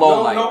 highlight and the low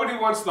No, light. nobody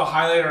wants the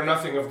highlight or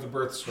nothing of the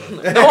birth story.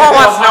 No one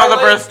wants to know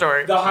the birth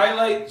story. The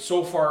highlight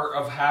so far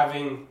of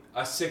having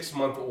a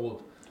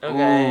 6-month-old.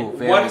 Okay. Ooh,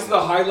 very What is good.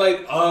 the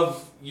highlight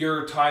of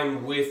your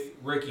time with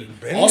Ricky?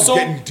 Benny's Also,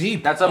 getting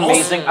deep. That's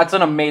amazing. That's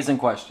an amazing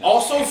question.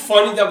 also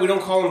funny that we don't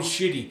call him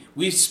shitty.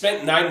 We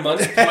spent 9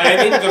 months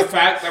planning the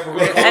fact that we're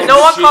going to call him And no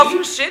one shitty. calls him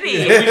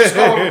shitty. We just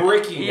call him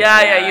Ricky.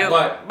 Yeah,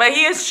 But But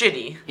he is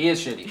shitty. He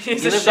is shitty.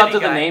 He's he a lives up shitty to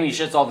the guy. name. He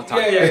shits all the time.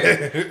 yeah.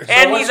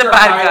 And what's he's a your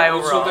bad guy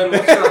overall. So then,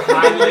 what's your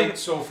highlight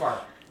so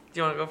far? Do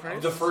you want to go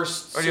first? The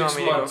first Or do you want 6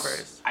 me to go months.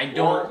 first? I Or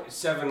don't.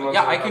 7 months.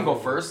 Yeah, or I can go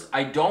however. first.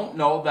 I don't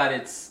know that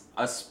it's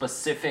a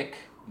specific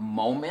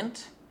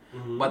moment,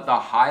 Mm-hmm. but the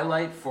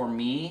highlight for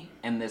me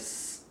in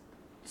this,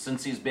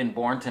 since he's been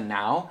born to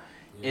now,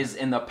 is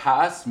in the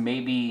past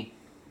maybe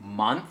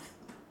month,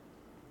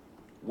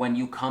 when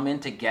you come in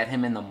to get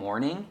him in the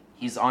morning,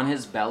 he's on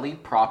his belly,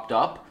 propped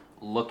up,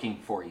 looking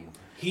for you.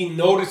 He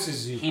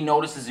notices you. He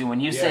notices you when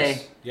you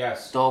say,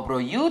 Yes. Dobro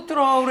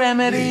jutro,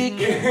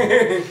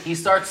 Remerick. He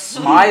starts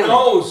smiling.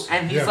 knows.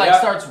 And he's Yeah. like Yeah.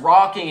 starts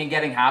rocking and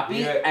getting happy.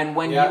 Yeah. And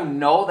when Yeah. you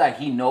know that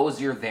he knows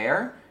you're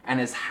there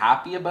and is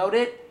happy about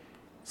it,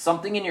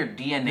 something in your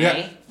DNA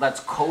Yeah. that's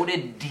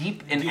coded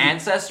deep in Deep.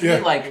 ancestry Yeah.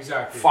 like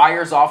Exactly.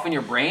 fires off in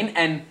your brain,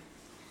 and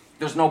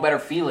there's no better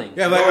feeling.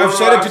 Yeah, like No, I've no,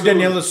 said it to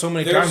absolutely. Daniela so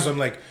many There's- times. I'm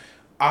like,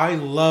 I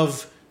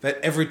love that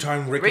every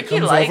time Ricky Ricky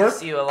comes likes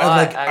over, you a I lot,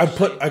 like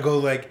actually. I go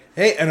like,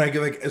 hey, and I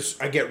get like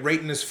I get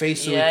right in his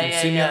face so Yeah, he can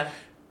yeah, see yeah. me.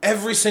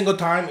 Every single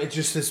time, it's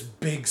just this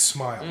big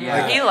smile.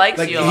 Yeah. He likes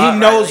like you a he lot,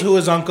 knows Riley. who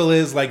his uncle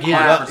is. Like he,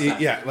 Yeah.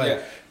 yeah, like. Yeah.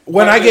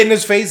 When But I the- get in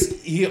his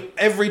face, he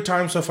every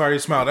time so far he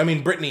smiled. I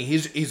mean, Brittany,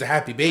 he's a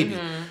happy baby,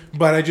 Mm-hmm.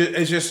 but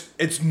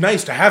it's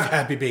nice to have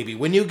happy baby.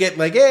 When you get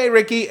like, hey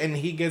Ricky, and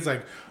he gets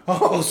like,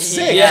 oh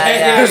sick, Yeah,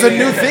 yeah, there's a yeah,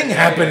 new yeah, thing yeah,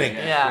 happening.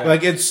 yeah.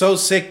 Like it's so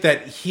sick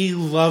that he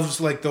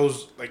loves like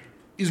those like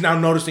he's now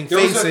noticing There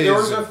was, faces. there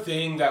was a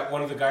thing that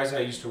one of the guys I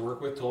used to work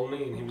with told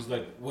me, and he was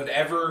like,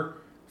 whatever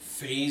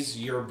phase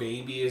your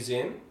baby is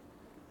in,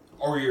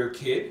 or your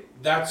kid,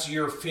 that's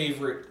your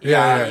favorite.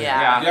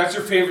 Yeah. That's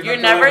your favorite. You're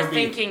that they'll never ever be.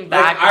 thinking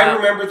back. Like, I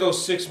remember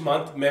those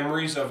 6-month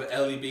memories of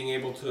Ellie being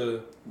able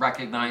to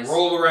Recognize.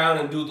 roll around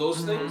and do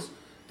those things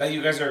that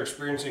you guys are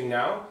experiencing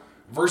now,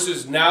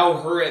 versus now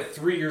her at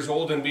 3 years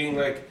old and being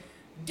like,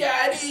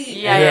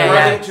 Daddy!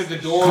 Running to the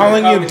door.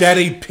 Calling you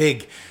Daddy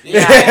Pig.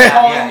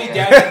 Calling me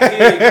Daddy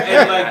Pig.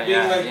 And like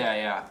being like,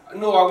 yeah.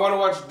 no, I want to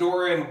watch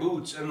Dora and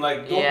Boots. And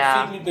like,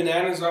 don't feed me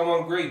bananas, I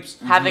want grapes.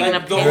 Having like,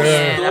 an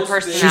opinion, a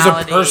personality. She's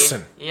a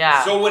person.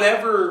 Yeah. So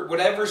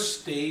whatever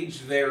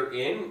stage they're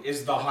in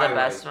is the highlight. The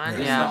best one, Is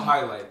the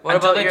highlight. What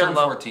Until about they your turn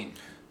 14.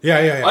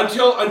 Yeah.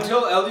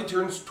 Until Ellie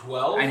turns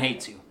 12. And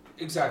hates you.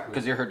 Exactly.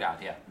 Because you're her dad,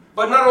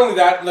 But not only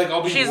that, like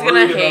I'll be She's worried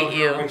gonna about hate her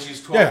you. when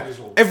she's 12 years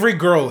old. Every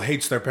girl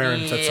hates their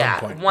parents at some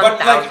point. 1,000.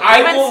 But, like,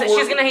 I won't She's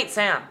work- gonna hate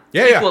Sam.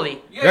 Yeah.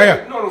 Equally.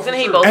 Yeah. No, She's for gonna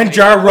hate sure. both. And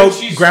Jar wrote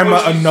she's- Grandma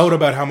when a she's- note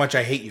about how much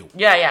I hate you.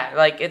 Yeah.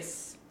 Like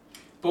it's.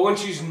 But when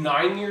she's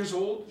 9 years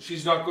old,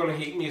 she's not going to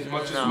hate me as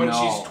much as when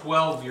she's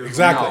 12 years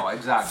Exactly. No,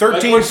 exactly.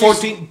 13, Like, when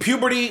 14,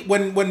 puberty,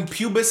 when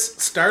pubis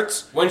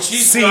starts. old. When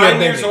she's see ya, 9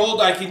 years baby. old,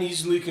 I can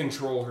easily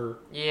control her.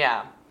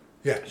 Yeah.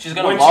 Yeah. She's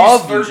gonna When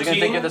love she's you. She's gonna 13,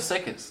 think you're the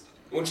sickest.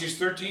 When she's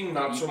 13,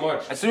 not so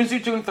much. As soon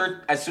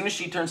as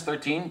she turns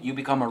 13, you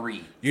become a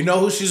Reed. You know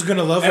who she's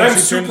gonna love And when I'm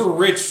she super turns...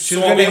 rich, she's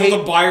so I'll gonna be able hate-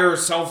 to buy her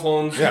cell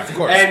phones Yeah, of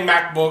course. and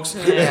MacBooks.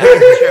 Yeah.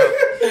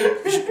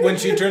 True. When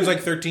she turns like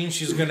 13,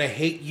 she's gonna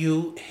hate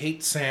you,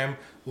 hate Sam,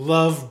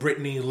 love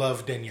Brittany,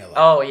 love Daniela.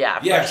 Oh yeah,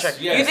 for Yes, sure.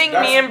 yes, You think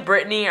that's- me and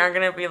Brittany are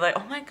gonna be like,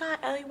 oh my god,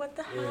 Ellie, what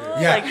the hell?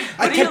 Yeah, Like, I what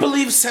can't do you-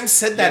 believe Sam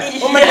said that.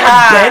 Oh my Yeah,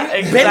 god,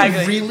 Ben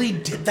exactly. really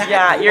did that?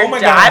 Yeah, your oh my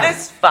dad god.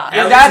 is fucked.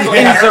 Your dad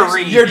Yeah. is a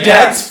Reed. Your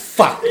dad's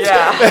fucked.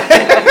 Yeah,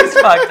 he's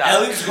fucked up.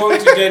 Ellie's going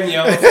to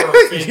Danielle for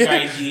a fake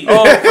ID.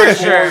 Oh, for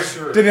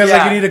sure. Danielle's Yeah.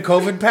 like, you need a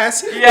COVID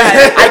pass?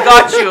 Yeah,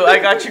 I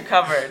got you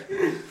covered,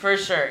 for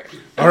sure.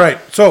 All right,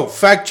 so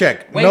fact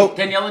check. Wait, No.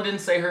 Daniela didn't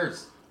say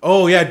hers.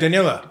 Oh yeah,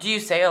 Daniela. Do you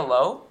say a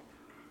low?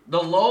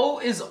 The low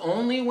is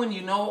only when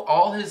you know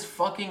all his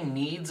fucking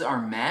needs are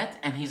met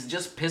and he's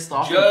just pissed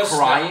off Just and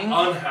crying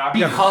unhappy.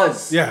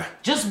 because. Yeah.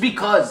 Just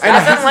because. And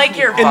That's doesn't his like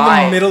your In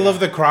vibe. the middle of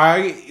the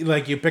cry,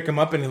 like you pick him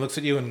up and he looks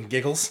at you and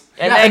giggles.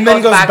 And Yeah, then, and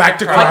then goes back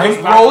to crying. Like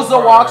if Rosa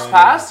walks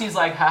past, he's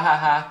like, ha ha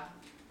ha.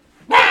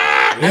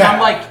 And Yeah. I'm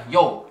like,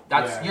 yo,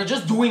 that's Yeah. you're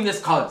just doing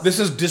this cuz. This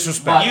is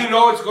disrespect. You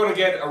know it's going to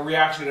get a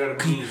reaction out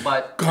of me.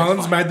 But Colin's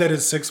it's fine. mad that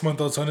his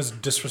 6-month-old son is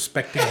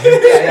disrespecting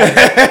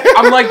him.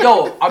 I'm like,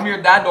 yo, I'm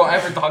your dad, don't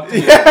ever talk to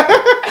me. You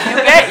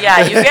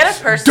get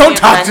a person. Don't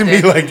talk to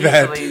me like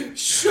that.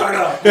 Shut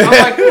up. I'm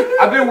like,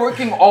 I've been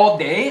working all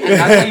day and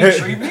that's how you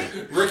treat me?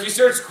 Ricky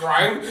starts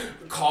crying,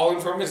 calling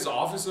from his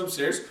office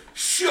upstairs.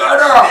 Shut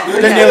up.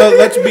 Daniela,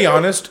 let's be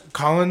honest.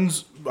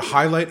 Colin's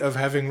highlight of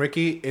having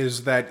Ricky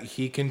is that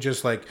he can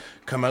just like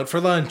come out for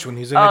lunch when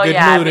he's in a good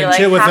mood be and like,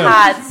 chill with him.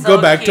 "Haha, it's Go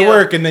so back to cute."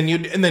 work and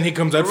then he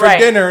comes out for Right.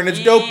 dinner and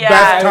it's dope. Yeah.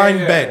 Bath time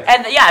Yeah. bed.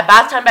 And yeah,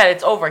 bath time bed.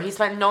 It's over. He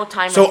spent no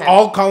time. So with him.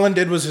 all Colin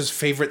did was his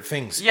favorite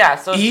things. Yeah,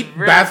 so it's eat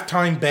really- bath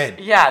time bed.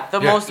 Yeah,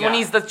 the Yeah. most when Yeah.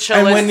 he's the And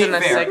chillest when and, he-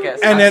 the Fair.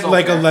 sickest. And That's at so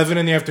like fair. 11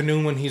 in the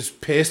afternoon when he's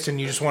pissed and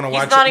you just want to He's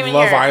watch not even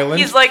Love here. Island.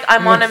 He's like,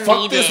 I'm you're on a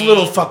Fuck this meeting."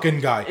 little fucking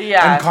guy.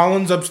 Yeah. And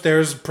Colin's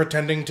upstairs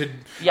pretending to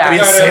Yeah. be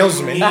a I gotta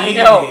salesman. meet- I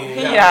know.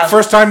 Yeah. Yeah.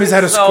 First time he's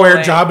had a So square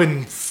lame. job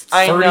in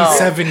I know.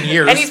 37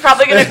 years. And he's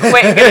probably gonna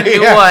quit and get a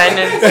new Yeah. one. And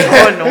it's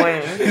so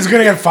annoying. He's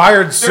gonna get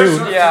fired There's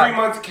soon. a Yeah.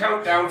 3-month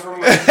countdown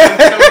from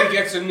until he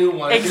gets a new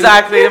one.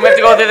 Exactly. I'm gonna have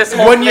to go through this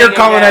whole 1 year thing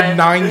Colin again. had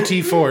 9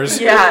 T4s.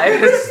 Yeah,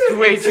 it's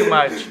way too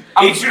much.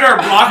 H&R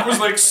Block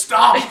was like,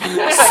 stop,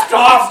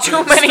 stop,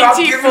 Too many stop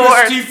giving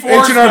us T4s.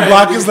 T4s, H&R man.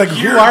 Block is like,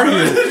 who are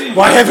you?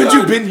 Why haven't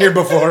you been here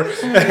before?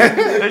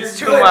 It's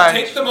too Good, much.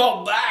 Take them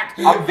all back.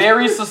 I'm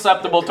very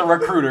susceptible to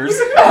recruiters.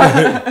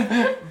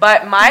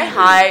 But my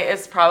high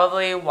is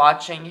probably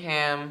watching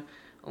him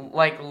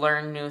like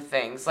learn new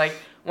things. Like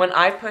when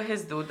I put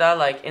his duda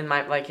like in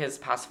my like his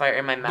pacifier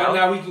in my But mouth.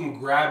 now he can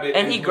grab it.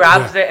 And he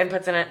grabs it and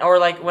puts it in, or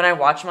like when I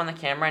watch him on the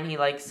camera and he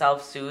like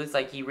self-soothes,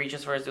 like he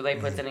reaches for his duda, he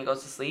puts it in and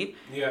goes to sleep.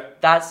 Yeah.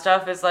 That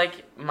stuff is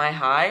like my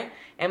high.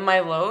 And my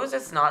lows,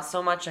 it's not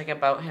so much like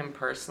about him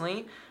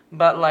personally,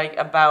 but like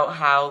about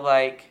how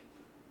like,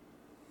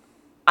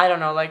 I don't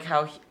know, like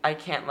how I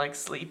can't like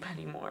sleep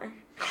anymore.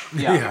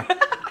 Yeah.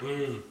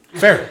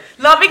 Fair.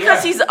 Not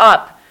because Yeah. he's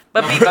up,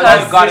 but I've because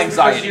got Because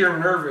anxiety. you're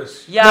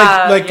nervous.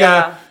 yeah, Like,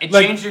 yeah. It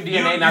like, changed your You,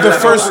 DNA. you're Now the you're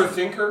an first-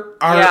 overthinker.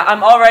 Yeah,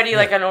 I'm already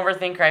like an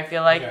overthinker, I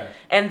feel like. Yeah.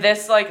 And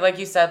this like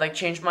you said, like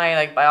changed my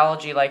like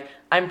biology. Like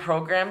I'm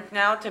programmed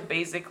now to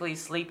basically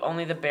sleep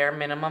only the bare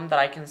minimum that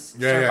I can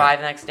survive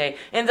the next day.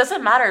 And it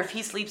doesn't matter if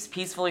he sleeps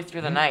peacefully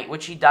through the night,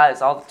 which he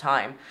does all the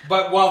time.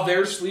 But while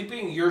they're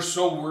sleeping, you're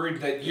so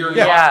worried that you're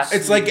Yeah. not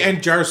It's like sleeping.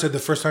 Aunt Jar said the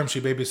first time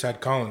she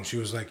babysat Colin, she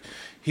was like,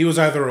 he was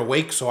either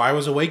awake, so I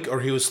was awake, or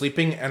he was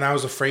sleeping, and I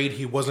was afraid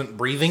he wasn't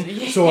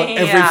breathing. So every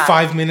Yeah.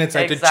 5 minutes,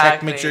 I had to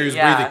check, make Exactly, sure he was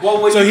yeah. breathing.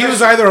 Well, when so you he guys-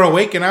 was either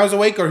awake, and I was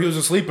awake, or he was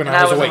asleep, and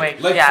I was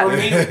awake. Like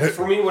yeah.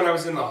 for me when I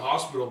was in the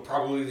hospital,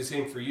 probably the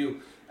same for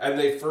you. And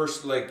they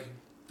first like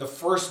the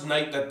first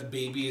night that the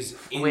baby is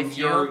in With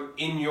your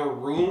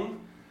room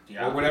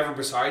or whatever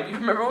beside you.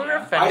 Remember when we were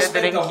I offended? spent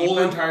they the didn't keep whole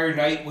him? entire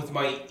night with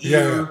my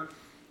ear, Yeah.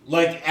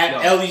 like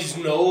at Ellie's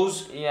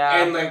nose,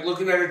 Yeah. and like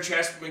looking at her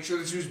chest, make sure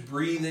that she was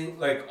breathing,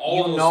 like all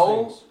You those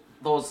know things.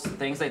 those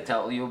things they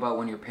tell you about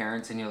when you're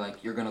parents and you're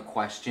like, you're gonna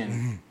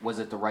question, was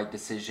it the right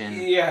decision?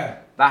 Yeah,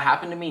 That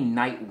happened to me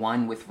night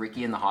 1 with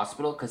Ricky in the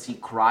hospital because he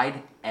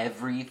cried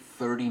every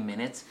 30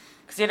 minutes.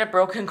 Because he had a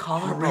broken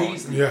collarbone.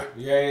 Crazy. Yeah.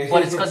 yeah.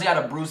 But it's because he had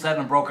a bruised head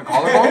and a broken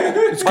collarbone.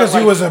 It's because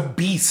he was a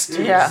beast.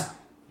 Yeah.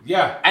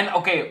 Yeah. And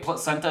okay,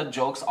 placenta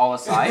jokes all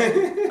aside,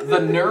 the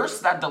nurse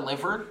that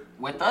delivered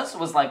with us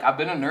was like, I've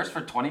been a nurse for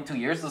 22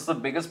 years. This is the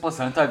biggest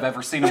placenta I've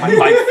ever seen in my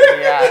life.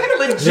 Yeah.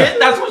 Legit,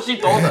 that's what she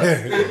told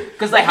us.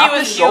 Because they have to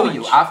was show huge.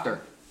 you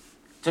after.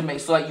 To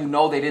make so that you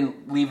know they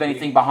didn't leave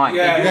anything behind.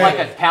 Yeah, They do yeah, like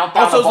yeah. a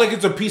countdown. Also, of it's like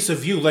it's a piece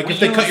of you. Like We if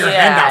they cut use- your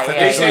yeah, hand off, that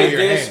yeah, they They yeah. say say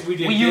your this, hand. we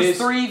did we use this.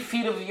 3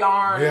 feet of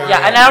yarn. Yeah.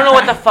 Yeah, and I don't know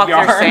what the fuck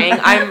Yarn. they're saying.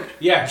 I'm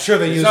Yeah, Sure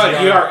they it's use not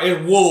yarn. yarn,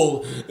 it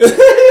wool.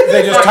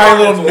 They just tie a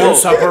little It's wool.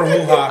 noose up her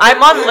hoo-ha.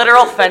 I'm on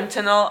literal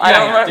fentanyl. I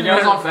don't know.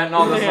 Danielle's on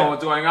fentanyl, doesn't Yeah. know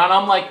what's going on.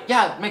 I'm like,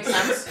 yeah, it makes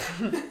sense.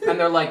 And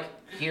they're like,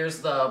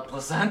 here's the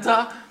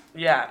placenta.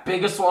 Yeah.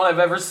 Biggest one I've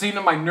ever seen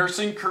in my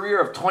nursing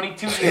career of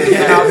 22 years.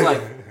 And I was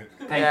like,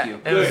 thank Yeah,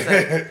 you. it was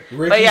sick.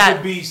 Ricky's yeah,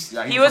 a beast.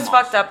 Yeah, He he's was a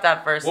fucked monster. up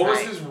that first What was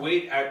night. his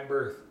weight at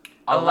birth?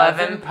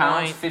 11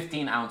 pounds, point-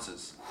 15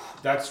 ounces.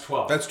 That's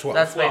 12. That's 12.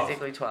 That's 12.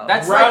 basically 12.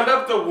 That's Round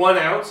up to 1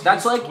 ounce.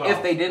 That's he's like 12.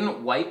 if they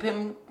didn't wipe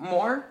him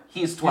more,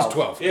 he's 12. He's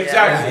 12.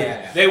 Exactly.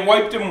 Yeah. They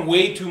wiped him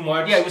way too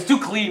much. Yeah, it was too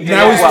clean.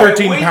 Now he's Yeah.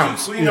 13 way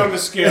pounds. Too clean Yeah. on the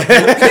scale.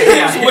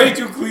 He's way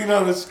too clean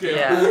on the scale.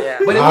 yeah, yeah.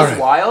 But it All was right.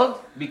 wild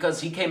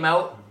because he came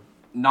out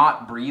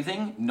not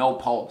breathing, no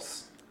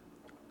pulse.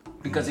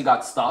 Because he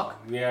got stuck.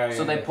 Yeah, So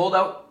yeah. they pulled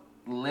out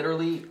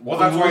literally. Well,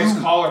 that's why his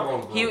glue.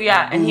 collarbone broke.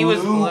 And he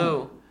was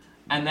blue.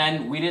 And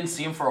then we didn't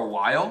see him for a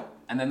while.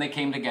 And then they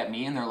came to get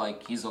me and they're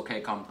like, he's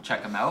okay, come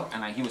check him out.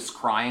 And he was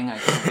crying. I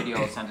took a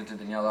video, sent it to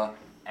Daniela.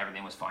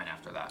 Everything was fine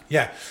after that.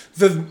 Yeah.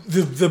 The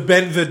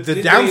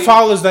Did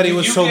downfall is that he did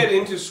was you so. get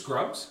into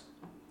scrubs?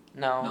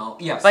 No. No.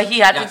 Yes. But he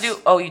had Yes. to do.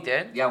 Oh, you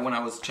did? Yeah, when I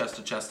was chest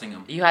to chesting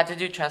him. You had to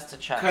do chest to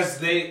chest. Because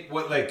they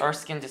Or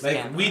skin to like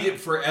skin. we did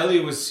for Ellie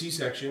it was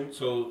C-section.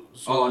 So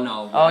Oh,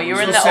 no. Oh, you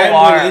were so in the Sam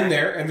OR. went in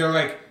there and they're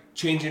like,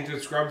 change into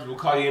scrubs. We'll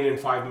call you in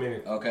 5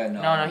 minutes. Okay,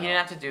 no. No, he didn't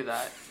have to do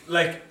that.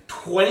 Like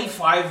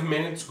 25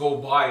 minutes go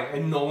by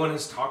and no one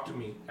has talked to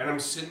me, and I'm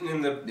sitting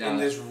in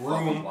this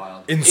room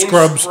Wild. In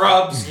scrubs.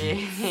 Yeah.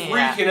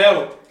 freaking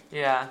out.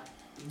 Yeah.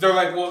 They're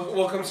like,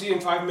 we'll come see you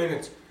in 5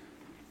 minutes.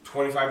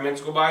 25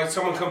 minutes go by.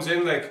 Someone comes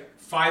in like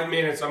 5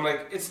 minutes. I'm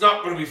like, it's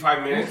not going to be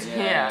 5 minutes.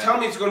 Yeah. Tell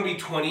me it's going to be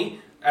 20,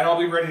 and I'll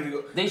be ready to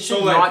go. They So,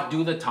 should like, not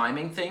do the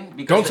timing thing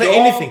because Don't say they-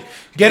 anything.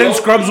 Get in don't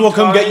scrubs. be We'll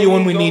come get you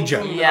when we tiny, need you.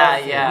 don't do Yeah,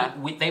 nothing.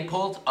 yeah. They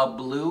pulled a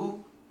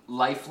blue,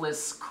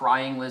 lifeless,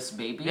 cryingless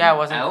baby Yeah, it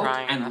wasn't out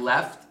crying and enough.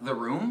 left the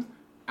room,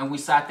 and we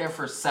sat there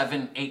for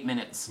 7-8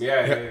 minutes.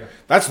 Yeah.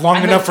 That's long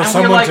And enough then- for and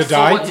we're someone like, to "So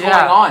die. what's Yeah.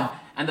 going on?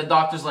 And the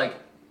doctor's like,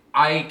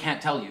 I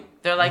can't tell you.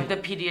 They're like, the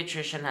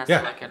pediatrician has Yeah.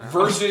 to look it up.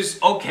 Versus,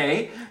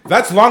 Okay.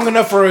 That's long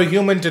enough for a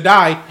human to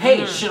die.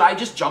 Hey, should I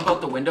just jump out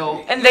the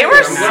window? And they were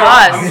I'm sus.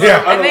 gonna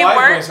Yeah. And they unalive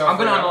weren't- myself I'm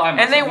gonna right now. unalive myself.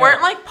 And they yeah.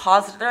 weren't like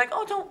positive. They're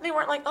like, they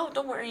weren't like,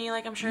 don't worry.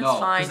 Like, I'm sure No, it's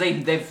fine.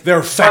 because they've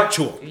They're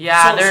factual.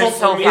 Yeah, they're So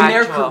so for me, in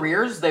their factual.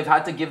 careers, they've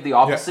had to give the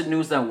opposite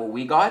news than what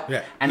we got.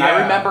 Yeah. And Yeah.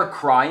 I remember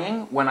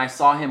crying when I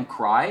saw him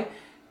cry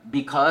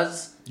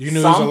because You knew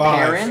he was some alive.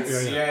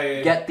 parents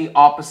Yeah. get the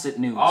opposite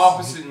news.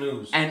 Opposite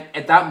news. And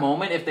at that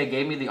moment, if they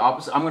gave me the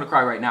opposite, I'm gonna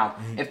cry right now.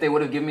 If they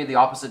would have given me the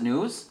opposite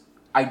news,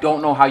 I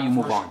don't know how you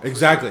move on.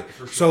 Exactly.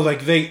 So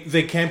like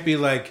they can't be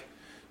like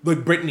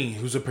Brittany,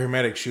 who's a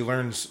paramedic. She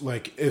learns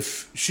like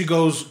if she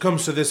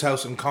comes to this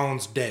house and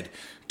Colin's dead,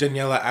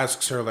 Daniela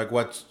asks her like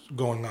what's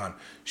going on.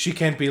 She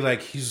can't be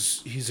like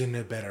he's in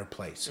a better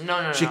place.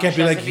 No. She can't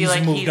She be has like to be he's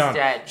like, moved he's on.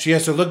 dead. She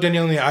has to look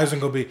Daniela in the eyes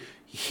and go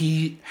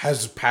he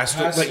has passed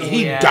Passed like away.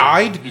 he Yeah.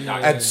 died He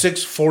died. at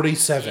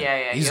 6:47.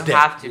 Yeah. He's You dead.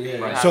 have to be. Yeah.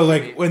 you have So to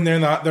like be. when they're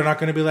not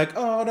going to be like,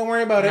 oh, don't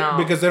worry about No. it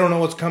because they don't know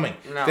what's coming.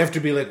 No. They have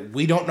to be like,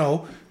 we don't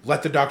know.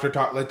 Let the doctor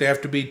talk. Like they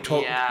have to be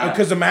told. Yeah.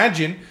 Because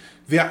imagine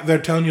they're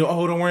telling you,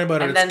 oh, don't worry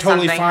about it. And It's then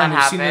totally something fine. had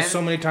We've seen this happened.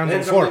 so many times Then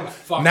before. something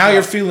fucked Now up.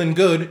 you're feeling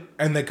good,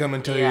 and they come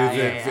and tell Yeah, you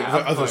the, yeah, yeah.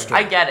 the other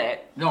story. I get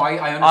it. No, I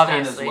understand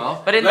Obviously. as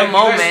well. But in Like, the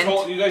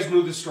moment, you guys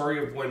knew the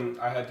story of when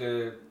I had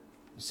to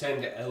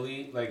send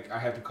Ellie, like I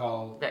had to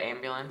call the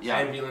ambulance. Yeah.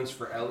 ambulance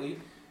for Ellie,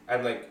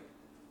 and like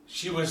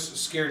she was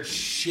scared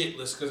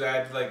shitless because I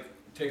had to like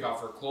take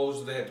off her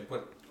clothes. They had to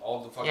put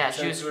all the fucking Yeah,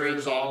 she was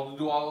sensors, freaking.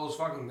 do all those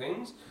fucking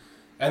things,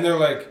 and they're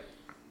like,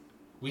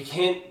 we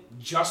can't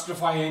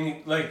justify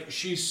any. Like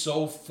she's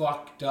so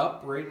fucked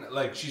up right now.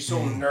 Like she's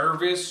so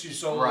nervous. She's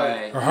so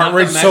Right. Her heart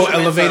rate's so Measurements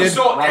are elevated. like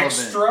so relevant.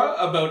 extra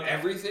about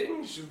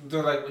everything.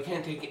 They're like, we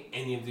can't take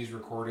any of these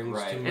recordings.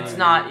 Right. tonight." It's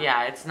not.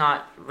 Yeah, it's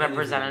not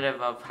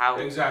representative of how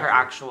Exactly. her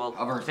actual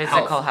Of her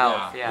physical health.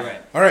 health. Yeah.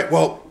 Right. All right.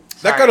 Well,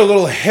 That got a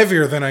little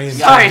heavier than I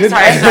Sorry.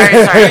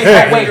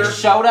 intended. Wait,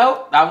 shout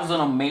out. That was an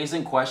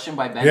amazing question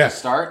by Ben Yeah. to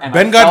start. And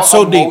Ben I got felt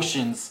so deep.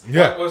 emotions.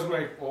 Yeah. What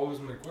was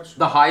my question?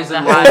 The highs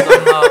and The lows highs and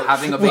of lows.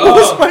 having a baby. What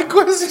was my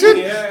question?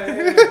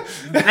 Yeah.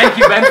 Thank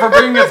you, Ben, for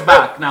bringing us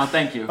back. Now,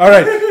 thank you. All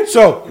right.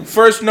 So,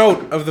 first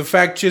note of the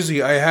fact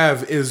chizzy I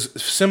have is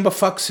Simba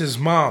fucks his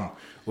mom.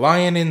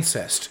 Lion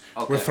incest.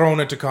 Okay. We're throwing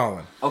it to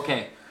Colin.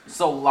 Okay,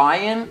 so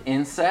lion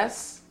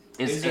incest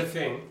It's a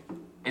thing.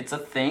 It's a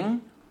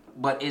thing,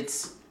 but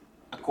it's,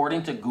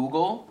 according to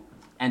Google,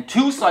 and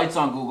 2 sites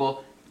on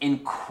Google,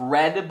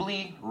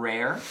 incredibly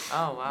rare.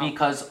 Oh, wow.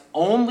 Because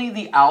only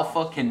the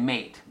alpha can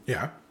mate.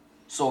 Yeah.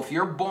 So if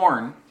you're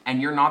born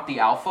and you're not the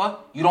alpha,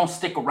 you don't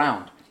stick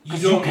around.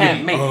 Because you don't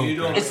can't mate. mate. Oh, You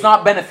don't It's mate.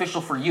 not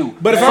beneficial for you.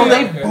 But if so I'm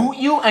they the- boot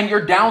you and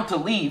you're down to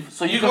leave,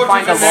 so you, You can go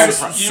find to a the long next.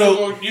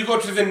 front You go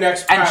to the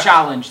next and path.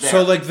 challenge there.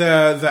 So, like,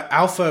 the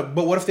alpha...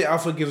 But what if the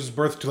alpha gives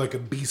birth to, like, a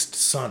beast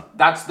son?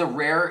 That's the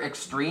rare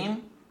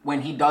extreme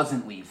when he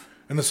doesn't leave.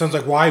 And the son's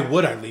like, why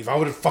would I leave? I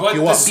would have fucked But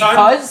you the up. son-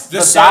 Because the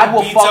the son dad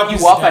will beats fuck up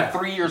his you up dad. at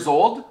 3 years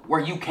old, where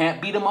you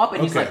can't beat him up,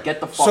 and he's like, "Get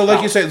the fuck So, like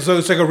out." you said, so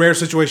it's like a rare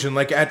situation,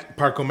 like at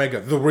Park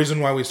Omega. The reason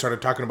why we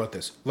started talking about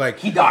this, like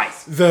he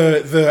dies.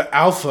 the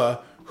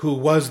alpha who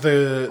was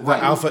the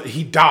Right. alpha,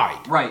 he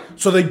died. Right.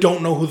 So they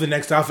don't know who the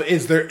next alpha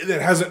is. There,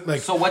 it hasn't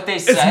like. So what they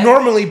it's said-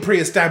 normally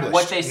pre-established.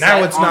 What they said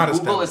now it's on not Google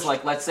established. is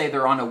like, let's say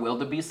they're on a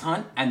wildebeest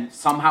hunt, and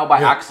somehow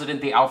by Yeah.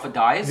 accident the alpha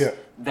dies. Yeah.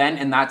 Then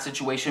in that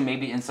situation,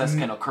 maybe incest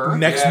can occur.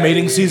 Next Yeah,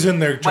 mating yeah. season,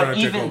 they're trying But to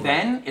take even over.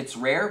 then, it's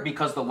rare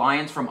because the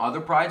lions from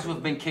other prides who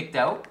have been kicked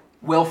out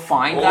will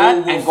find Oh,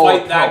 that we'll and go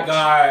fight that approach.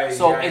 guy.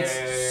 So Yeah, it's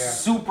yeah.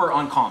 super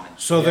uncommon.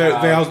 So Yeah.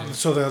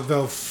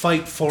 they'll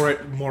fight for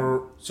it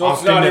more So it's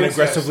often not and incest.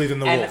 aggressively than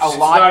the And wolves. a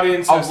not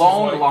incest, is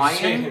lone what you're lion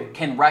saying.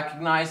 can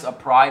recognize a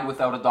pride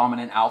without a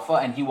dominant alpha,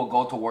 and he will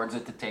go towards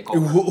it to take over.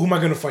 Who am I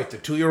going to fight? The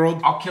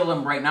 2-year-old? I'll kill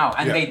him right now,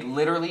 and Yeah. they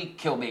literally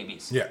kill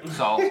babies. Yeah.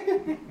 So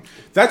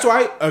That's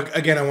why,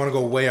 again, I want to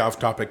go way off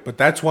topic, but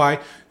that's why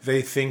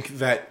they think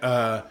that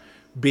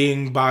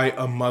being by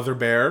a mother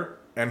bear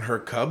and her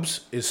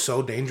cubs is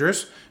so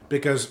dangerous,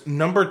 because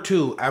number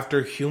 2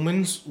 after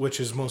humans, which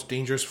is most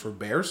dangerous for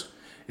bears,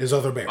 is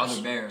other bears.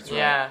 other bears, right?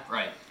 Yeah.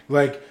 Right.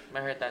 Like, I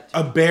heard that too.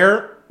 a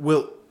bear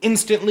will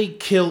instantly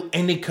kill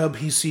any cub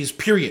he sees,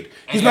 period.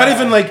 He's not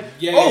even like,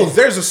 Yeah, oh, yeah.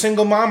 there's a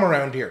single mom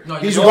around here. No,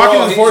 he's no, walking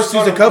in the he's forest,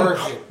 sees a gonna cub,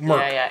 murk it. murk,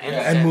 Yeah, and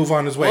instant. move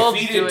on his way. Wolves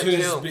Feed do it to it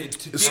his too. bit.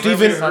 to-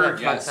 Steven- Southern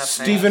fucked Yes. up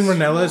Steven things.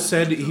 Ranella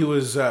said he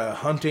was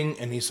hunting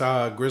and he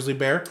saw a grizzly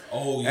bear.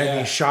 Oh, And yeah.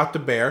 he shot the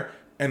bear,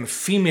 and the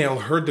female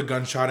heard the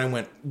gunshot and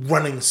went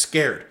running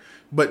scared.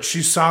 But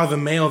she saw the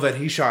male that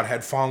he shot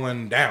had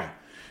fallen down.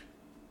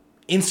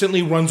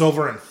 Instantly runs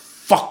over and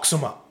fucks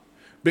him up.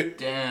 But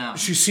Damn.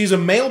 she sees a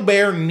male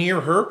bear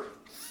near her,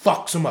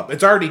 fucks him up.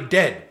 It's already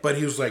dead, but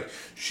he was like,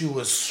 she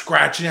was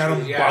scratching at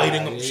him, Yeah,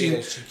 biting him.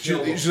 yeah, she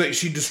killed him.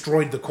 She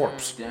destroyed the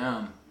corpse.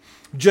 Damn.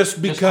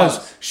 Just because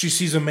 'cause. she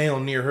sees a male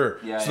near her.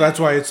 Yeah, So yeah. that's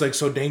why it's like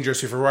so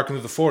dangerous. If you're walking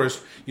through the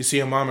forest, you see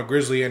a mama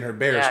grizzly and her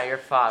bears. Yeah, you're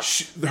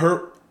fucked.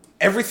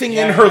 Everything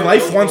Yeah, in her yeah,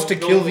 life don't- wants to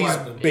don't kill let these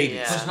them. babies.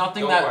 Yeah. There's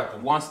nothing Don't that let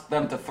them. wants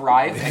them to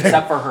thrive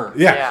except for her.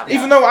 Yeah. Yeah.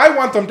 Even though I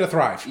want them to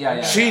thrive. Yeah,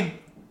 yeah,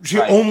 She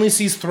Right. only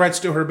sees threats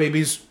to her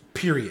babies.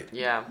 Period.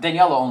 Yeah.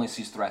 Daniela only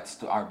sees threats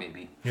to our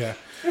baby. Yeah.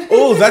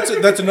 Oh, that's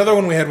another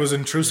one we had was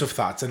intrusive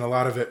thoughts, and a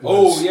lot of it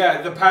was. Oh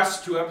yeah, the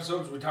past 2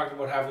 episodes we talked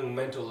about having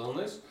mental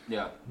illness.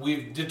 Yeah.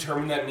 We've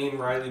determined that me and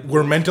Riley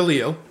We're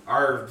mentally ill.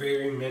 are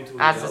very mentally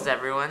As ill. is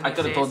everyone. I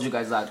could have told you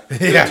guys that.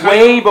 Yeah.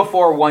 Way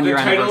before 1 The year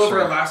title of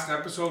anniversary. our last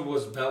episode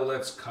was Bell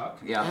Let's Cuck.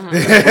 Yeah.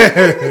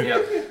 Mm-hmm.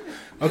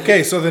 yeah.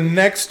 Okay, so the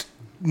next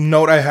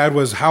note I had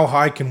was how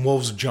high can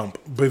wolves jump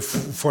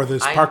for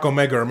this Park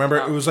Omega? Remember,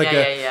 it was like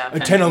yeah. a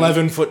 10,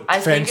 11 foot I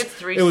fence. think it's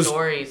 3 it was,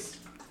 stories.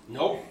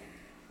 Nope.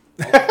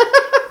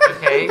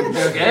 Okay.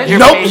 Okay. You're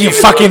Nope, patient. you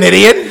fucking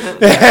idiot.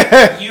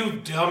 You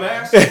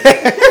dumbass.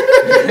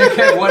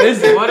 Okay, what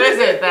is it? What is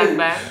it then,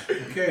 man?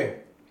 Okay.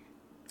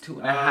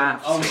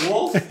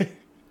 2.5.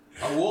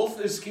 A wolf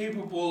is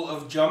capable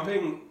of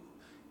jumping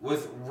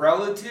with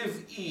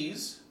relative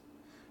ease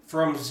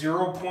from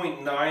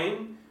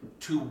 0.9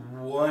 to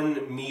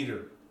 1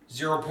 meter.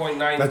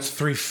 0.9. That's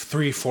 4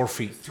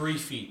 feet. 3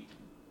 feet.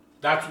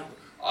 That's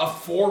a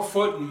 4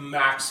 foot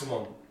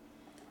maximum.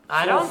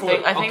 I don't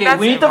think. I think Okay,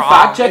 that's we need to wrong.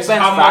 fact check It's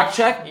Ben's how fact much-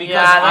 check because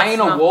Yeah, I that's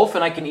ain't a not- wolf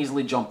and I can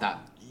easily jump that.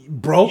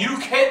 Bro, You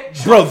can't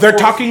jump bro, they're 4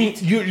 talking.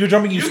 feet. You're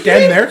jumping. You You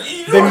stand can't- there.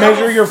 you They don't have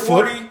measure a your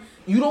 40 foot.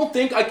 You don't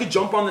think I could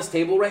jump on this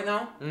table right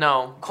now?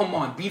 No. Come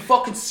on, be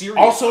fucking serious.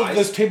 Also, guys.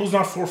 this table's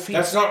not 4 feet.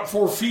 That's not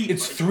 4 feet.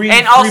 It's 3.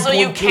 And also,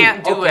 you 3.2.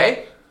 can't do okay.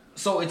 it.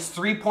 So it's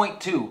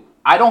 3.2.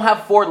 I don't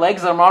have 4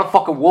 legs and I'm not a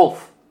fucking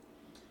wolf.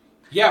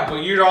 Yeah,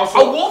 but you're also.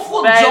 A wolf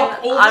will Ben,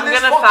 jump over I'm this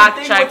gonna fucking fact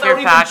thing check without your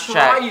even fact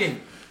check.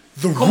 trying.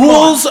 The Come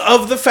rules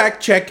of the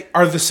fact check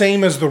are the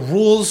same as the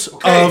rules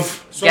Okay,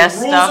 of so guess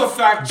rules stuff. of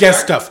fact check.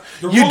 guest stuff.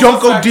 The You rules don't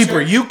of go fact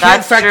deeper. check. You can't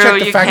That's fact true, check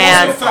the you fact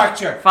can't. Rules of fact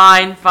check.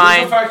 Fine, Rules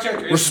fine. of fact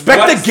check is Respect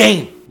what's- the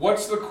game.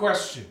 What's the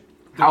question?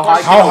 The How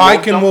question- high How high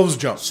wolf can jump? wolves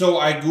jump? So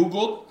I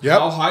googled Yep.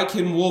 how high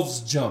can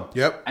wolves jump.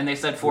 Yep. And they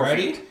said 4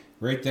 Ready? feet.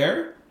 right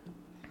there,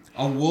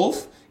 a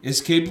wolf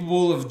is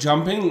capable of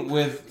jumping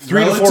with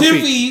 3 to 4 relative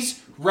feet.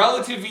 ease.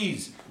 Relative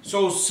ease.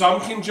 So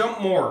some can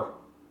jump more,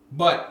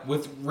 but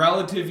with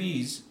relative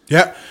ease.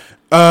 Yeah.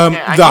 I The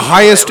can see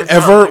highest it was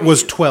ever relative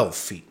was ease. 12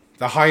 feet.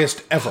 The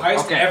highest ever.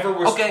 Highest ever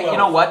was 12. You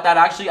know what? That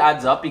actually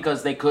adds up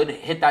because they could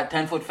hit that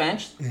 10-foot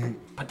fence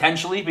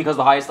potentially because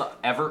the highest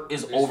ever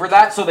is over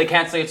that, so they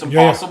can't say it's yeah.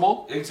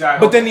 impossible.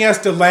 Exactly. But then he has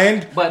to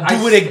land, But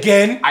do it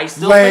again, I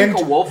still land,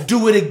 think a wolf-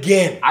 do it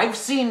again. I've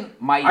seen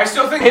my I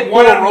still think pit bull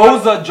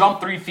one-on-one- Rosa jump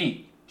 3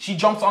 feet. She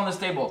jumps on this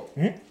table.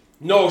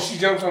 no, she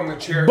jumps on the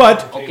chair.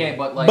 But- Okay,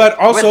 but like But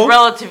also, with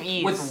relative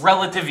ease. with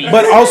relative ease.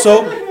 but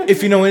also,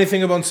 if you know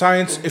anything about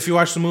science, if you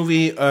watch the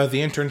movie The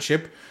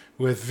Internship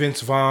with Vince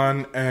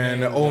Vaughn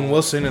and Owen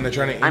Wilson, and they're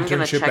trying to I'm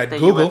gonna internship check at the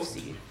Google,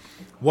 UFC.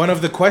 one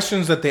of the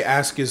questions that they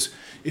ask is,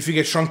 if you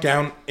get shrunk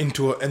down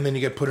into and then you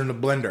get put in a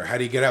blender, how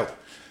do you get out?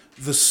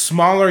 The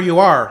smaller you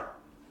are,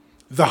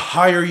 the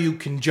higher you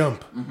can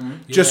jump,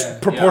 just Yeah.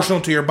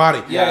 proportional to your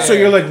body. Yeah. So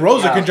you're like,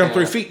 Rosa Yeah, can jump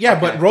okay. 3 feet. Yeah,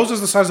 but Okay. Rosa's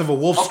the size of a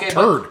wolf's okay,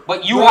 turd.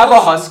 but you have a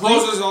husky.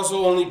 Rose is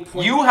also only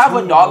You have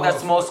a dog 0.2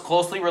 that's most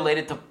closely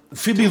related to.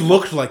 Phoebe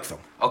looked like them.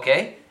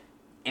 Okay,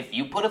 if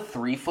you put a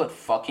 3-foot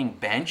fucking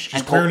bench She's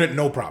and clearing it,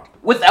 no problem.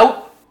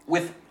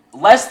 with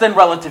less than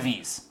relative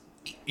ease.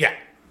 Yeah.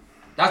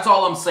 That's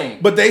all I'm saying.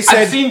 But they said-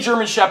 I've seen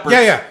German Shepherds.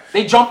 Yeah, yeah.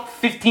 They jump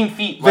 15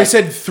 feet. They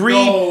said three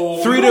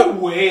No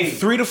way.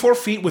 to 4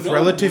 feet with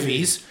relative way.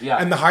 ease, Yeah.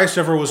 and the highest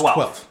ever was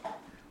 12.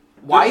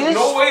 why There's is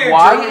no way a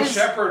why German is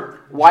Shepherd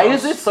why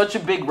jumps is it such a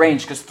big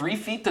range? Because 3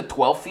 feet to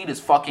 12 feet is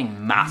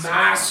fucking massive.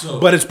 massive?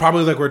 But it's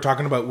probably like we're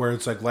talking about where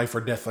it's like life or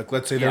death. Like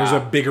let's say there was Yeah.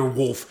 a bigger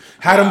wolf,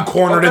 had him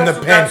cornered But in the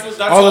that's- pen.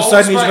 that's All of a sudden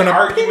always he's my gonna.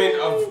 argument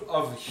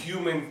of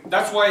human.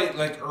 That's why,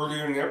 like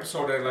earlier in the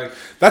episode, I like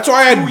That's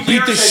why I 2 beat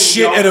years the and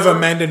shit out of younger-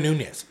 Amanda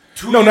Nunes.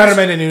 2 No, not years-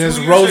 Amanda Nunes.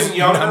 2 years Rose and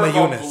younger of a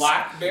Namajunas.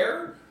 black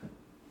bear.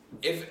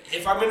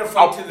 If I'm in a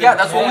fight to the Yeah,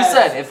 that's what we death,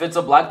 said. If it's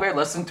a black bear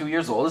less than 2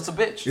 years old, it's a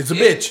bitch. It's a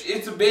bitch.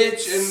 It's a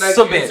bitch, and like It's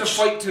a it's a bitch.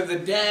 fight to the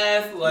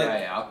death. Like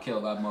yeah, I'll kill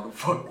that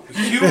motherfucker.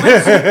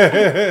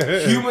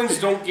 humans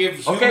don't give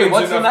humans Okay,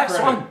 what's the enough next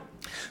credit. one?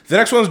 The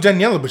next one's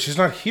Daniela, but she's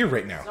not here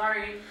right now.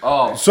 Sorry.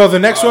 Oh, So the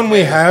next one we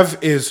Okay. have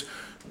is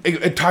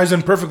it ties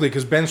in perfectly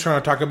because Ben's trying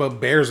to talk about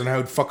bears and how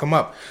it'd fuck them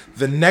up.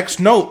 The next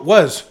note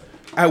was,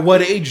 at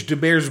what age do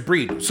bears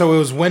breed? So it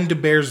was, when do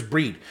bears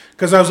breed?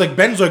 Because I was like,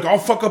 Ben's like, I'll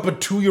fuck up a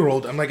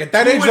 2-year-old. I'm like, at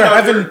that age Two they're and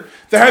having under-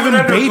 they're two and having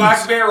under, babies.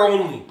 Black bear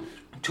only.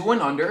 2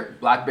 and under,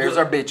 black bears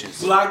are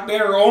bitches. Black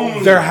bear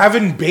only. They're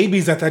having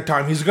babies at that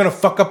time. He's gonna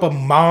fuck up a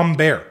mom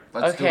bear.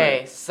 Let's do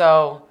Okay, it.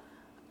 so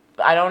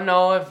I don't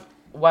know if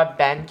what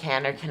Ben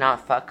can or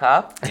cannot fuck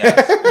up,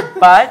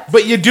 but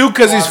But you do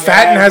because he's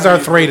fat and has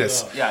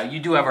arthritis, Yeah,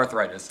 you do have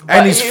arthritis.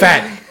 and he's you-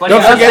 fat. But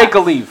Don't he does forget. take a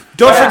leave.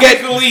 Don't Take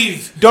forget. a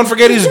leave. Don't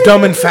forget he's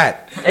dumb and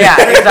fat. yeah,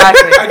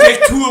 exactly. I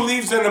take 2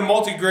 leaves and a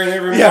multigrain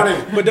every Yeah,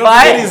 morning. but don't But-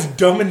 forget he's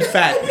dumb and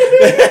fat.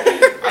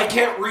 I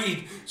can't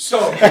read,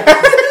 so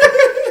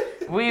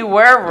We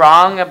were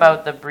wrong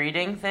about the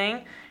breeding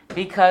thing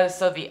because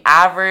so the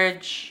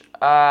average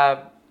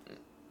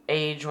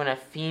age when a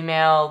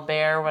female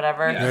bear,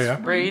 whatever, Yeah.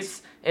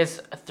 breeds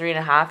is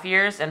 3.5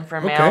 years, and for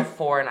Okay. male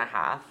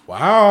 4.5.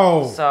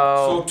 Wow.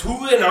 so So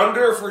 2 and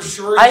under for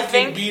sure. I you can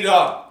think- beat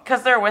up.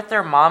 because they're with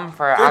their mom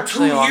for They're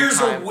actually 2 a long years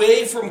time.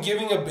 away from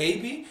giving a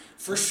baby.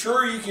 For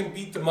sure, you can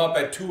beat them up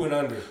at 2 and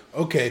under.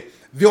 Okay.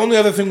 The only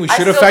other thing we I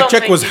should have still fact don't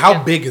checked was think how you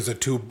can- big is a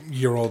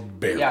 2-year-old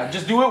bear. Yeah,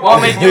 just do it.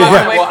 Want me to do it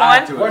Yeah. quick We'll add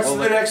one? to it. What's We'll-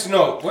 the next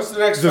note? What's the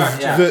next The,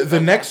 fact? Yeah. the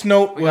next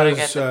note We gotta was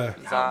get the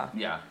pizza.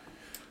 Yeah.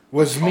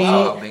 was me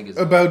How big is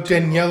it? about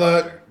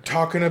Daniela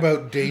talking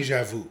about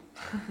deja vu.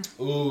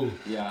 Ooh.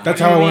 Yeah.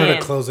 That's What how I do you wanted to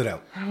mean? close it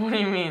out. What do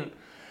you mean?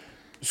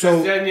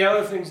 So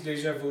Daniela thinks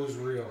deja vu is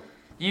real.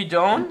 You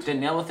don't?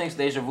 Daniela thinks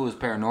deja vu is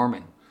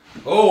paranormal.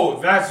 Oh,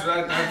 that's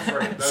right.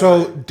 That's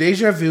So right.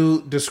 deja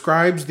vu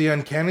describes the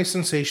uncanny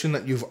sensation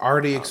that you've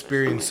already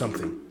experienced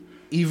something,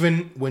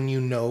 even when you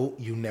know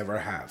you never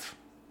have.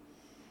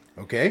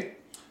 Okay?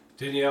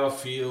 Danielle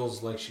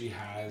feels like she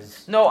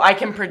has. No, I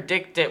can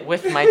predict it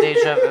with my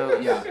deja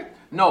vu. Yeah.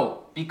 No,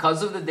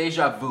 because of the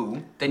deja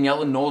vu,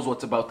 Daniela knows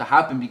what's about to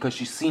happen because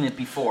she's seen it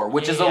before,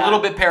 which is a Yeah. little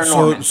bit So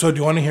paranormal. so do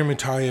you want to hear me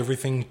tie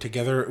everything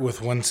together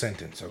with one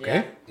sentence,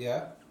 okay?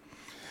 Yeah.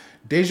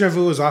 Deja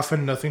vu is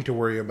often nothing to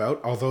worry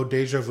about, although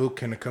deja vu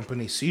can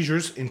accompany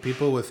seizures in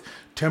people with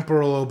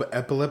temporal lobe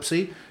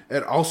epilepsy.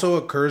 It also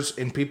occurs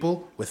in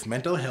people with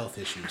mental health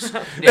issues.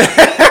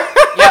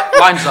 Yeah,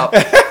 lines up.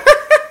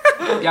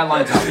 Yeah,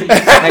 lines up.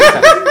 Makes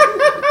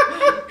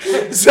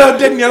sense. So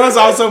Daniela's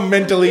also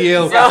mentally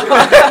ill. For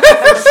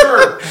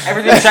sure.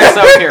 Everything checks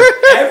out here.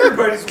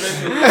 Everybody's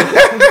mentally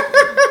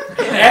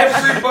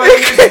Everybody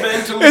is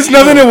mentally There's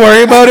nothing to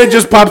worry about. It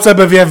just pops up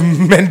if you have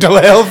mental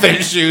health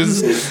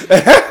issues.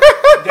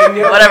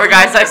 Daniela, Whatever,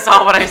 guys. I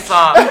saw what I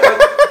saw.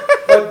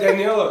 But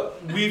Daniela,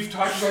 we've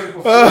talked about it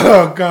before.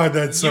 Oh God,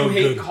 that's so you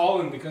hate good.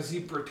 Colin because he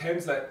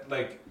pretends that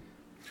like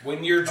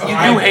when you're You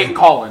driving, do hate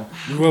Colin.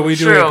 What we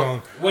do, True.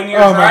 Colin. when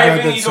you're Oh my God,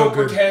 driving, that's you so don't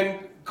good.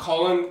 pretend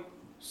Colin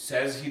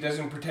says he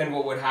doesn't pretend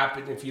what would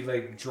happen if he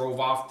like drove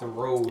off the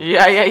road.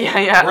 Yeah.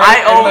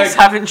 Right, I always like-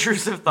 have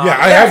intrusive thoughts. Yeah,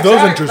 I have those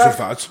exactly. intrusive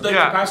thoughts. Like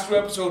Yeah. the past 2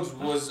 episodes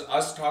was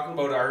us talking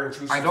about our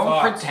intrusive I don't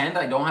thoughts. pretend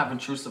I don't have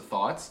intrusive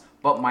thoughts,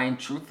 but my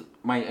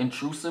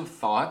intrusive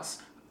thoughts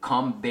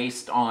come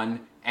based on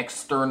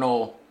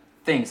external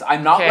things.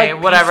 I'm not Okay,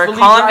 like whatever.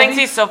 peacefully Colin driving,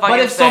 thinks he's so But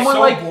fucking if someone So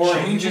like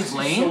boring. changes He's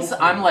lanes, so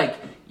I'm boring. like,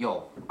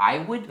 yo, I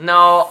would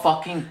No.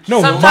 fucking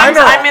No, Sometimes mine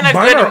are, I'm in a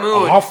mine good are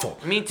mood. awful.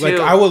 Me too. Like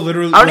I will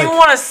literally. I don't like, even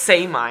want to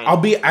say mine. I'll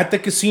be at the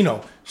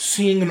casino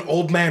seeing an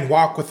old man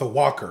walk with a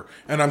walker,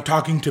 and I'm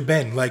talking to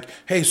Ben like,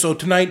 "Hey, so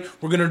tonight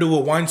we're gonna do a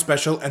wine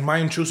special." And my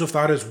intrusive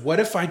thought is, "What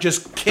if I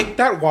just kick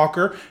that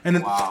walker and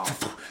it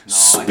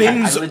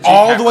spins I legit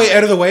all have the way to-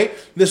 out of the way?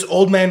 This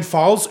old man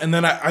falls, and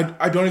then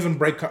I don't even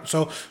break."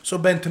 So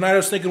Ben, tonight I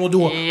was thinking we'll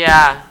do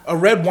yeah. a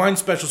red wine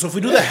special. So if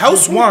we do the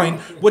house wine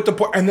with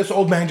the and this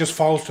old man just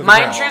falls to the My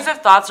ground.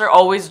 intrusive thoughts are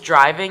always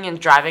driving and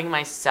driving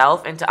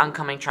myself into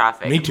oncoming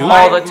traffic. Me too.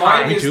 All the Mine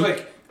time. Me is too.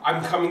 like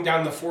I'm coming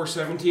down the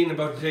 417,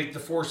 about to take the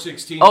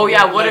 416. Oh, to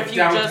yeah, get, what like, if you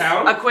just-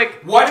 downtown. a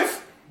quick- What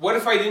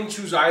if I didn't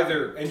choose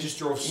either and just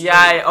drove straight?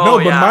 Yeah. no,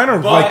 but yeah. mine are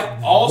But like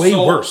also, way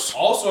worse.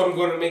 Also, I'm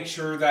going to make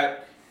sure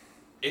that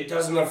it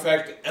doesn't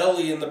affect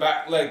Ellie in the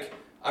back. Like,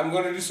 I'm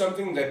going to do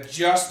something that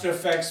just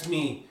affects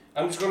me.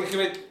 I'm just going to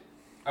commit.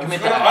 I'm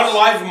just going to Commit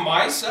that. unalive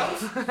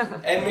myself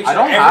and make I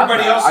sure don't have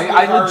everybody that. else in the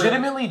I car.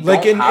 legitimately don't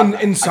Like in have that.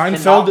 I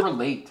Seinfeld- cannot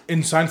relate. In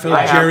Seinfeld,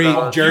 I have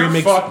that. Jerry You're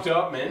makes fucked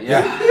up, man.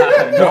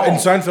 Yeah. No, in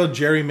Seinfeld,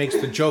 Jerry makes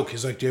the joke.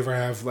 He's like, "Do you ever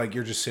have like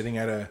you're just sitting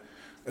at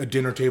a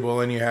dinner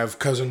table and you have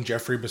cousin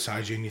Jeffrey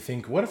beside you, and you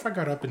think, what if I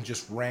got up and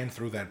just ran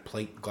through that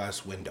plate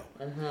glass window,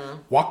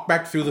 walked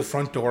back through the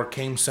front door,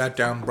 came, sat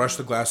down, brushed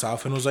the glass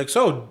off, and was like,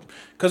 so,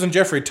 cousin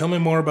Jeffrey, tell me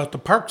more about the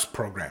Parks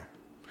program.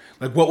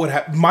 Like, what would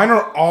happen? Mine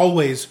are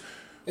always."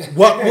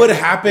 What would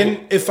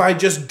happen if I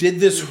just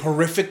did this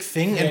horrific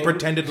thing and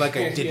pretended like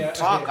I didn't?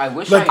 Fuck, I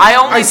wish Like, I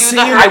only I do see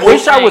the an I happy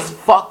wish I thing. was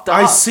fucked up.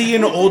 I see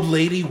an old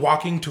lady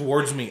walking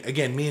towards me.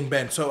 Again, me and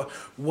Ben. So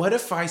what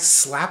if I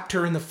slapped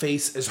her in the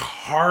face as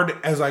hard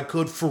as I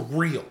could for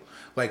real?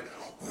 Like,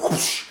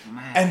 whoosh,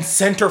 and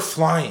sent her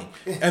flying.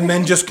 And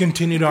then just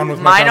continued on with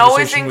my Mine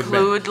always conversation with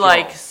Ben. include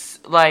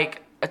like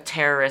a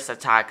terrorist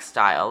attack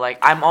style. Like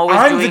I'm always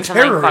I'm doing the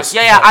something. terrorist.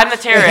 Yeah, I'm the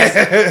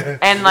terrorist.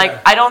 And like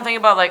I don't think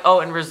about like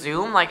and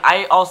resume. Like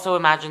I also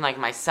imagine like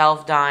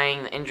myself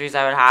dying, the injuries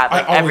I would have, I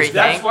like always- everything.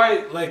 That's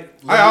why, like,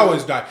 I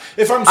always die.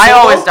 If I'm solo, I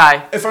always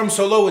die. If I'm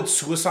solo, it's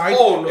suicide.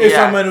 Oh, no. If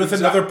Yeah. I'm in with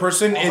another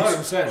person,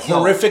 it's 100%.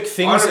 horrific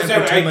things and 100%,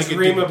 pretend I like it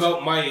dream didn't.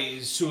 about my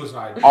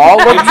suicide.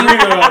 All of I you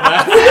dream about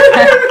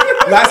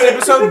that. Last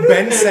episode,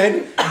 Ben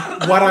said,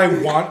 what I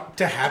want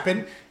to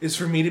happen is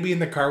for me to be in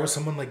the car with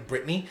someone like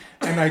Brittany,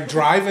 and I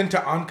drive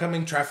into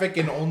oncoming traffic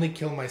and only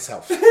kill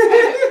myself.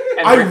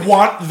 I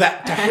want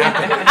that to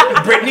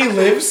happen. Brittany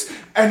lives,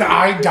 and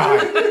I die.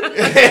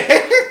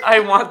 I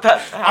want that.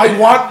 To happen. I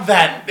want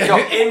that.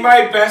 In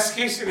my best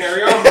case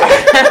scenario,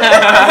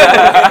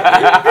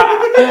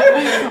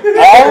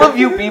 all of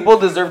you people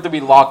deserve to be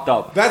locked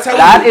up. That's how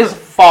That we- is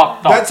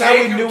fucked up. That's how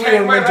we knew we take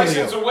were my mentally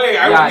license ill. away.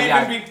 I Yeah, wouldn't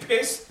yeah. even be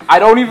pissed. I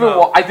don't even.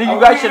 I think I you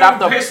wouldn't guys should even have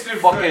to be pissed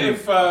fucking.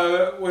 if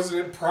was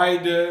it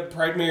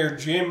Pride Mayor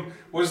Jim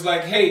was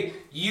like, hey,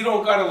 you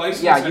don't got a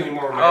license Yeah, you-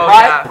 anymore, man. Oh,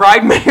 Pride, yeah.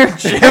 Pride Mayor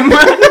Jim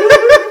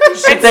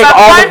should And take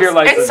all of your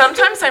licenses.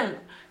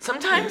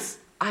 sometimes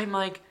I'm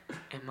like,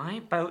 am I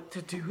about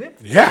to do it?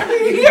 Yeah.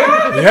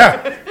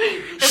 Yeah.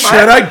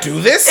 Should I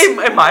do this? Am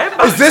I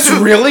about? Is this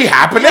really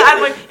happening? Yeah,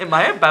 I'm like, am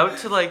I about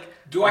to like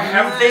Do I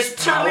have this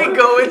literally power?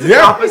 go into Yeah.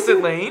 the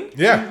opposite lane?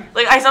 Yeah.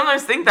 Like I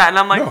sometimes think that, and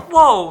I'm like, No.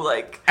 whoa,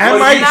 like Am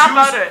what's I- not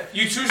about it?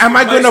 You choose Am the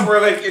I place gonna-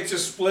 where like it's a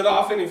split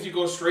off, and if you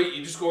go straight,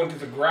 you just go into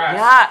the grass.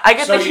 Yeah, I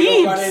get so the you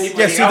don't got heaps.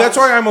 anybody Yeah, see, that's else.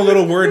 why I'm a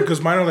little worried,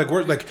 because mine are like,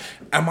 words like,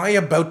 am I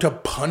about to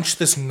punch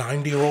this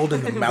 90-year-old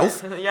in the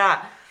mouth?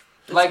 Yeah.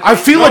 Like I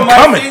feel No, it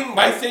coming.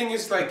 My thing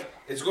is like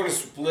it's going to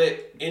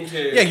split into.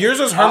 Yeah, yours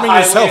is a harming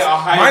highway, yourself. a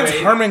highway. Mine's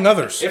harming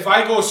others. If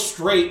I go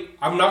straight,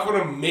 I'm not going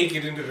to make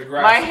it into the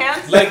grass. My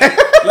hands- like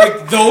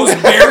those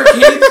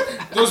barricades.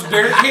 Those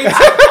barricades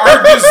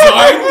are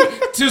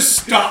designed to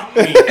stop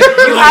me.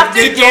 You have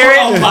to they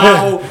guarantee- don't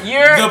allow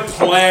You're- the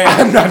plan.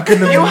 I'm not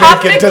going to You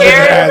have make to it to the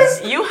grass.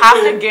 guarantee. You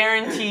have to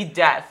guarantee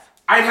death.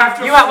 I'd have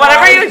to. You have,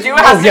 whatever fly you do through-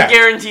 has yeah. to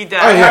guarantee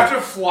death. Oh, I yeah. have to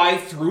fly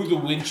through the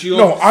windshield.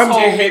 No, to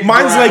hit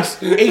mine's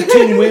grass. like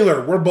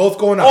 18-wheeler. We're both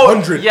going Oh,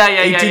 100. yeah,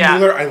 yeah, yeah, yeah.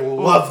 18-wheeler, I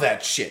love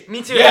that shit.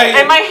 Me too. Yeah, and, yeah.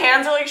 and my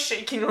hands are like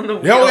shaking on the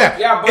wheel. Oh, yeah.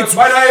 Yeah, but, It's-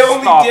 but I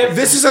only Stop. dip.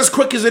 This is as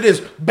quick as it is.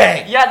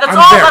 Bang. Yeah, that's I'm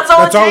all. there. That's all.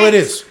 That's all it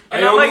takes. is. I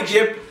And I'm only like,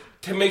 dip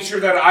to make sure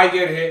that I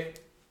get hit.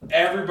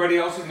 Everybody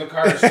else in the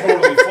car is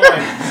totally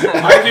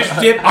fine. I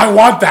just dip. I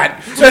want that.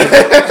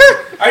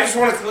 I just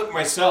want to clip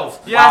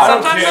myself. Yeah, I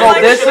don't sometimes care. I'm So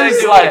like, this should I is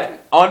do like it?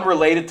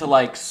 unrelated to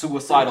like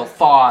suicidal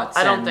thoughts.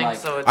 I don't and, think like,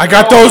 so. It's I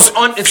got those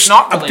It's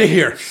not up to related.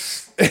 here.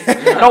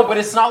 No, but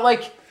it's not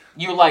like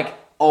you're like,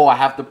 oh, I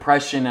have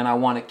depression and I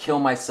want to kill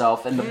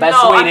myself, and the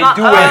best No, way I'm to not-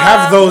 do I it.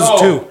 have those No.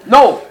 too.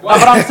 No,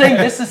 but I'm saying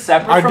this is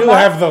separate I from do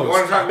that. have You want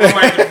those. to talk about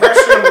my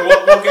depression?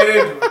 We'll get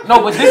into it.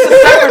 No, but this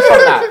is separate from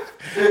that.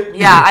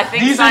 Yeah, I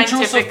think These intrusive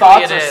scientifically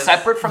thoughts it are is.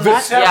 separate from The-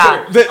 that.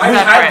 Separate. The- I've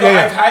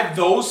Separate. had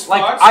those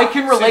Like thoughts. I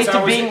can relate since I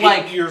to was being 8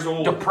 like years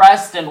old.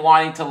 depressed and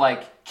wanting to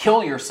like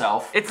kill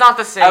yourself It's not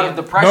the same. out of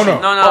depression.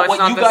 No, no, But it's what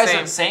not you the guys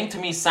same. are saying to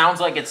me sounds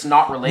like it's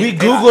not related. We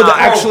It's googled not.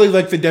 actually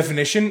like the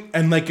definition,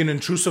 and like an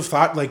intrusive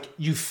thought, like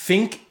you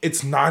think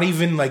it's not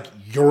even like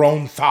your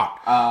own thought.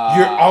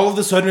 You're all of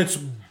a sudden it's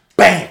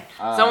bang.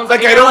 Someone's Like, like,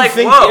 I you're don't like,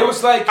 think- whoa. It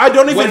was like I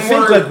don't even when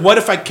think we're- like, what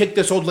if I kick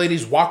this old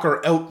lady's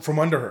walker out from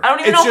under her? I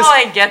don't even It's know how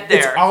I get there.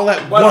 It's all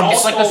at But once.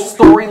 It's like a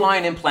Also-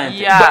 storyline implanted.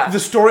 Yeah. The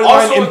storyline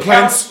Also, it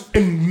implants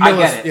in I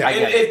get it, Yeah. I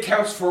get It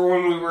counts for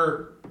when we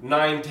were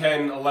 9,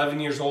 10, 11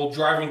 years old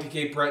driving to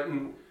Cape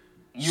Breton.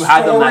 You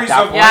had them at Stories that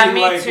of point. Yeah, being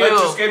me like, too.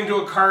 let's just get into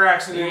a car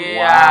accident.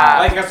 Yeah.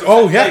 Like, that's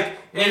Oh, yeah. Like,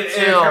 it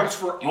too. counts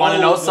for You wanna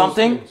all know of those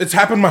something? things. It's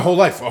happened my whole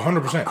life,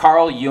 100%.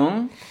 Carl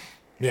Jung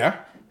Yeah.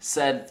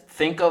 said,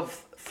 think of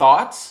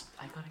thoughts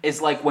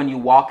is like when you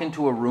walk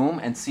into a room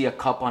and see a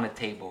cup on a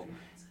table.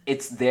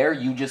 It's there,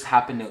 you just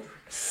happen to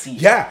see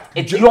it. Yeah.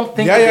 You don't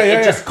think Yeah, of yeah, it, yeah,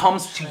 it just yeah.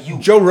 comes to you.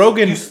 Joe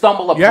Rogan. You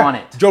stumble upon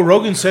it. Joe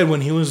Rogan said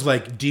when he was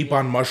like deep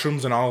on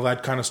mushrooms and all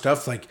that kind of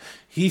stuff, like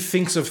he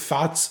thinks of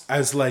thoughts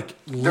as like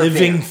They're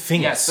living there.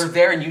 things. Yes, they're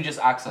there and you just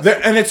access There-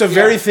 it. and it's a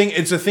very thing.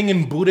 It's a thing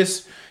in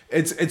Buddhist.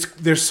 It's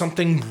there's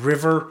something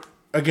river.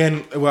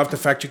 Again, we'll have to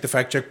fact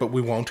check, but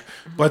we won't.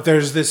 But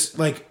there's this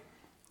like,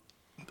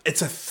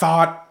 it's a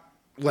thought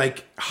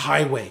like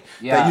highway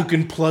Yeah. that you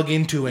can plug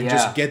into and Yeah.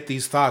 just get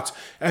these thoughts.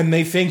 And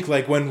they think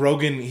like when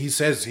Rogan he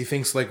says he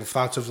thinks like of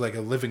thoughts of like a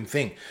living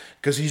thing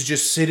because he's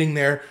just sitting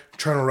there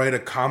trying to write a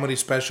comedy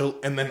special,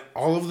 and then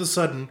all of a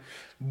sudden.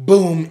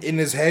 Boom in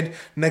his head.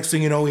 Next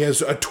thing you know, he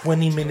has a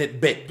 20-minute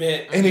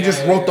bit, and he Yeah,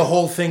 just yeah, wrote yeah. the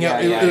whole thing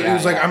out. Yeah, It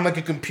was like yeah. I'm like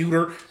a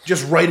computer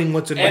just writing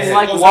what's in my And It's head.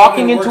 like goes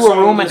walking on and into works a on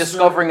room and this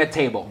discovering a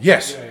table.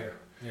 Yes.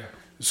 Yeah.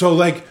 So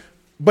like,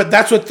 but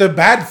that's what the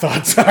bad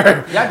thoughts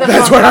are. Yeah,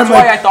 that's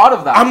why I thought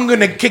of that. I'm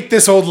gonna kick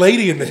this old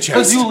lady in the chest.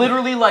 Because you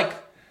literally like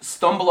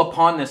stumble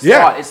upon this Yeah.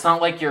 thought. It's not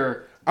like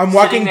you're. I'm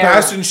walking sitting there-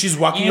 past and she's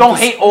walking. You don't up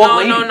the hate s- old No,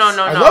 ladies.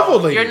 no. I love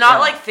old ladies. You're not Yeah.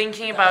 like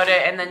thinking about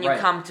it and then you Right.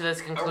 come to this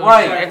conclusion.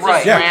 Right, It's right.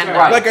 just Yeah, random.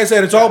 right. like I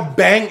said, it's all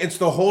bang. It's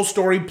the whole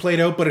story played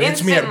out, but it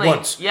hits me at Instantly.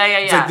 once. Yeah, yeah,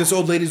 It's yeah. like this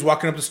old lady's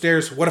walking up the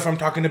stairs. What if I'm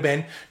talking to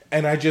Ben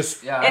and I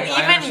just Yeah, And I even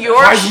understand. you're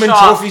Heisman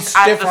shocked Trophy at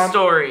stiff the on-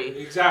 story.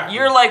 Exactly.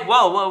 You're like,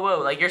 whoa.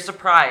 Like, you're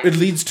surprised. it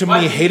leads to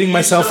But me hating you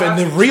myself still and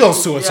have the to real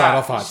choose. suicidal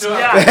Yeah, thoughts.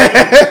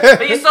 Yeah.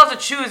 But you still have to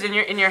choose in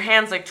your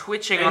hands, like,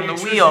 twitching And on you're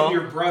the choosing wheel.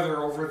 your brother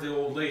over the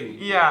old lady.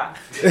 Yeah.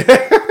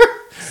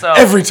 So.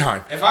 Every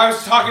time. If I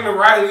was talking to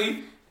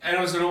Riley and it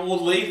was an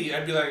old lady,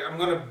 I'd be like, I'm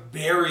gonna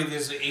bury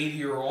this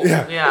 80-year-old.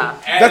 Yeah. Yeah.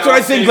 And That's what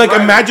I'll I think. say, Like,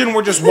 Riley, imagine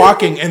we're just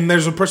walking and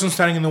there's a person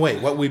standing in the way.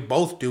 What we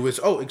both do is,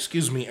 oh,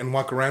 excuse me, and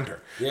walk around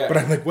her. Yeah. But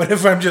I'm like, what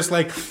if I'm just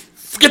like,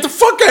 get the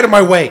fuck out of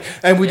my way,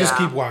 and we just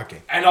Yeah. keep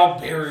walking. And I'll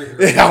bury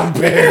her. I'll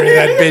bury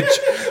that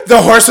bitch.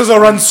 The horses will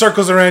run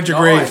circles around your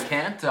No, grave. I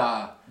can't.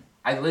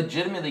 I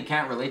legitimately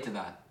can't relate to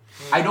that.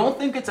 I don't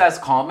think it's as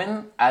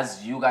common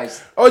as you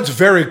guys. Oh, it's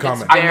very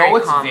common. I Very know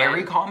it's common.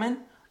 very common,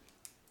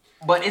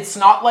 but it's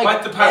not like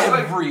But the past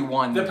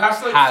everyone. the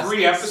past like has 3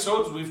 this.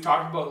 episodes, we've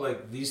talked about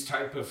like these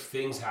type of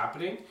things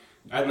happening,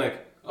 and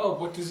like, oh,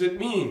 what does it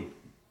mean?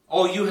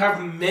 Oh, you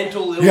have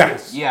mental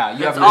illness. Yeah,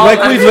 you have. all like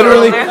we mental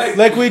literally, illness.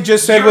 like we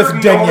just said You're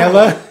with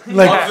Daniela, normal.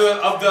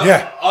 like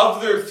Yeah.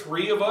 of the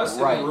 3 of us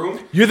Right. in the room,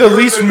 you're the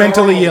least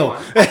mentally normal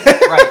ill. one.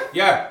 Right.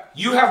 Yeah,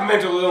 you have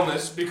mental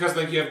illness because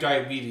like you have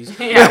diabetes.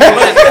 Yeah.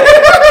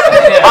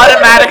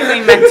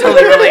 Automatically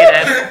mentally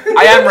related.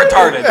 I am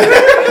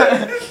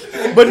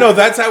retarded. But no,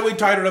 that's how we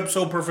tied it up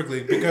so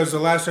perfectly because the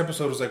last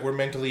episode was like we're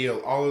mentally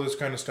ill, all of this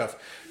kind of stuff.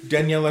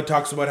 Daniela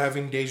talks about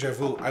having deja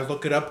vu. I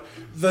look it up.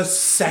 The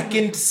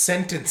second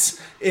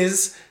sentence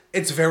is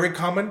it's very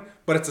common,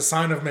 but it's a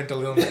sign of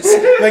mental illness.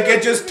 Like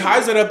it just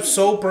ties it up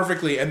so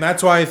perfectly, and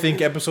that's why I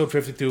think episode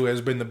 52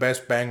 has been the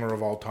best banger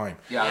of all time.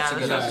 Yeah, that's a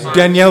good that's episode.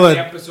 fun. The Daniela,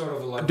 episode of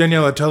the life.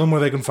 Daniela, tell them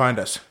where they can find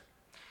us.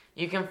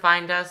 You can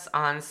find us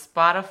on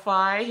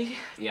Spotify,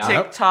 Yeah.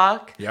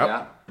 TikTok, Yep.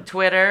 Yeah.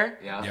 Twitter,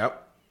 Yeah.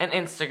 Yep. and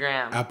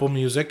Instagram. Apple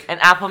Music. And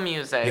Apple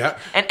Music. Yeah.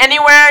 And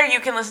anywhere you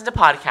can listen to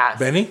podcasts.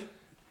 Benny.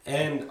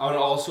 And on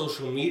all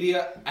social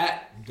media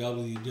at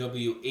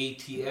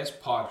WWATS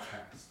Podcast.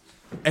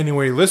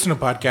 Anywhere you listen to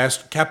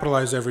podcasts,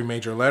 capitalize every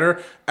major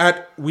letter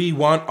at We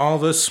Want All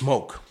the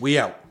Smoke. We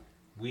out.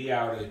 We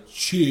out of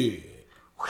cheer.